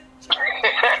dope.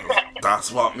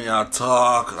 That's what me I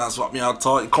talk.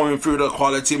 Coming through the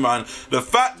quality, man. The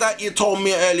fact that you told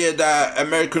me earlier that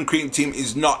American Cream Team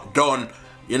is not done,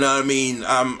 you know what I mean?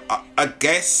 I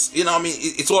guess, you know what I mean?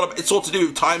 It's all to do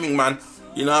with timing, man.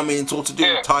 You know what I mean? It's all to do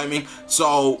with timing.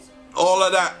 So all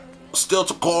of that still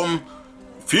to come.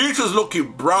 Future's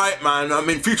looking bright, man. I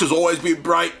mean, future's always been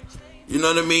bright. You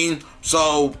know what I mean?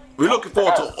 So we're looking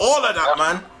forward to all of that,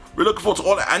 man. We're looking forward to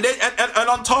all that. And then and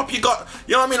on top you got,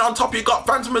 you know what I mean? On top you got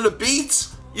Phantom of the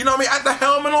Beats. You know what I mean? At the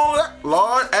helm and all that.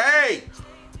 Lord, hey.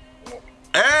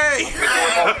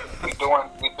 We doing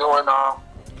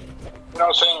you know what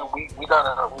I'm saying? We got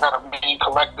a main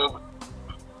collective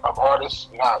of artists.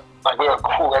 You know, like we're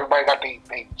cool. Everybody got their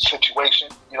situation.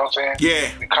 You know what I'm saying?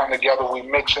 Yeah. We come together. We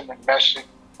mixing and meshing.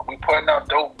 We putting out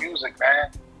dope music,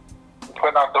 man. We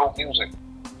putting out dope music.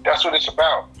 That's what it's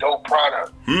about. Dope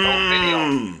product. Dope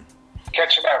video.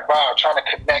 Catching that vibe. Trying to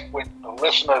connect with the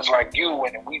listeners like you,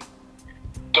 and we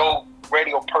dope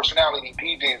radio personality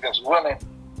DJs that's willing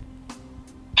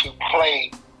to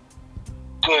play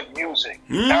good music.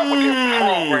 Not what they're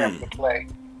programmed to play,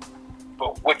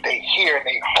 but what they hear in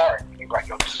their heart. You're like,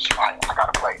 yo, this is fire. I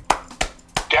gotta play it.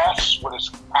 That's what it's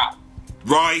about.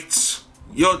 Right.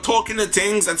 You're talking the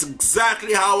things. That's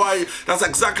exactly how I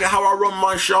run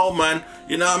my show, man.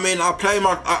 You know what I mean? I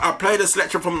play the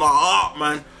selection from the heart,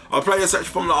 man. I play the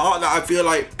selection from the heart that I feel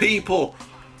like, people,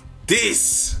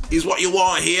 this is what you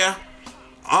want here.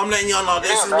 I'm letting y'all know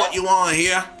this is what you want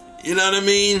here. You know what I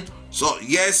mean? So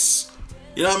yes,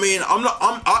 you know what I mean?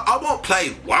 I won't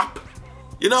play WAP.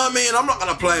 You know what I mean? I'm not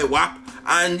gonna play WAP.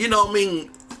 And you know what I mean?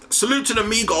 Salute to the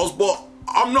Migos, but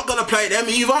I'm not gonna play them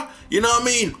either. You know what I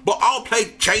mean? But I'll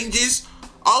play Changes.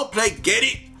 I'll play Get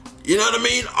It. You know what I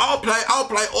mean? I'll play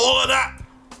all of that.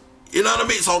 You know what I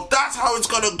mean? So that's how it's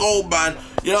gonna go, man.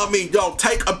 You know what I mean? Yo,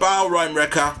 take a bow, Rhyme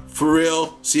Wrecker. For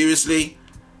real. Seriously.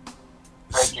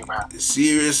 Thank you, man.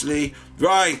 Seriously.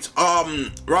 Right.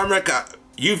 Rhyme Wrecker,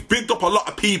 you've picked up a lot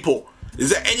of people. Is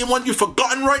there anyone you've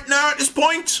forgotten right now at this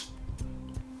point?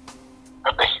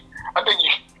 I think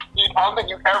you I don't think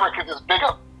you ever could just big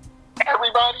up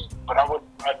everybody, but I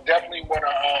definitely want to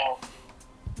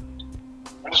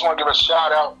I just want to give a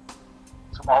shout out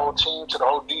to my whole team, to the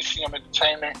whole DCM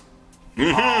Entertainment.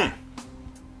 My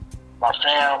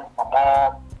fam, my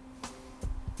mom.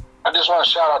 I just want to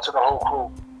shout out to the whole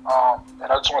crew.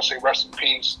 And I just want to say rest in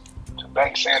peace to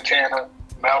Bank Santana,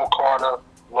 Mel Carter,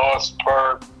 Lord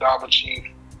Superb, Dollar Chief.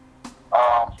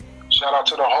 Shout out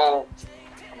to the whole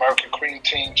American Cream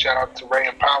Team. Shout out to Ray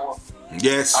and Power.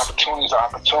 Yes.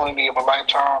 Opportunity of a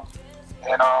lifetime.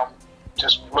 And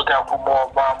just look out for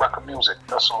more Rhyme Record music.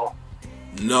 That's all.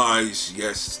 Nice,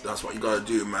 yes, that's what you gotta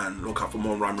do, man. Look out for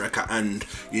more Rhyme Record, and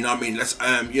you know what I mean. Let's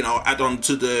add on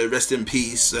to the rest in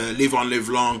peace, live on, live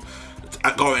long.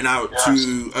 Going out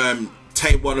to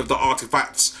take one of the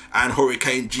artifacts and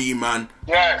Hurricane G, man.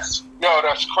 Yes, yo,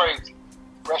 that's crazy.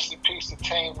 Rest in peace to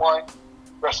Tame One.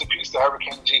 Rest in peace to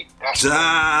Hurricane G. That's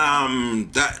damn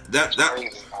crazy. That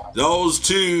crazy, those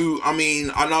two. I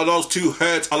mean, I know those two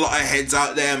hurt a lot of heads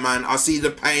out there, man. I see the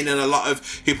pain in a lot of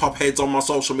hip hop heads on my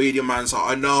social media, man. So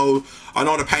I know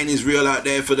the pain is real out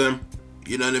there for them.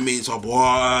 You know what I mean? So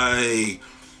boy,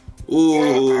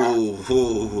 ooh.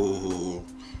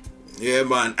 Yeah,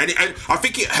 man, and I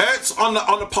think it hurts on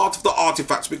the part of the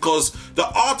Artifacts, because the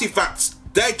Artifacts,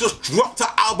 they just dropped an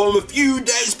album a few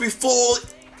days before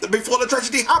the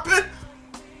tragedy happened.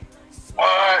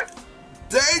 What?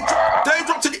 They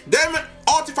dropped it. Them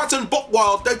Artifacts and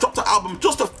Buckwild, they dropped the album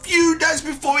just a few days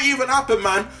before it even happened,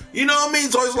 man. You know what I mean?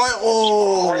 So it's like,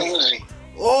 crazy.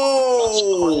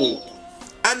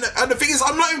 And the thing is,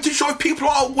 I'm not even too sure if people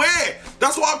are aware.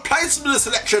 That's why I played some of the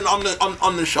selection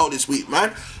on the show this week,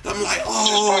 man. I'm like,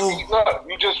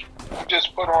 you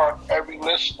just put on every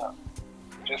listener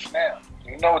just now.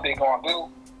 You know what they're gonna do.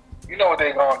 You know what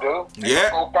they gonna do? They gonna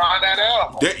go find that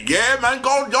album. Yeah, man,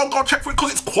 go check for it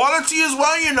because it's quality as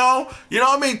well. You know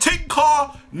what I mean. Tin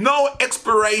Car, no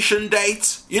expiration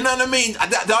date. You know what I mean.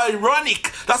 That's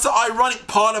the ironic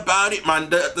part about it, man.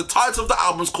 The title of the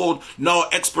album's called No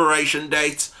Expiration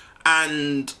Date,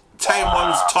 and Tame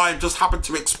One's time just happened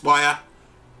to expire.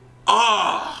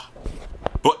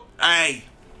 But hey,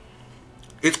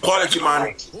 it's quality,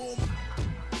 man.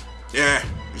 Yeah,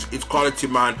 it's quality,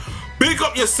 man. Big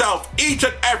up yourself each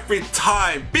and every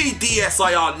time.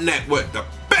 BDSIR Network, the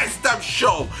best damn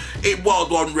show in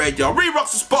World One Radio.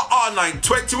 Rerock's the spot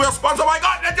R920. We're sponsored by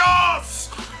Got the Juice.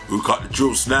 Who got the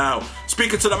juice now?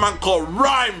 Speaking to the man called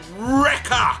Rhyme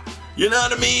Wrecker. You know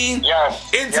what I mean?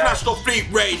 Yes. International Fleet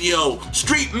Radio.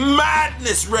 Street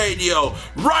Madness Radio.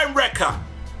 Rhyme Wrecker.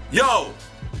 Yo,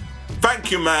 thank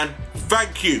you, man.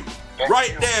 Thank you.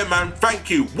 There, man. Thank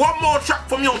you. One more track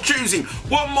from your choosing.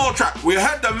 One more track. We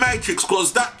heard the Matrix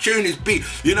because that tune is big.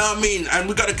 You know what I mean? And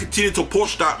we got to continue to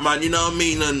push that, man. You know what I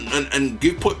mean? And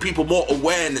put people more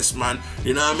awareness, man.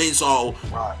 You know what I mean? So,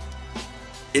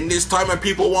 in this time when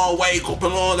people want to wake up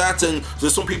and all that, and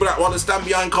there's some people that want to stand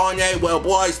behind Kanye. Well,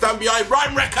 boy, stand behind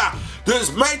Rhyme Wrecker.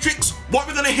 There's Matrix. What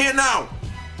we're going to hear now?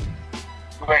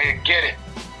 We're going to get it.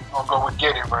 I'm going to go with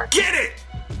Get It, right? Get it!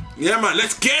 Yeah, man.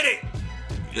 Let's get it.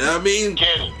 You know what I mean?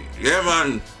 Get it. Yeah,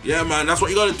 man. Yeah, man. That's what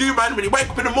you gotta do, man. When you wake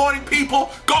up in the morning,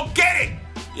 people, go get it.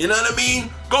 You know what I mean?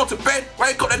 Go to bed,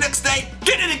 wake up the next day,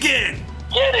 get it again.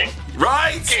 Get it.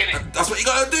 Right? Get it. That's what you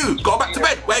gotta do. Go back to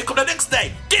bed, wake up the next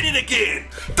day, get it again.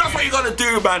 That's what you gotta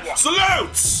do, man.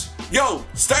 Salutes. Yo,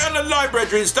 stay on the line,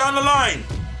 brethren. Stay on the line.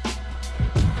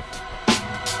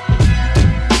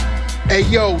 Hey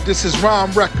yo, this is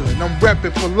Rhyme Wrecker, and I'm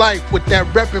reppin' for life with that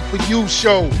RePPiN4U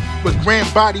show with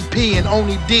Grand Body P and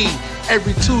Only D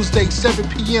every Tuesday, 7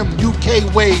 p.m.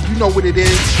 UK Wave. You know what it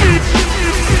is.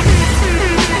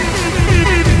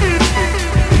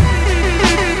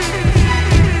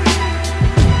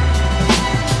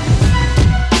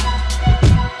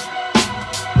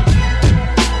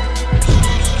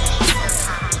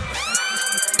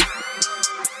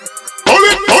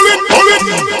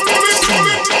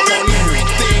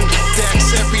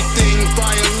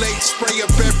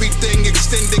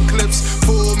 Extended clips,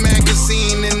 full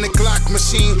magazine in the Glock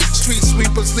machine. Street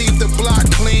sweepers leave the block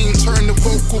clean. Turn the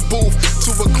vocal booth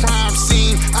to a crime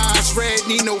scene. Eyes red,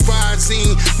 need no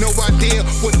Visine. No idea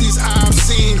what these eyes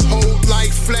seen. Hold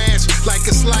light flash like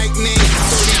it's lightning.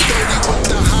 30-30 with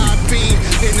the high beam.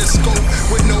 In the scope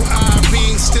with no eye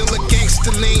beam. Still a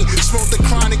gangster lean. Smoke the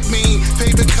chronic mean.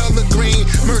 Favorite color green.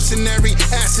 Mercenary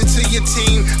acid to your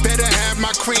team. Better have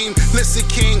my cream. Listen,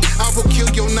 king, I will kill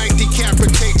your night,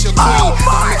 decapitate your queen.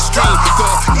 I'm extreme, the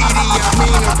Idi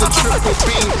Amin of the triple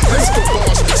beam. Let's go,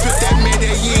 boss, spit that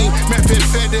Medellin,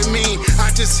 methamphetamine.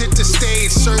 I just hit the stage,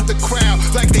 serve the crowd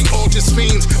like they all just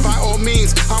fiends. By all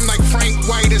means, I'm like Frank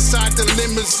White inside the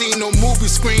limousine, no movie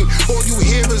screen. All you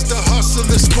hear is the hustler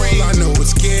scream. All I know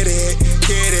is get it,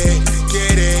 get it,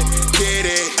 get it, get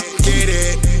it, get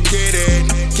it, get it,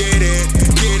 get it,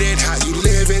 get it. How you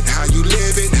live it, how you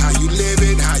live it, how you live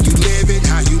it, how you live it,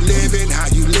 how you live it, how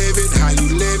you live it, how you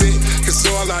live it. Cause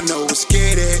all I know is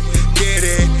get it, get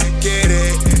it, get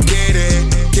it, get it,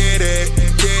 get it,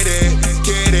 get it,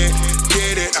 get it,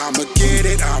 get it. I'ma get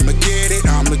it, I'ma get it,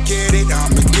 I'ma get it,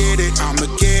 I'ma get it, I'ma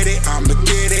get it, I'ma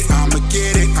get it, I'ma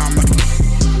get it, I'ma.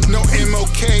 No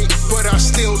MOK, but I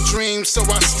still dream, so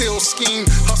I still scheme.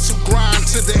 Hustle grind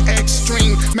to the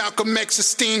extreme. Malcolm X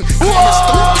esteem. Clemens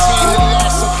 13 and Law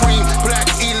Supreme.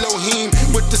 Black Elohim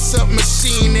with the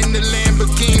submachine in the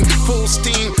Lamborghini. Full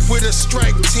steam with a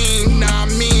strike team. Nah,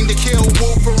 I mean to kill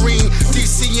Wolverine.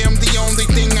 DCM, the only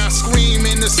thing I scream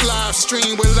in this live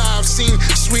stream. With live scene,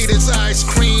 sweet as ice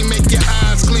cream. Make your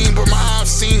eyes gleam, but my eyes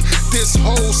seen this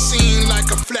whole scene like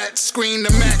a flat screen.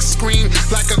 The max screen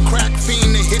like a crack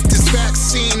fiend to hit this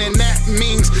vaccine, and that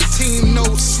means team no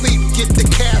sleep. Get the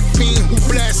caffeine. Who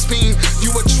blaspheme? You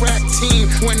attract team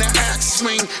when the axe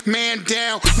swing. Man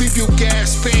down, leave you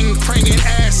gasping, praying,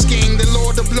 asking the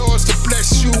Lord of Lords to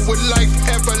bless you with life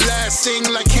everlasting.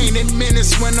 Like Canaan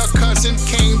Menace when a cousin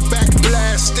came back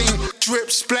blasting.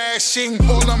 Drip splashing,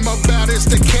 all I'm about is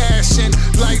the cashing.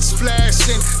 Lights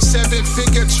flashing,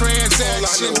 7-figure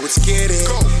transaction. All I know is get it,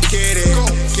 get it,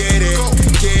 get it,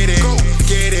 get it,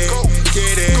 get it,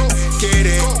 get it, get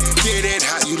it, get it.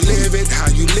 How you live it, how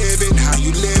you live it, how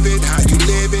you live it, how you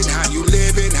live it, how you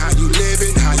live it, how you live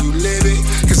it, how you live it.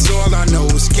 Cause all I know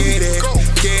is get it,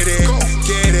 get it,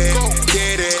 get it,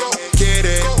 get it, get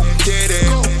it, get it,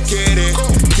 get it,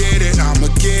 get it. I'ma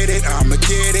get it, I'ma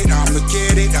get it, I'ma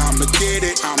get it, I'ma get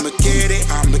it, I'ma get it,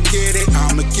 I'ma get it,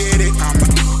 I'ma get it, I'ma.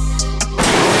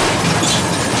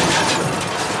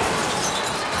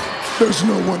 There's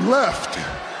no one left.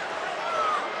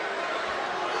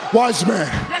 Wise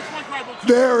man,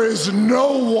 there is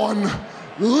no one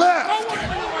left.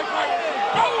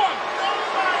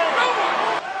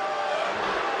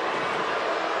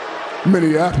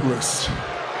 Minneapolis.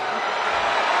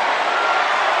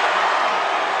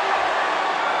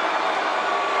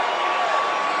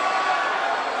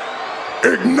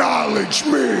 Acknowledge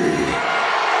me.